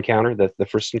other encounter, the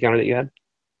first encounter that you had?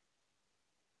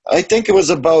 I think it was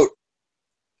about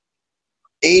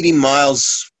 80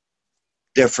 miles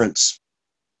difference.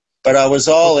 But I was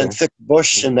all in thick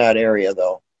bush in that area,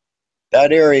 though.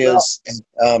 That area is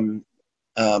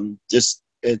just,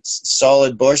 it's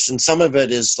solid bush, and some of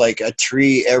it is like a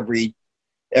tree every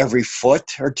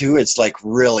foot or two. It's like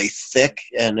really thick,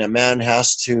 and a man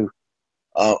has to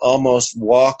almost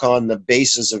walk on the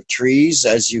bases of trees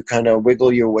as you kind of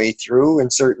wiggle your way through in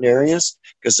certain areas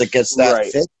because it gets that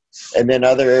thick. And then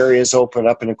other areas open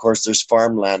up, and of course there's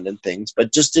farmland and things.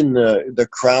 But just in the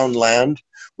crown land,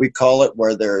 we call it,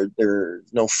 where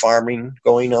there's no farming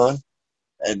going on,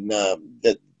 and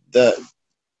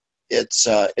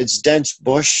it's dense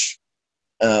bush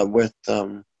with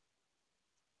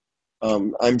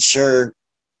I'm sure,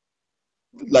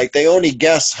 like, they only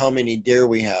guess how many deer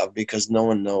we have because no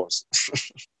one knows.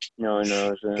 No one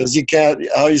knows. Because you can't.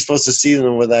 How are you supposed to see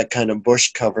them with that kind of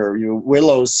bush cover?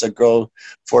 Willows that grow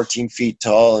 14 feet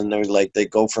tall, and they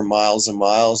go for miles and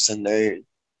miles, and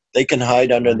they can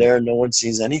hide under there, and no one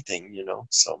sees anything.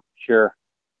 So sure,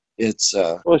 it's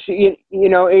well,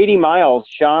 80 miles.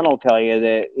 Sean will tell you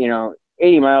that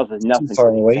 80 miles is nothing far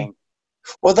away.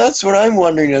 Well, that's what I'm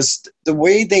wondering is the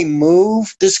way they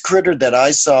move. This critter that I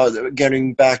saw,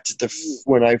 getting back to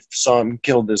when I saw him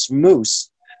kill this moose.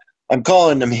 I'm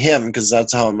calling him because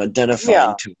that's how I'm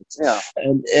identifying to it. Yeah.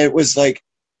 And it was like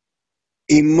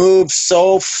he moved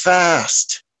so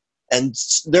fast, and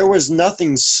there was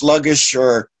nothing sluggish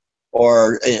or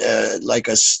like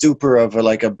a stupor of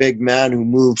like a big man who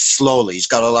moves slowly. He's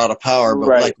got a lot of power, but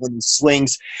like when he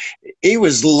swings, he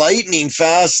was lightning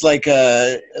fast, like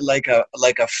a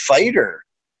fighter.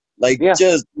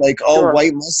 Just like all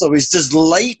white muscle. He's just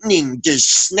lightning,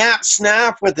 just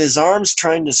snap with his arms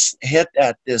trying to hit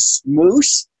at this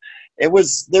moose. There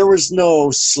was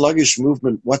no sluggish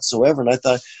movement whatsoever. And I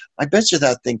thought, I bet you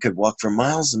that thing could walk for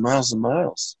miles and miles and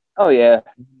miles. Oh, yeah.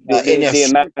 The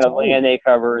amount of land they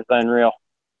cover is unreal.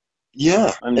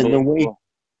 Yeah. And the way,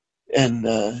 and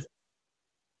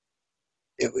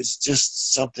it was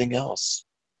just something else.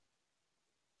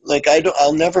 Like,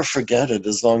 I'll never forget it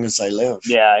as long as I live.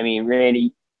 Yeah, I mean,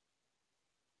 Randy.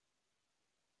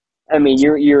 I mean,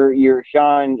 you're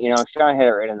Sean. Sean had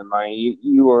it right in the money.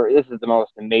 You were. This is the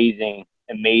most amazing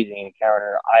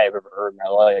encounter I have ever heard in my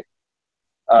life.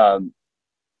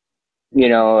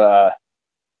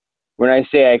 When I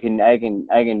say I can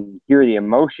hear the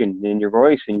emotion in your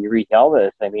voice when you retell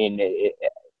this. I mean, to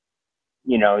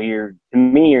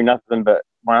me, you're nothing but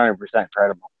 100%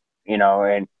 credible.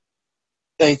 And.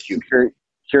 Thank you.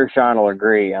 Sure, Sean will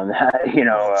agree on that.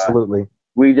 Absolutely.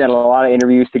 We've done a lot of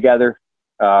interviews together.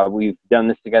 We've done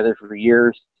this together for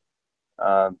years.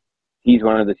 He's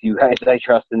one of the few guys I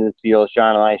trust in this field.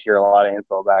 Sean and I share a lot of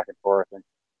info back and forth, and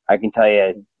I can tell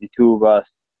you, the two of us,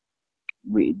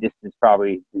 this is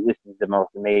the most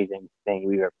amazing thing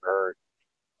we've ever heard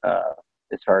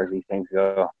as far as these things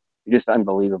go. It's just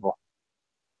unbelievable.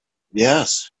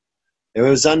 Yes, it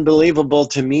was unbelievable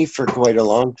to me for quite a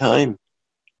long time.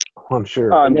 I'm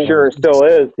sure. I'm sure it still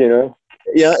is,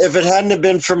 Yeah, if it hadn't have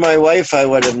been for my wife, I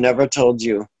would have never told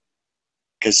you.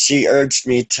 Because she urged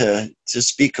me to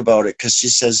speak about it. Because she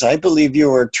says, I believe you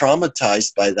were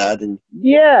traumatized by that. And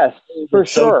yes, for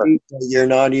sure. You're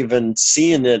not even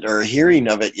seeing it or hearing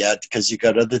of it yet because you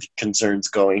got other concerns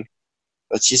going.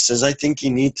 But she says, I think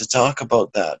you need to talk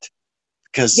about that.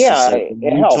 Because it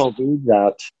you helps. told me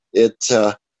that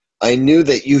I knew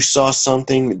that you saw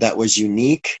something that was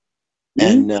unique.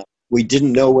 Mm-hmm. And we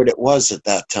didn't know what it was at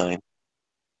that time.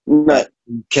 Right. But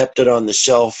we kept it on the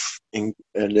shelf, and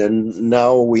then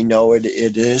now we know it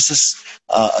is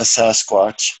a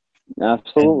Sasquatch.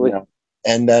 Absolutely.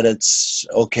 And that it's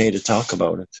okay to talk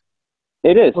about it.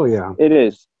 It is. Oh, yeah. It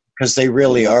is. Because they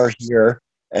really are here,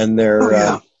 and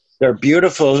they're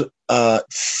beautiful,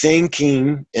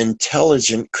 thinking,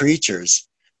 intelligent creatures.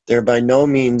 They're by no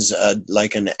means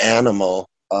like an animal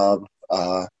of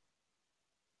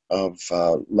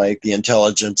like the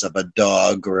intelligence of a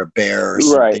dog or a bear or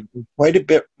something. Right. Quite a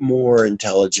bit more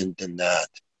intelligent than that.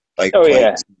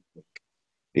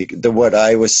 What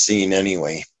I was seeing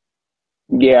anyway.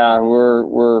 Yeah,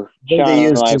 we're they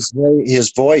used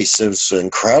his voice. It was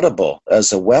incredible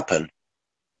as a weapon.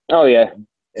 Oh yeah.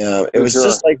 It was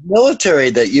just like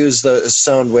military that used the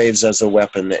sound waves as a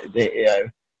weapon.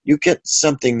 You get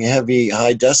something heavy,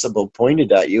 high decibel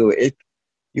pointed at you,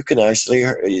 you can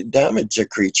actually damage a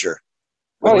creature.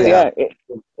 Oh, yeah.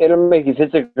 It'll make you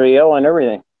physically ill and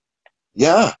everything.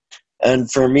 Yeah.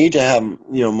 And for me to have,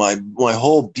 my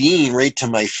whole being right to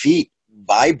my feet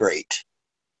vibrate.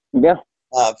 Yeah.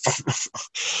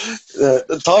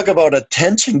 Talk about a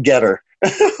tension getter.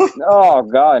 Oh,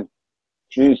 God.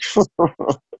 Jeez.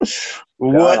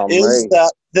 What is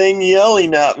that thing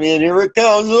yelling at me? And here it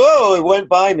comes. Whoa, it went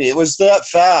by me. It was that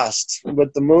fast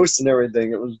with the moose and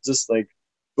everything. It was just like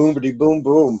boomity boom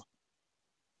boom.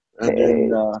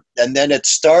 And then it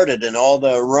started and all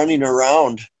the running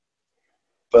around.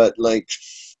 But like,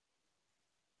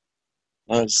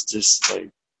 I was just like,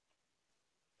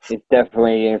 it's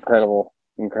definitely incredible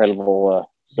story.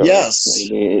 Yes.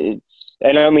 And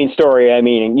I don't mean story, I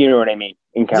mean, you know what I mean.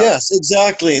 Encounter. Yes,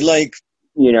 exactly. Like,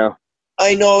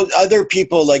 I know other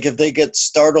people, like if they get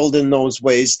startled in those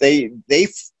ways, they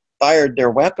fired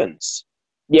their weapons.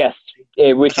 Yes,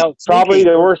 which is probably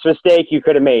the worst mistake you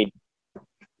could have made.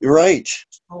 Right,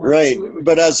 right.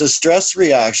 But as a stress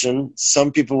reaction,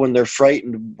 some people, when they're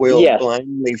frightened, will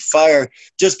blindly fire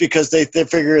just because they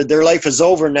figure their life is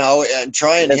over now and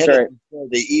try and hit it before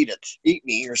they eat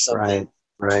me or something.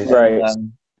 Right.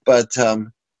 But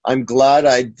I'm glad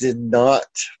I did not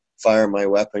fire my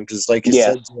weapon because, like you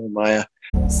said, Jeremiah.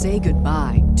 Say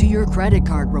goodbye to your credit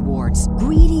card rewards.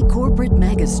 Greedy corporate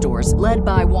mega stores, led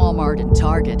by Walmart and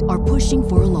Target, are pushing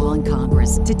for a law in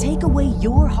Congress to take away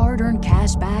your hard-earned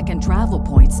cash back and travel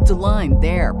points to line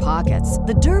their pockets.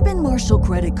 The Durbin-Marshall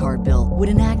credit card bill would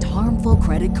enact harmful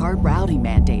credit card routing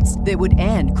mandates that would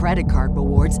end credit card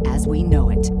rewards as we know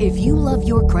it. If you love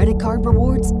your credit card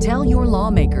rewards, tell your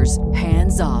lawmakers,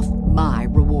 hands off my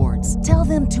rewards. Tell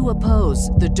them to oppose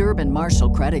the Durbin-Marshall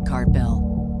credit card bill.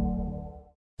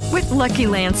 With Lucky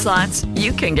Land Slots,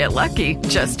 you can get lucky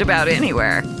just about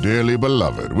anywhere. Dearly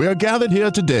beloved, we are gathered here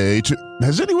today to...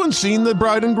 Has anyone seen the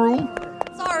bride and groom?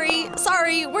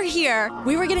 Sorry, we're here.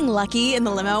 We were getting lucky in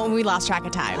the limo and we lost track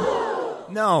of time.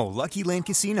 No, Lucky Land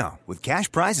Casino, with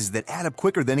cash prizes that add up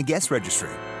quicker than a guest registry.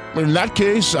 In that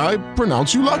case, I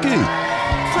pronounce you lucky.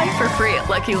 Play for free at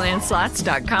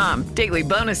LuckyLandSlots.com. Daily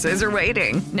bonuses are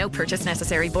waiting. No purchase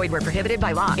necessary. Void where prohibited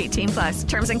by law. 18+.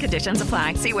 Terms and conditions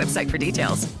apply. See website for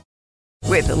details.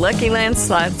 With the Lucky Land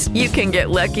Slots, you can get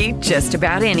lucky just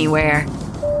about anywhere.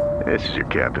 This is your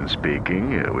captain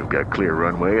speaking. We've got clear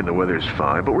runway and the weather's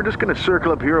fine, but we're just going to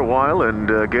circle up here a while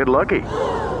and get lucky.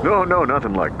 No,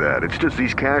 nothing like that. It's just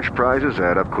these cash prizes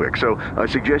add up quick. So I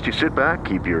suggest you sit back,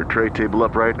 keep your tray table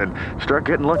upright, and start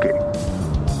getting lucky.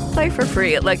 Play for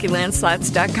free at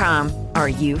LuckyLandSlots.com. Are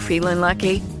you feeling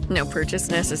lucky? No purchase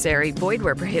necessary. Void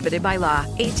where prohibited by law.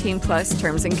 18+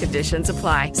 terms and conditions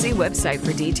apply. See website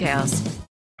for details.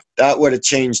 That would have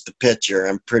changed the picture,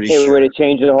 I'm pretty sure. It would have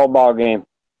changed the whole ball game.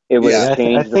 It would have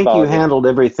changed I think you handled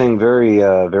everything very,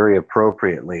 very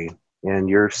appropriately, and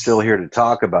you're still here to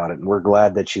talk about it, and we're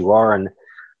glad that you are. And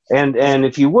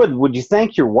if you would you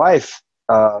thank your wife?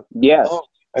 Yes.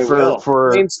 I will.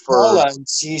 Name's Paula, and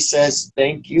she says,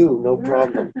 thank you, no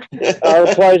problem.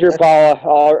 Our pleasure, Paula.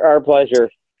 Our pleasure.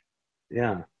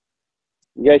 Yeah.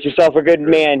 You got yourself a good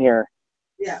man here.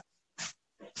 Yeah.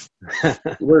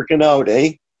 Working out,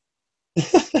 eh?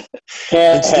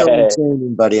 I'm still in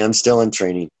training, buddy. I'm still in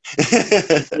training.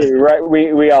 Right.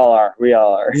 We all are. We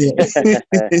all are. We all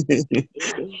Well,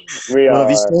 if you're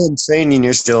are. still in training,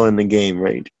 you're still in the game,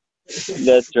 right?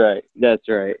 That's right.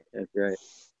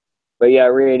 But yeah,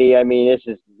 Randy, I mean, this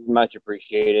is much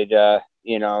appreciated.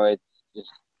 It's just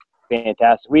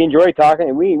fantastic. We enjoy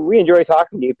talking. We enjoy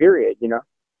talking to you, period,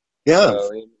 Yeah. So,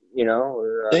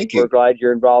 Thank you. We're glad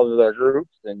you're involved with our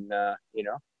groups and,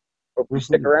 hope you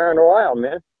stick around a while,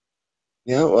 man.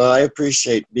 Yeah, well, I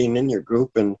appreciate being in your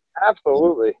group and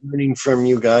absolutely learning from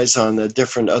you guys on the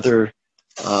different other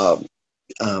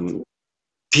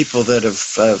people that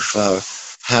have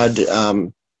had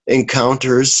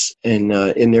encounters in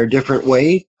their different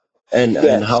way and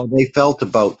how they felt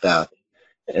about that.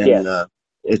 And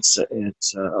it's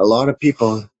a lot of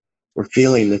people were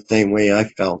feeling the same way I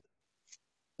felt.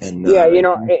 And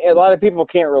a lot of people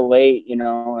can't relate,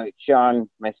 like Sean,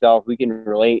 myself, we can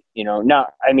relate, we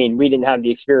didn't have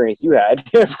the experience you had,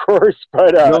 of course,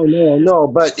 but no,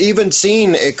 but even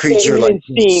seeing a creature like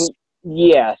this,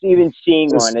 even seeing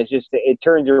one, it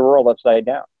turns your world upside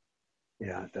down.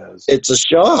 Yeah, it does. It's a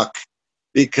shock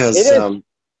because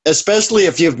especially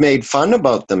if you've made fun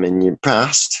about them in your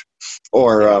past,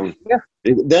 or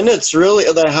then it's really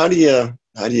how do you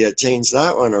change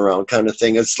that one around, kind of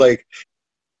thing. It's like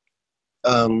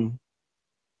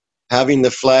having the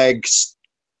flags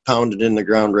pounded in the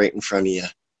ground right in front of you,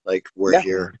 like we're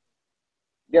here.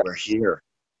 We're here.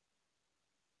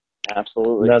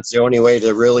 Absolutely. And that's the only way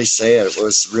to really say it. It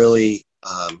was really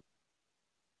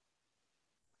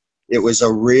it was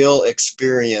a real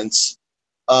experience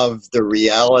of the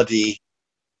reality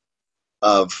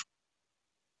of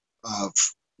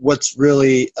what's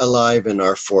really alive in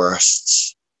our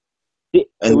forests.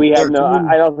 And we have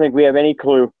I don't think we have any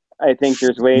clue. I think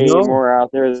there's way more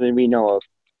out there than we know of.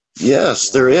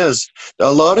 Yes, there is.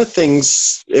 A lot of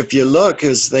things, if you look,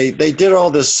 is they did all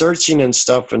this searching and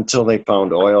stuff until they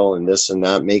found oil and this and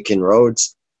that, making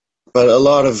roads. But a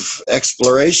lot of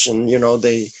exploration,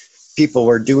 people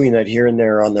were doing that here and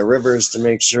there on the rivers to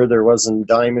make sure there wasn't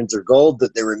diamonds or gold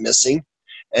that they were missing.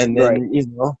 And then,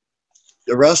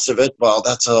 the rest of it, well,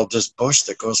 that's all just bush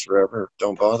that goes forever.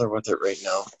 Don't bother with it right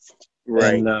now.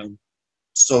 Right. And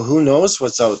so who knows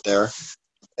what's out there?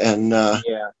 And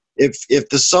if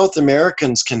the South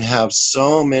Americans can have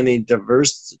so many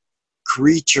diverse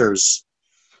creatures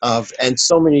and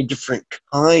so many different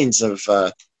kinds of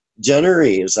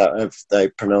generi, if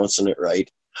I'm pronouncing it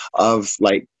right, of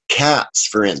like cats,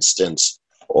 for instance,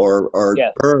 or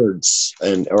birds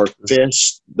or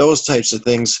fish, those types of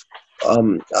things.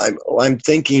 I'm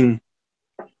thinking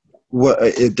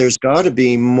there's got to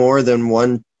be more than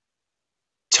one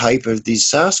type of these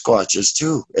Sasquatches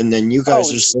too. And then you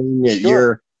guys are saying that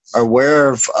you're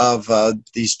aware of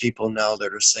these people now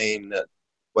that are saying that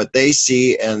what they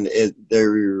see and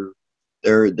they're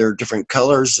different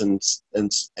colors and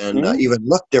even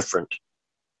look different.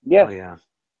 Yes. Oh, yeah.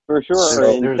 For sure.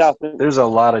 So there's a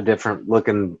lot of different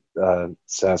looking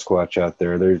Sasquatch out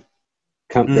there. They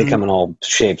come in all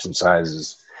shapes and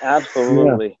sizes.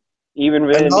 Absolutely. Yeah. Even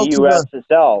within the U.S.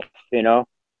 itself,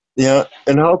 Yeah,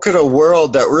 and how could a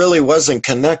world that really wasn't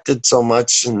connected so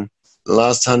much in the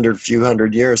last few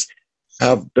hundred years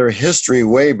have their history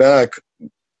way back,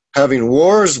 having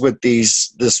wars with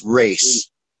this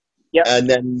race, and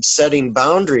then setting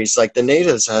boundaries like the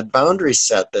natives had boundaries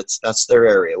set. That's their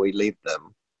area. We leave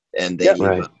them, and they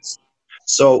leave us.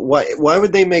 So why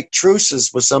would they make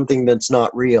truces with something that's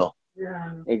not real?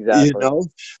 Yeah, exactly.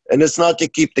 And it's not to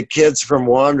keep the kids from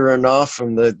wandering off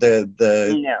from the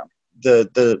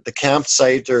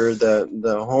campsite or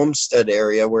the homestead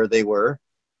area where they were.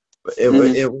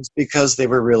 It was because they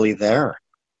were really there.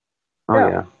 Oh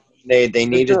yeah. They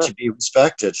needed to be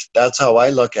respected. That's how I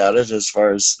look at it as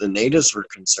far as the natives were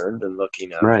concerned and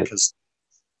looking at it, because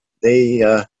they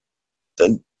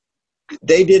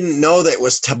didn't know that it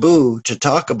was taboo to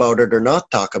talk about it or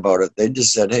not talk about it. They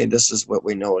just said, hey, this is what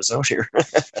we know is out here.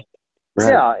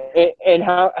 Yeah, and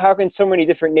how can so many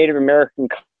different Native American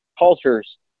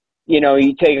cultures,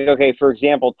 you take, for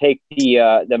example, take the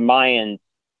Mayans,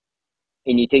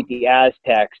 and you take the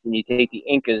Aztecs, and you take the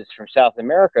Incas from South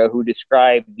America who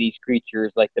describe these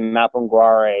creatures like the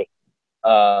Mapinguari,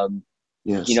 and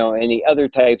the other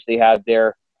types they have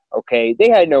there. Okay, they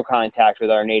had no contact with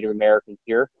our Native Americans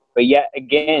here, but yet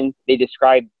again, they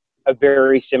describe a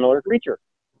very similar creature.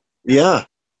 Yeah.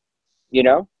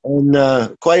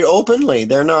 And quite openly,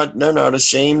 they're not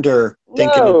ashamed or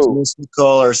thinking it's mystical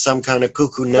or some kind of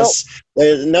cuckoo-ness.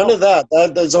 None of that.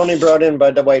 That's only brought in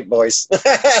by the white boys.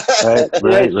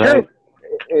 Right.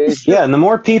 Yeah, and the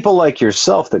more people like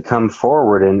yourself that come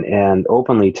forward and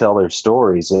openly tell their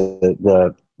stories,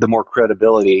 the more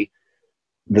credibility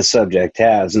the subject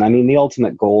has. And I mean, the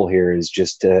ultimate goal here is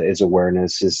just is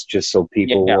awareness, is just so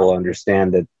people will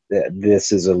understand that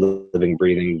this is a living,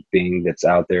 breathing being that's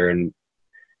out there, and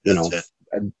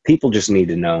people just need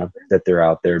to know that they're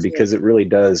out there, because it really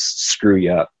does screw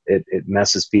you up. It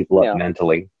messes people up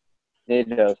mentally. It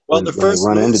does. Well, the first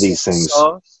run into these things.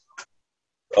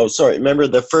 Remember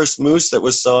the first moose that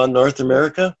was saw in North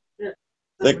America? Yeah,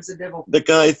 that was a devil. The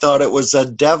guy thought it was a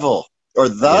devil or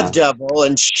the devil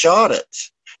and shot it,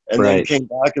 and then came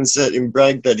back and said and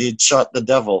bragged that he'd shot the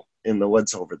devil in the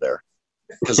woods over there,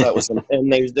 because that was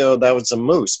that was a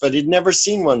moose, but he'd never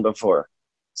seen one before.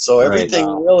 So everything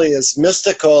really is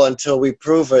mystical until we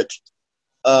prove it.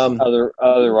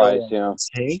 Otherwise,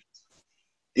 Hey,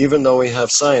 even though we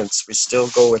have science, we still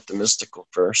go with the mystical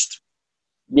first.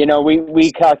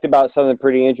 We talked about something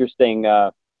pretty interesting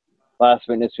last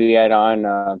witness we had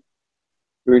on.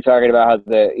 We were talking about how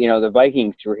the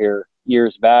Vikings were here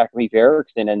years back, Leif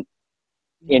Erikson, and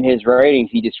in his writings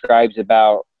he describes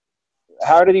about,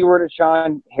 how did he word it,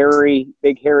 Sean?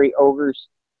 Big hairy ogres.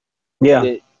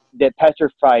 Yeah. That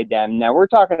petrified them. Now we're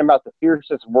talking about the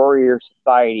fiercest warrior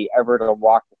society ever to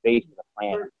walk the face of the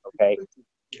planet. Okay,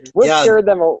 what scared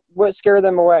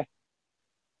them away?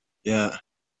 Yeah,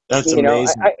 that's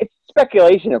amazing. It's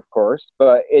speculation, of course,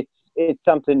 but it's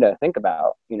something to think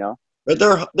about. But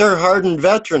they're hardened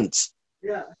veterans.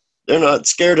 Yeah, they're not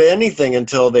scared of anything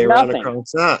until they run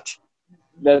across that.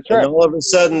 That's right. And all of a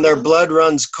sudden, their blood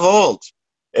runs cold,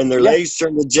 and their legs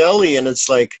turn to jelly, and it's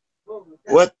like,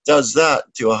 what does that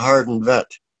to a hardened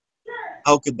vet?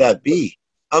 how could that be?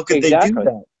 How could they do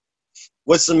that?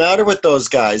 What's the matter with those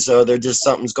guys? Oh, they're just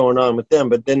something's going on with them.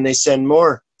 But then they send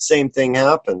more. Same thing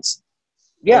happens.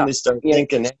 Yeah. And they start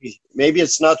thinking, hey, maybe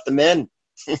it's not the men.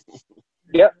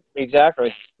 Yep,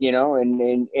 exactly. You know,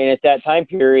 and at that time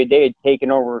period, they had taken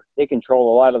over. They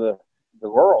control a lot of the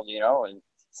world. You know, and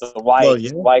so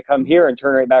why come here and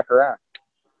turn right back around?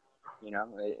 You know,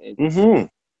 it's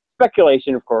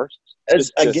speculation, of course.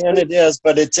 It is,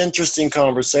 but it's interesting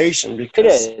conversation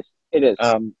because it is.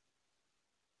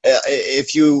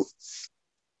 If you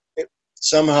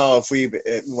somehow,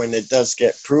 when it does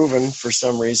get proven for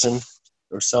some reason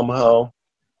or somehow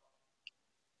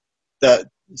that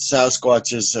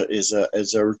Sasquatch is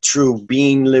a true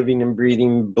being, living and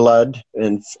breathing blood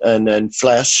and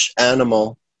flesh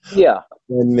animal. Yeah.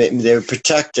 And they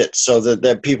protect it so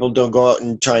that people don't go out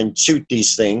and try and shoot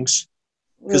these things.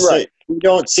 Because we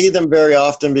don't see them very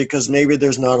often because maybe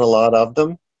there's not a lot of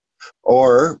them.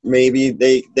 Or maybe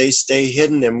they stay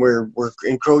hidden and we're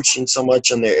encroaching so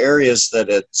much on their areas that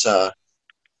it's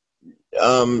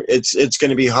going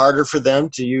to be harder for them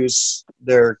to use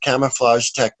their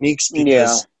camouflage techniques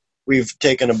because we've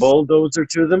taken a bulldozer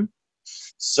to them.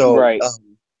 So, I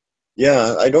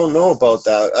don't know about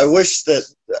that. I wish that,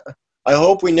 I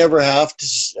hope we never have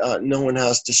to, no one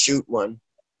has to shoot one.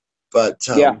 But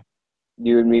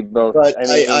you and me both. But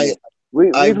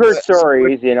we've heard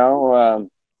stories, you know.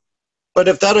 But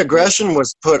if that aggression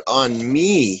was put on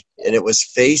me and it was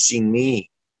facing me,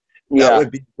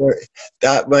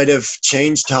 that might have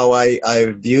changed how I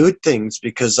viewed things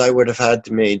because I would have had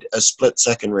to made a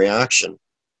split-second reaction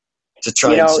to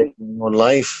try and save my own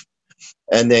life,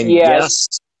 and then guess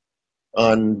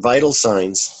on vital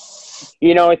signs.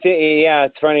 You know,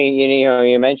 it's funny. You know,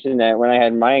 you mentioned that when I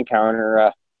had my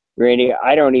encounter, Randy.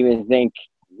 I don't even think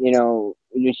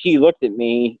she looked at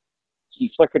me.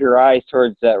 She flickered her eyes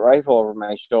towards that rifle over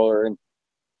my shoulder, and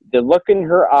the look in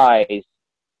her eyes,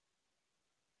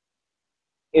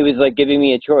 it was like giving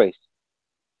me a choice.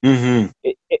 Mm-hmm.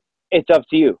 It's up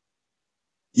to you.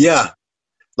 Yeah.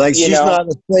 Like she's not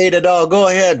afraid at all. Go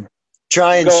ahead.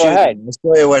 Try and shoot. Go ahead. I'll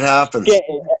show you what happens.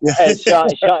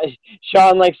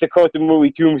 Sean likes to quote the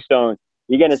movie Tombstone.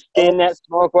 You going to stand that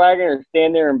smoke wagon or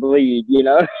stand there and bleed, you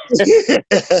know? And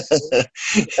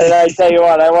I tell you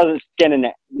what, I wasn't skinning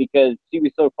it because she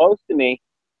was so close to me.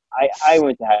 I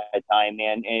went to have time,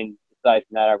 man. And aside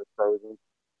from that, I was frozen,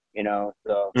 you know?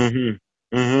 So,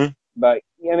 but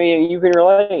I mean, you can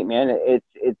relate, man.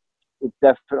 It's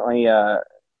definitely,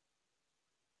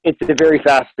 it's a very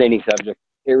fascinating subject.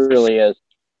 It really is.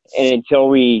 And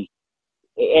until and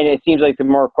it seems like the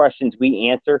more questions we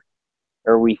answer,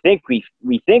 or we think we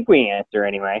answer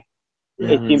anyway,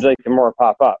 it seems like the more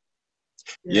pop up.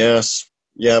 Yes.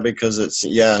 Yeah, because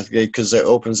because it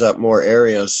opens up more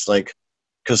areas. Like,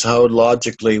 because how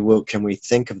logically can we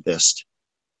think of this?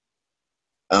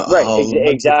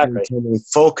 Exactly. Can we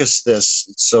focus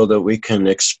this so that we can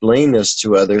explain this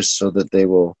to others so that they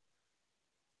will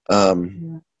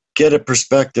get a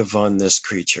perspective on this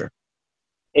creature?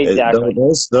 Exactly.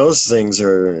 Those things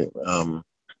are.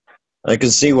 I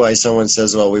can see why someone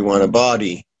says, "Well, we want a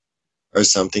body or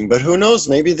something," but who knows?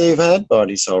 Maybe they've had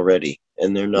bodies already,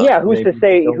 and they're not. Yeah, who's to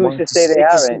say? Who's to say they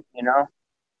haven't? You know.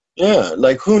 Yeah,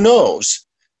 like who knows?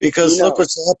 Because look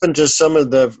what's happened to some of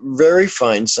the very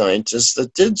fine scientists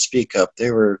that did speak up.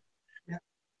 They were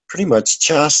pretty much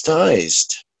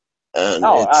chastised. And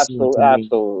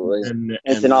absolutely.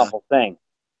 It's an awful thing.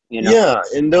 You know? Yeah,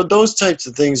 and those types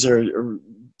of things are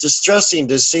distressing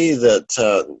to see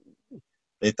that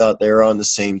they thought they were on the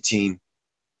same team,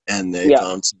 and they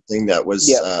found something that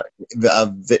was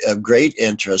of great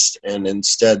interest, and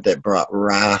instead that brought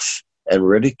wrath and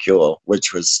ridicule,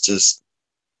 which was just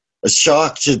a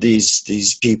shock to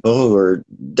these people who are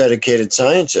dedicated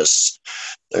scientists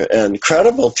and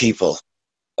credible people.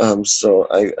 So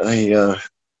I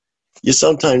you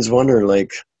sometimes wonder,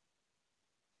 like,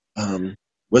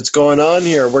 what's going on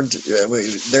here?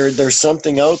 There's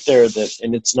something out there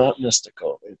and it's not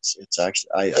mystical. It's actually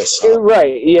I saw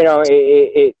right. You know,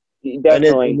 it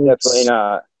definitely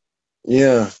not.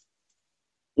 Yeah.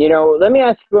 You know, let me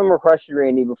ask you one more question,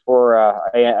 Randy, before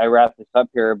I wrap this up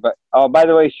here. But by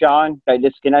the way, Sean got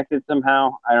disconnected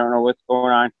somehow. I don't know what's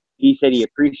going on. He said he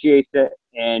appreciates it,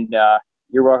 and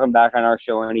you're welcome back on our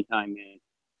show anytime, man.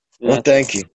 Well,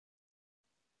 thank you.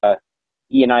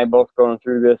 He and I both going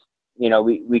through this. You know,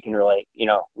 we can relate. You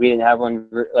know, we didn't have one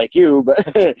like you, but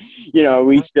you know,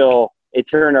 it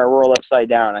turned our world upside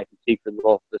down. I can speak for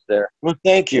both of us there. Well,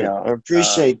 thank you. I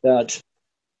appreciate that.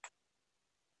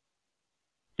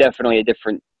 Definitely a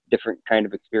different kind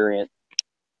of experience.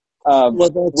 Well,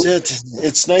 that's it.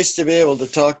 It's nice to be able to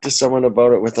talk to someone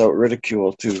about it without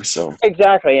ridicule, too. So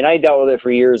Exactly, and I dealt with it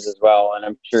for years as well, and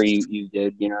I'm sure you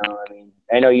did. I mean,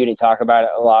 I know you didn't talk about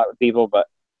it a lot with people, but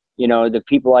the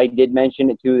people I did mention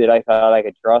it to that I thought I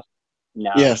could trust,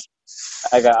 no, yes,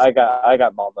 I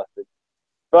got ball busted.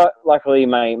 But luckily,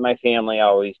 my family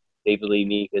they believe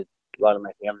me because a lot of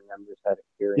my family members had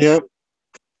experience. yeah.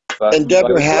 But And Deborah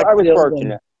I was Hatfield,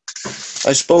 fortunate.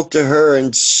 I spoke to her,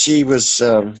 and she was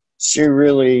she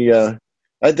really.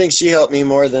 I think she helped me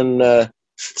more than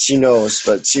she knows,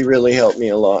 but she really helped me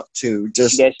a lot too.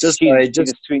 Just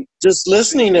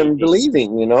listening and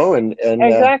believing, and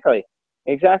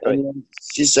Exactly. And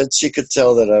she said she could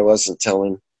tell that I wasn't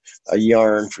telling a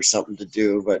yarn for something to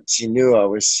do, but she knew I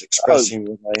was expressing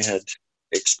what I had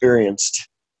experienced.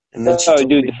 And then she told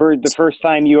dude, me, the first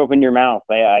time you opened your mouth,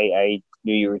 I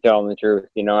knew you were telling the truth.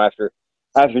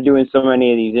 After doing so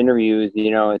many of these interviews,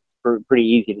 it's pretty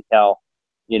easy to tell.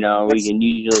 We can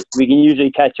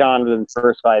usually catch on within the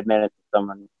first 5 minutes if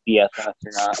someone BS us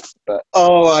or not. But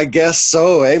I guess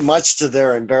so. Much to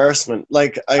their embarrassment.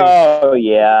 yeah,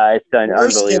 it's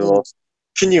unbelievable.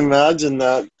 Can you imagine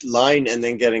that line and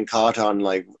then getting caught on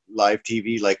like live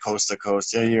TV, like Coast to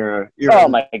Coast? Yeah,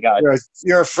 my God,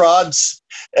 you're a frauds,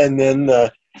 and then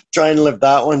trying to live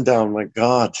that one down. My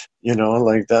God,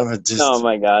 like that would just. Oh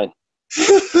my God.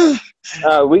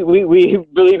 We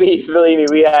believe me,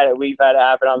 we've had it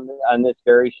happen on this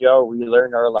very show. We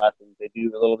learned our lessons. They do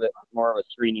a little bit more of a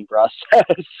screening process.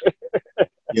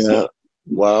 Yeah.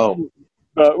 Wow.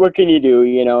 But what can you do?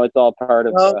 It's all part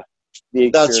of the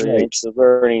that's experience, right. the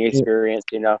learning experience.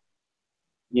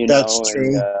 That's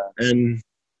true. And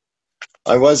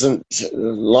I wasn't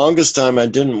longest time. I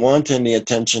didn't want any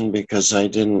attention because I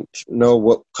didn't know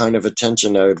what kind of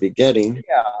attention I would be getting.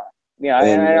 Yeah,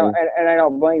 and I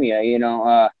don't blame you.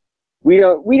 We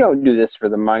don't do this for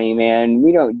the money, man.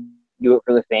 We don't do it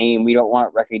for the fame. We don't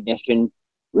want recognition.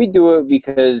 We do it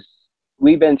because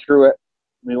we've been through it.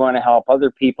 We want to help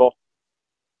other people,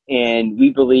 and we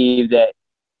believe that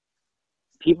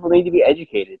people need to be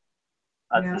educated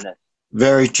on this.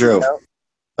 Very true.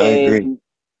 I agree.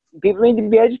 People need to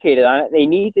be educated on it. They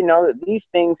need to know that these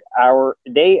things are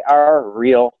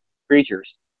real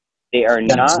creatures. They are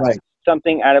not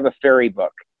something out of a fairy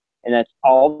book, and that's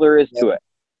all there is to it.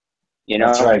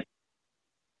 That's right.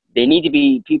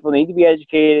 People need to be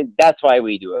educated. That's why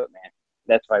we do it, man.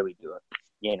 That's why we do it.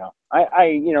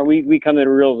 We come to the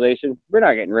realization we're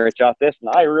not getting rich off this, and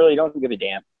I really don't give a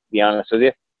damn, to be honest with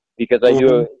you, because I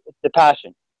do it. It's the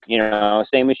passion.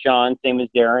 Same as Sean, same as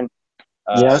Darren.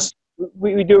 Yes.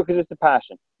 We do it because it's a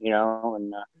passion,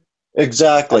 and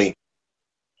exactly.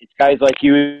 It's guys like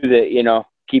you that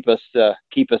keep us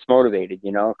motivated,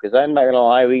 because I'm not gonna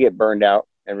lie, we get burned out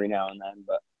every now and then,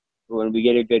 but when we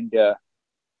get a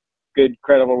good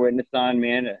credible witness on,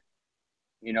 man,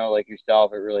 like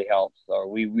yourself, it really helps. So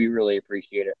we really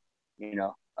appreciate it.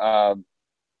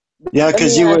 Yeah,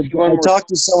 because I talked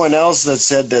to someone else that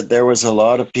said that there was a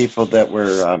lot of people that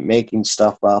were making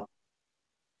stuff up.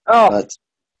 But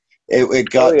it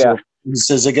got to, he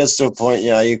says it gets to a point,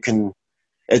 you can,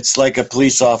 it's like a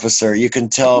police officer. You can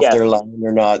tell if they're lying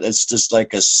or not. It's just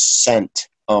like a scent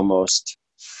almost.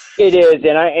 It is.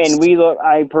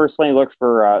 I personally look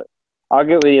for, I'll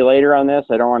get with you later on this.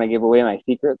 I don't want to give away my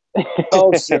secrets.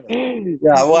 Oh, sure.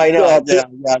 Yeah, why not? Yeah.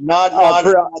 Not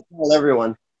tell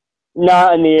everyone.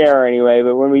 Not in the air anyway,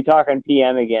 but when we talk on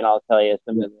PM again, I'll tell you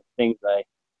some of the things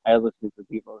I listen to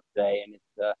people say, and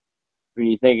it's when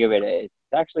you think of it, it's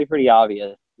actually pretty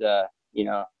obvious,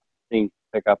 things to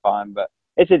pick up on, but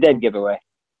it's a dead giveaway.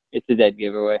 It's a dead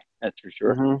giveaway, that's for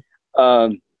sure.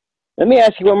 Mm-hmm. Let me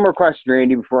ask you one more question,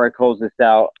 Randy, before I close this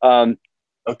out.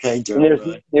 Okay,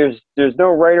 there's no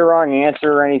right or wrong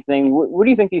answer or anything. What do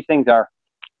you think these things are?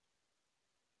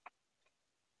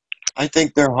 I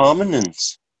think they're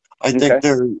hominins. I think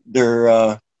they're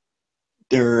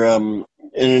an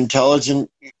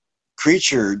intelligent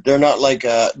creature. They're not like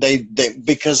they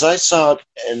because I saw it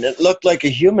and it looked like a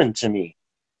human to me,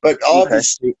 but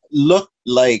obviously looked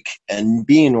like and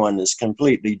being one is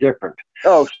completely different.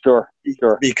 Oh, sure.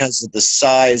 Because of the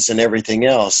size and everything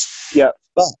else. Yeah.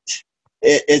 But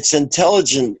its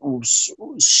intelligence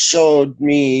showed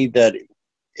me that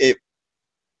it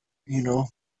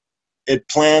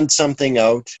planned something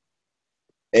out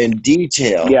in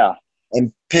detail. Yeah.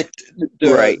 And picked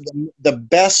the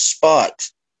best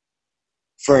spot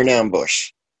for an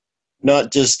ambush.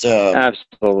 Not just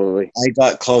absolutely. I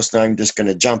got close, now I'm just going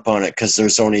to jump on it because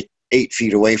there's only 8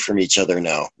 feet away from each other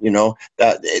now.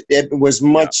 That it was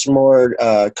much more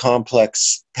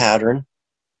complex pattern.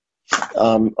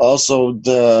 Also,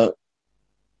 the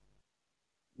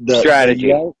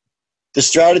strategy. The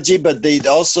strategy, but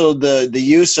also the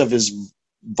use of his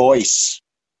voice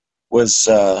was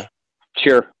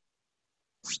sure.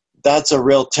 That's a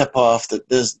real tip off that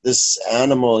this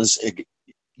animal is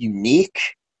unique,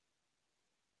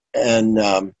 and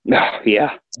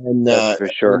yeah, and that's for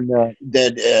sure.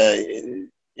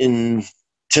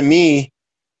 To me,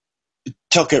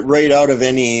 took it right out of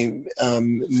any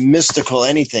mystical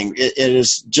anything. It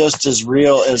is just as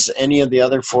real as any of the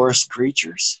other forest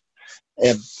creatures.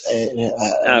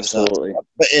 Absolutely.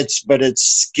 But its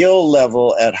skill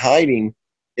level at hiding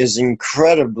is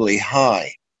incredibly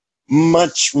high.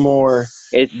 Much more.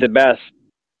 It's the best.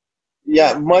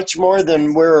 Yeah, much more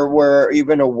than we're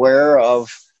even aware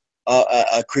of.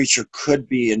 A creature could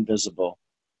be invisible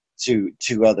to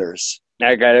others.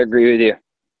 I gotta agree with you.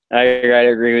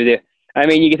 I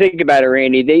mean, you can think about it,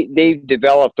 Randy. They've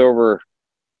developed over,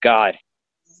 God,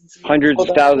 hundreds of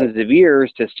thousands of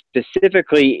years to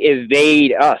specifically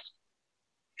evade us.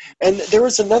 And there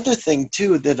was another thing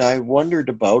too that I wondered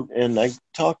about, and I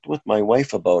talked with my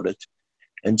wife about it,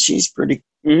 and she's pretty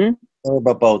firm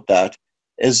about that.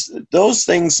 Is those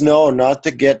things know not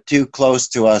to get too close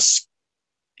to us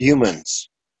humans,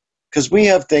 because we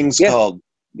have things called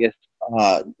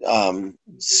what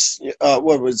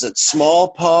was it,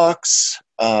 smallpox,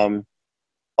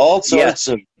 all sorts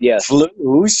of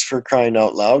flus, for crying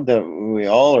out loud, that we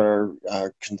all are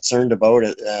concerned about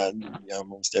it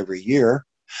almost every year,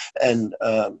 and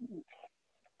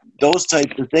those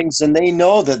types of things, and they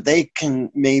know that they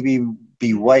can maybe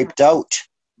be wiped out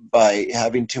by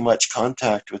having too much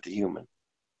contact with the human.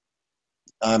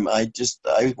 I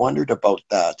wondered about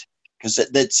that, because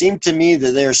it seemed to me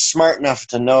that they're smart enough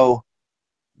to know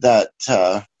that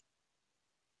that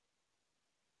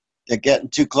getting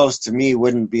too close to me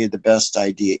wouldn't be the best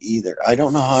idea either. I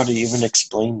don't know how to even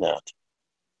explain that.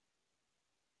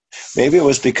 Maybe it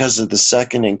was because of the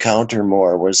second encounter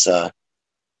more was,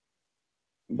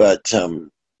 but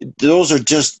those are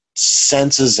just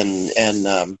senses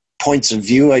and points of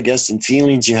view, I guess, and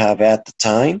feelings you have at the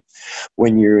time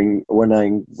when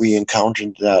we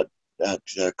encountered that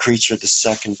creature the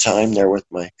second time there with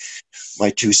my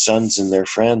two sons and their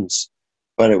friends.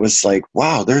 But it was like,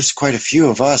 wow, there's quite a few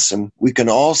of us, and we can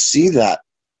all see that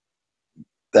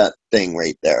thing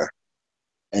right there,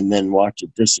 and then watch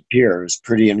it disappear. It was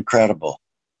pretty incredible.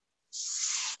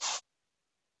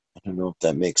 I don't know if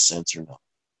that makes sense or not.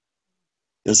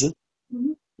 Does it?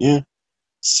 Mm-hmm. Yeah.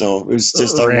 So it was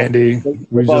just Randy.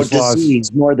 We about just disease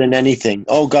lost. More than anything.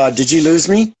 Oh God, did you lose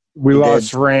me? We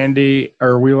lost Randy,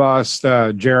 or we lost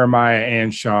Jeremiah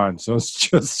and Sean. So it's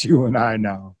just you and I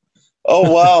now.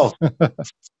 Oh wow!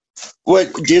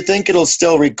 What do you think it'll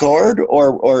still record,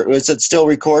 or is it still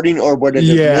recording, or what?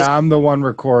 Yeah, I'm the one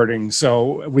recording,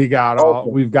 so we've got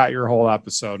your whole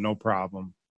episode, no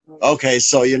problem. Okay,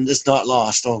 so you're just not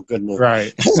lost. Oh, good news.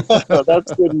 Right.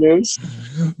 That's good news.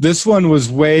 This one was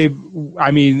just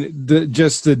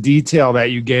the detail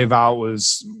that you gave out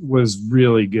was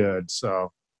really good.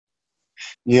 So,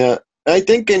 yeah, I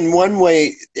think in one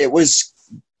way it was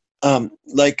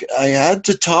like I had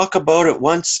to talk about it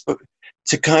once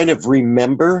to kind of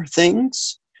remember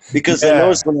things, because I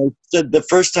noticed when I said the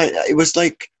first time, it was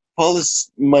like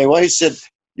my wife said,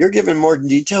 "You're giving more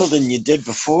detail than you did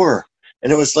before."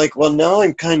 And it was like, well, now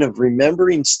I'm kind of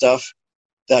remembering stuff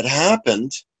that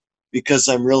happened because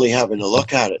I'm really having a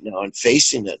look at it now and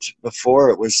facing it. Before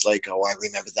it was like, oh, I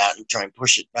remember that, and try and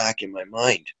push it back in my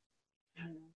mind.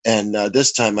 And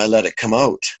this time I let it come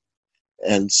out.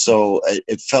 And so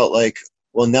it felt like,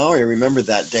 well, now I remember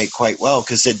that day quite well,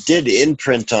 because it did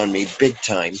imprint on me big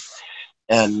time.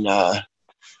 And I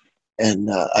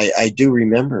do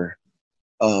remember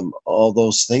all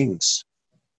those things.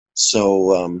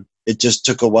 So it just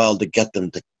took a while to get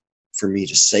them for me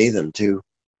to say them too.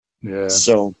 Yeah.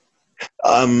 So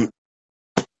I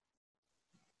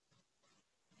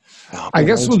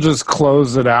guess we'll just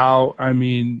close it out. I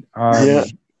mean, yeah.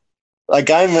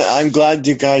 Like I'm glad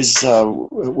you guys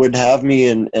would have me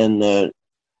and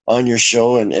on your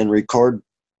show and record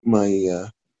my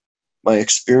my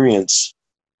experience.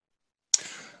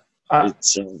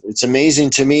 It's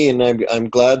amazing to me, and I'm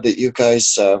glad that you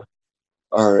guys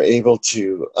are able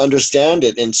to understand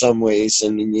it in some ways,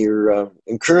 and you're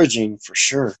encouraging for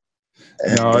sure.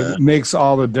 And, it makes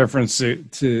all the difference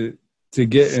to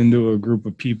get into a group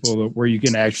of people where you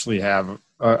can actually have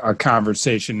a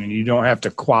conversation, and you don't have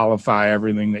to qualify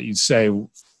everything that you say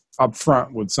up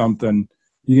front with something.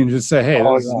 You can just say, "Hey,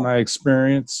 this is my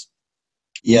experience."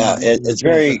 Yeah, it's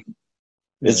very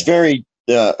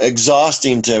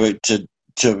exhausting to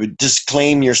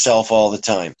disclaim yourself all the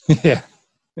time.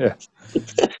 Yeah.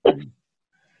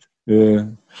 Yeah.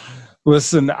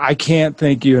 Listen, I can't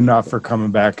thank you enough for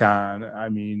coming back on. I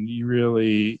mean, you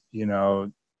really,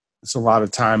 it's a lot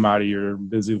of time out of your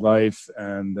busy life.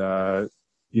 And,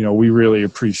 we really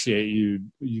appreciate you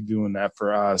doing that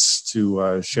for us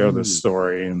to share this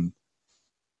story. And,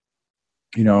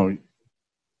 I'm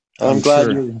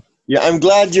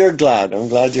glad you're glad. I'm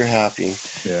glad you're happy.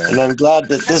 Yeah. And I'm glad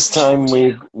that this time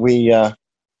we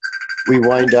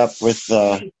wind up with,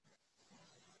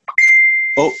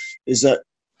 is that?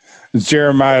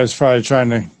 Jeremiah's probably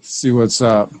trying to see what's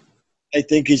up. I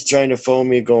think he's trying to phone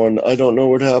me going, I don't know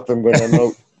what happened, but I'm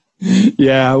out.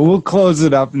 Yeah, we'll close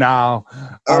it up now.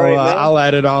 All right, I'll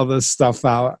edit all this stuff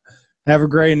out. Have a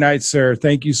great night, sir.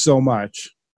 Thank you so much.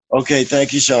 Okay,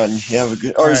 thank you, Sean. You have a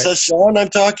good. Or is that Sean I'm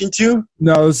talking to?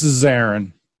 No, this is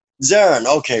Zarin. Zarin.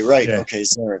 Okay, right. Yeah. Okay,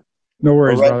 Zarin. No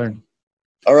worries, All right. brother.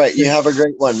 All right, you have a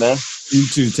great one, man. You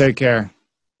too. Take care.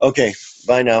 Okay,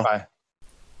 bye now. Bye.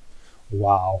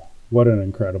 Wow, what an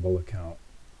incredible account.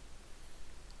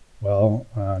 Well,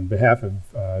 on behalf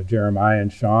of Jeremiah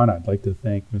and Sean, I'd like to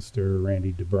thank Mr.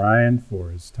 Randy DeBryan for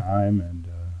his time and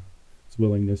his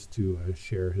willingness to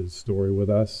share his story with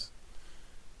us.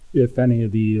 If any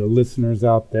of the listeners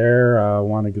out there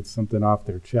want to get something off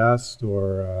their chest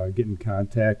or get in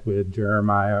contact with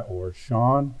Jeremiah or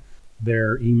Sean,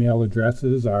 their email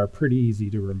addresses are pretty easy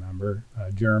to remember.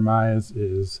 Jeremiah's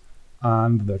is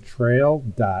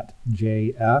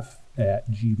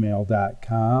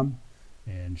onthetrail.jf@gmail.com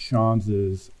and Sean's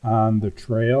is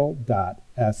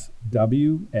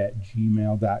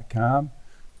onthetrail.sw@gmail.com.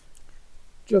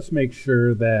 Just make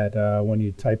sure that when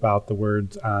you type out the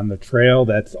words on the trail,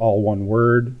 that's all one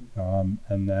word,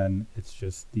 and then it's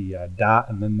just the dot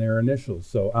and then their initials.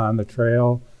 So on the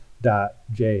trail.jf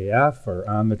or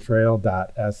on the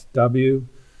trail.sw.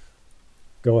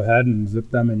 Go ahead and zip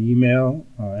them an email.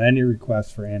 Any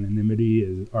requests for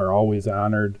anonymity are always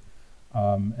honored.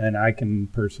 And I can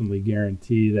personally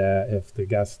guarantee that if the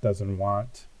guest doesn't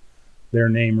want their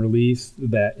name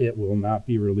released, that it will not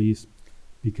be released,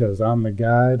 because I'm the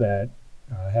guy that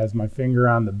has my finger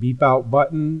on the beep out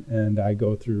button, and I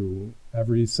go through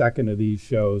every second of these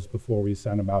shows before we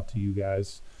send them out to you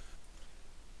guys.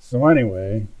 So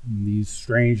anyway, in these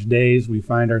strange days we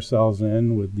find ourselves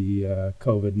in with the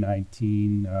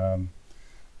COVID-19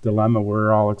 dilemma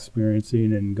we're all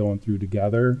experiencing and going through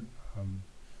together,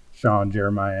 Sean,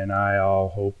 Jeremiah, and I all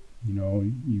hope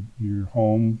you're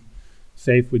home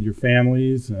safe with your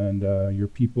families and your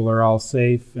people are all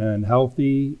safe and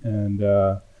healthy. And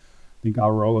I think I'll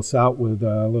roll us out with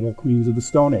Little Queens of the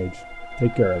Stone Age.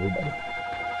 Take care, everybody.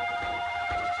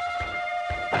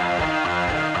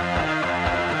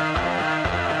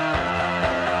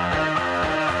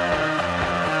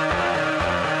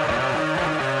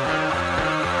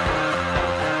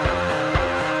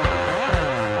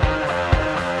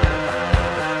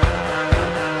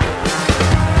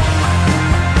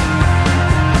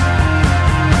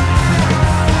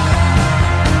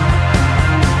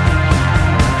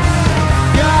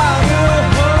 Got her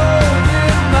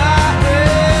holding my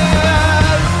hand.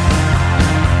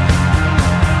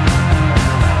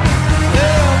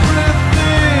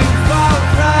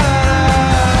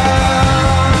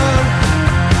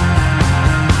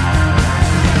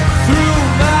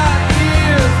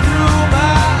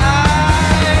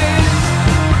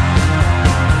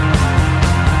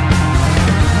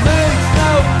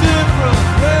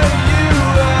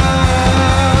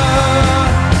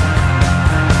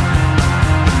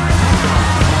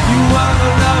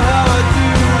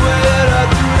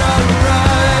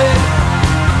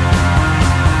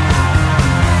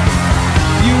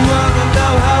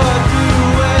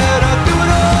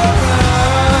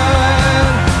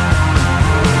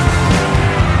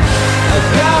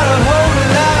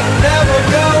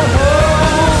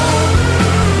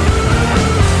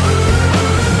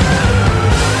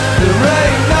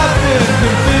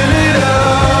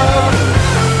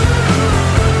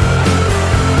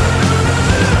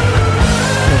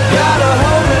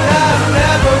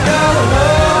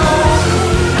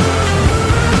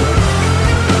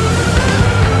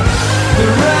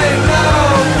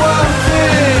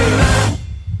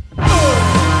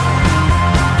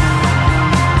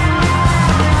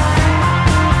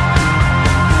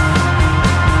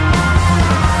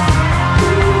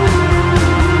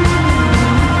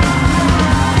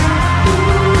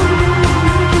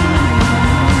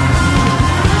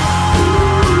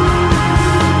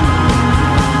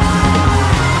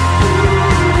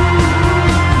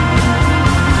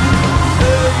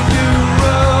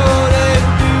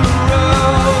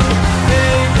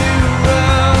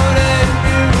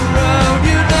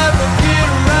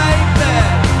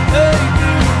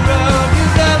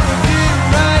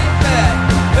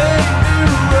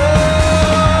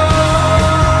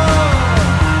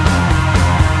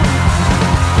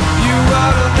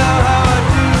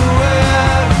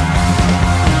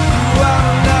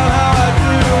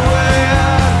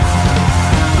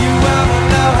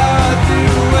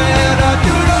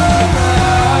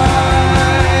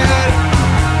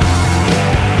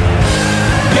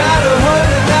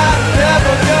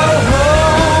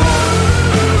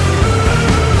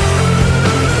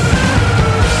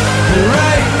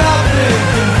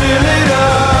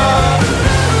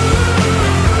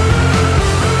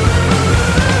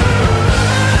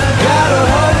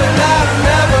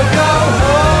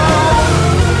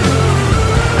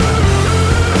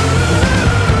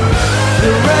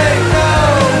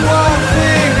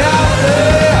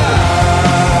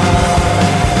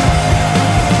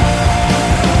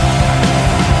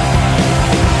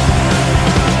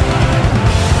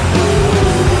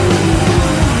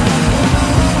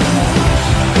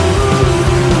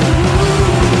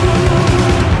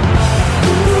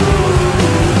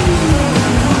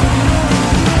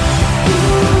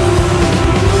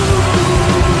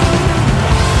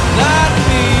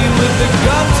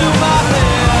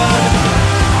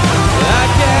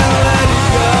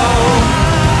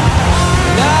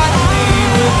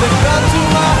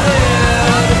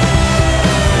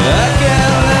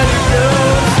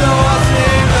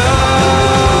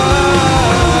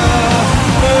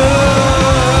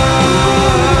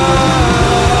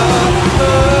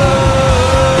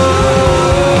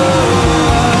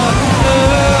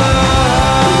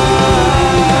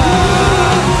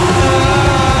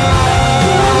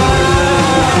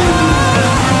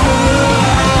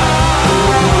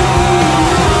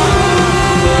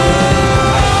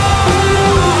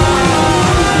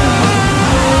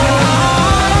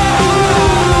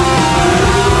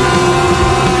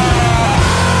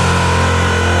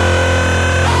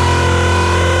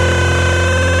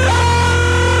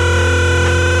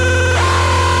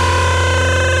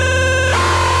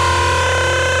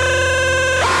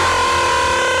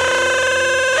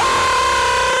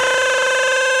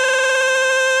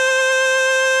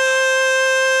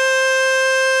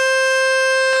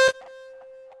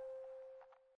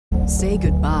 say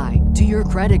goodbye to your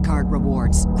credit card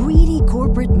rewards. Greedy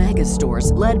corporate mega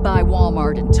stores, led by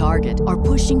Walmart and Target, are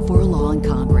pushing for a law in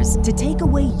Congress to take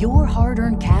away your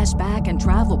hard-earned cash back and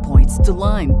travel points to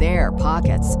line their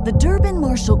pockets. The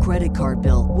Durbin-Marshall credit card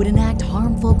bill would enact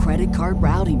harmful credit card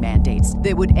routing mandates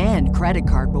that would end credit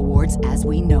card rewards as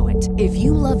we know it. If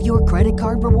you love your credit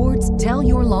card rewards, tell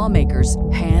your lawmakers,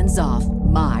 hands off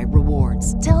my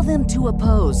rewards. Tell them to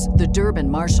oppose the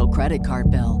Durbin-Marshall credit card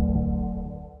bill.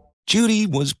 Judy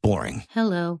was boring.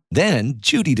 Hello. Then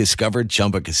Judy discovered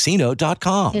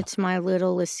ChumbaCasino.com. It's my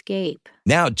little escape.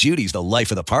 Now Judy's the life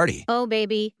of the party. Oh,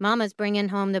 baby, mama's bringing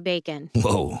home the bacon.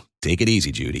 Whoa, take it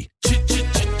easy, Judy.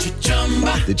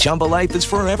 The Chumba life is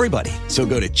for everybody. So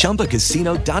go to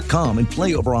ChumbaCasino.com and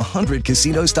play over 100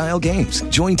 casino-style games.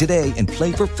 Join today and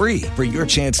play for free for your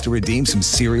chance to redeem some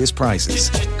serious prizes.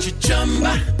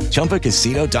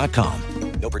 ChumbaCasino.com.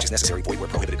 No purchase necessary. Void where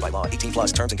prohibited by law. 18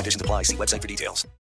 plus terms and conditions apply. See website for details.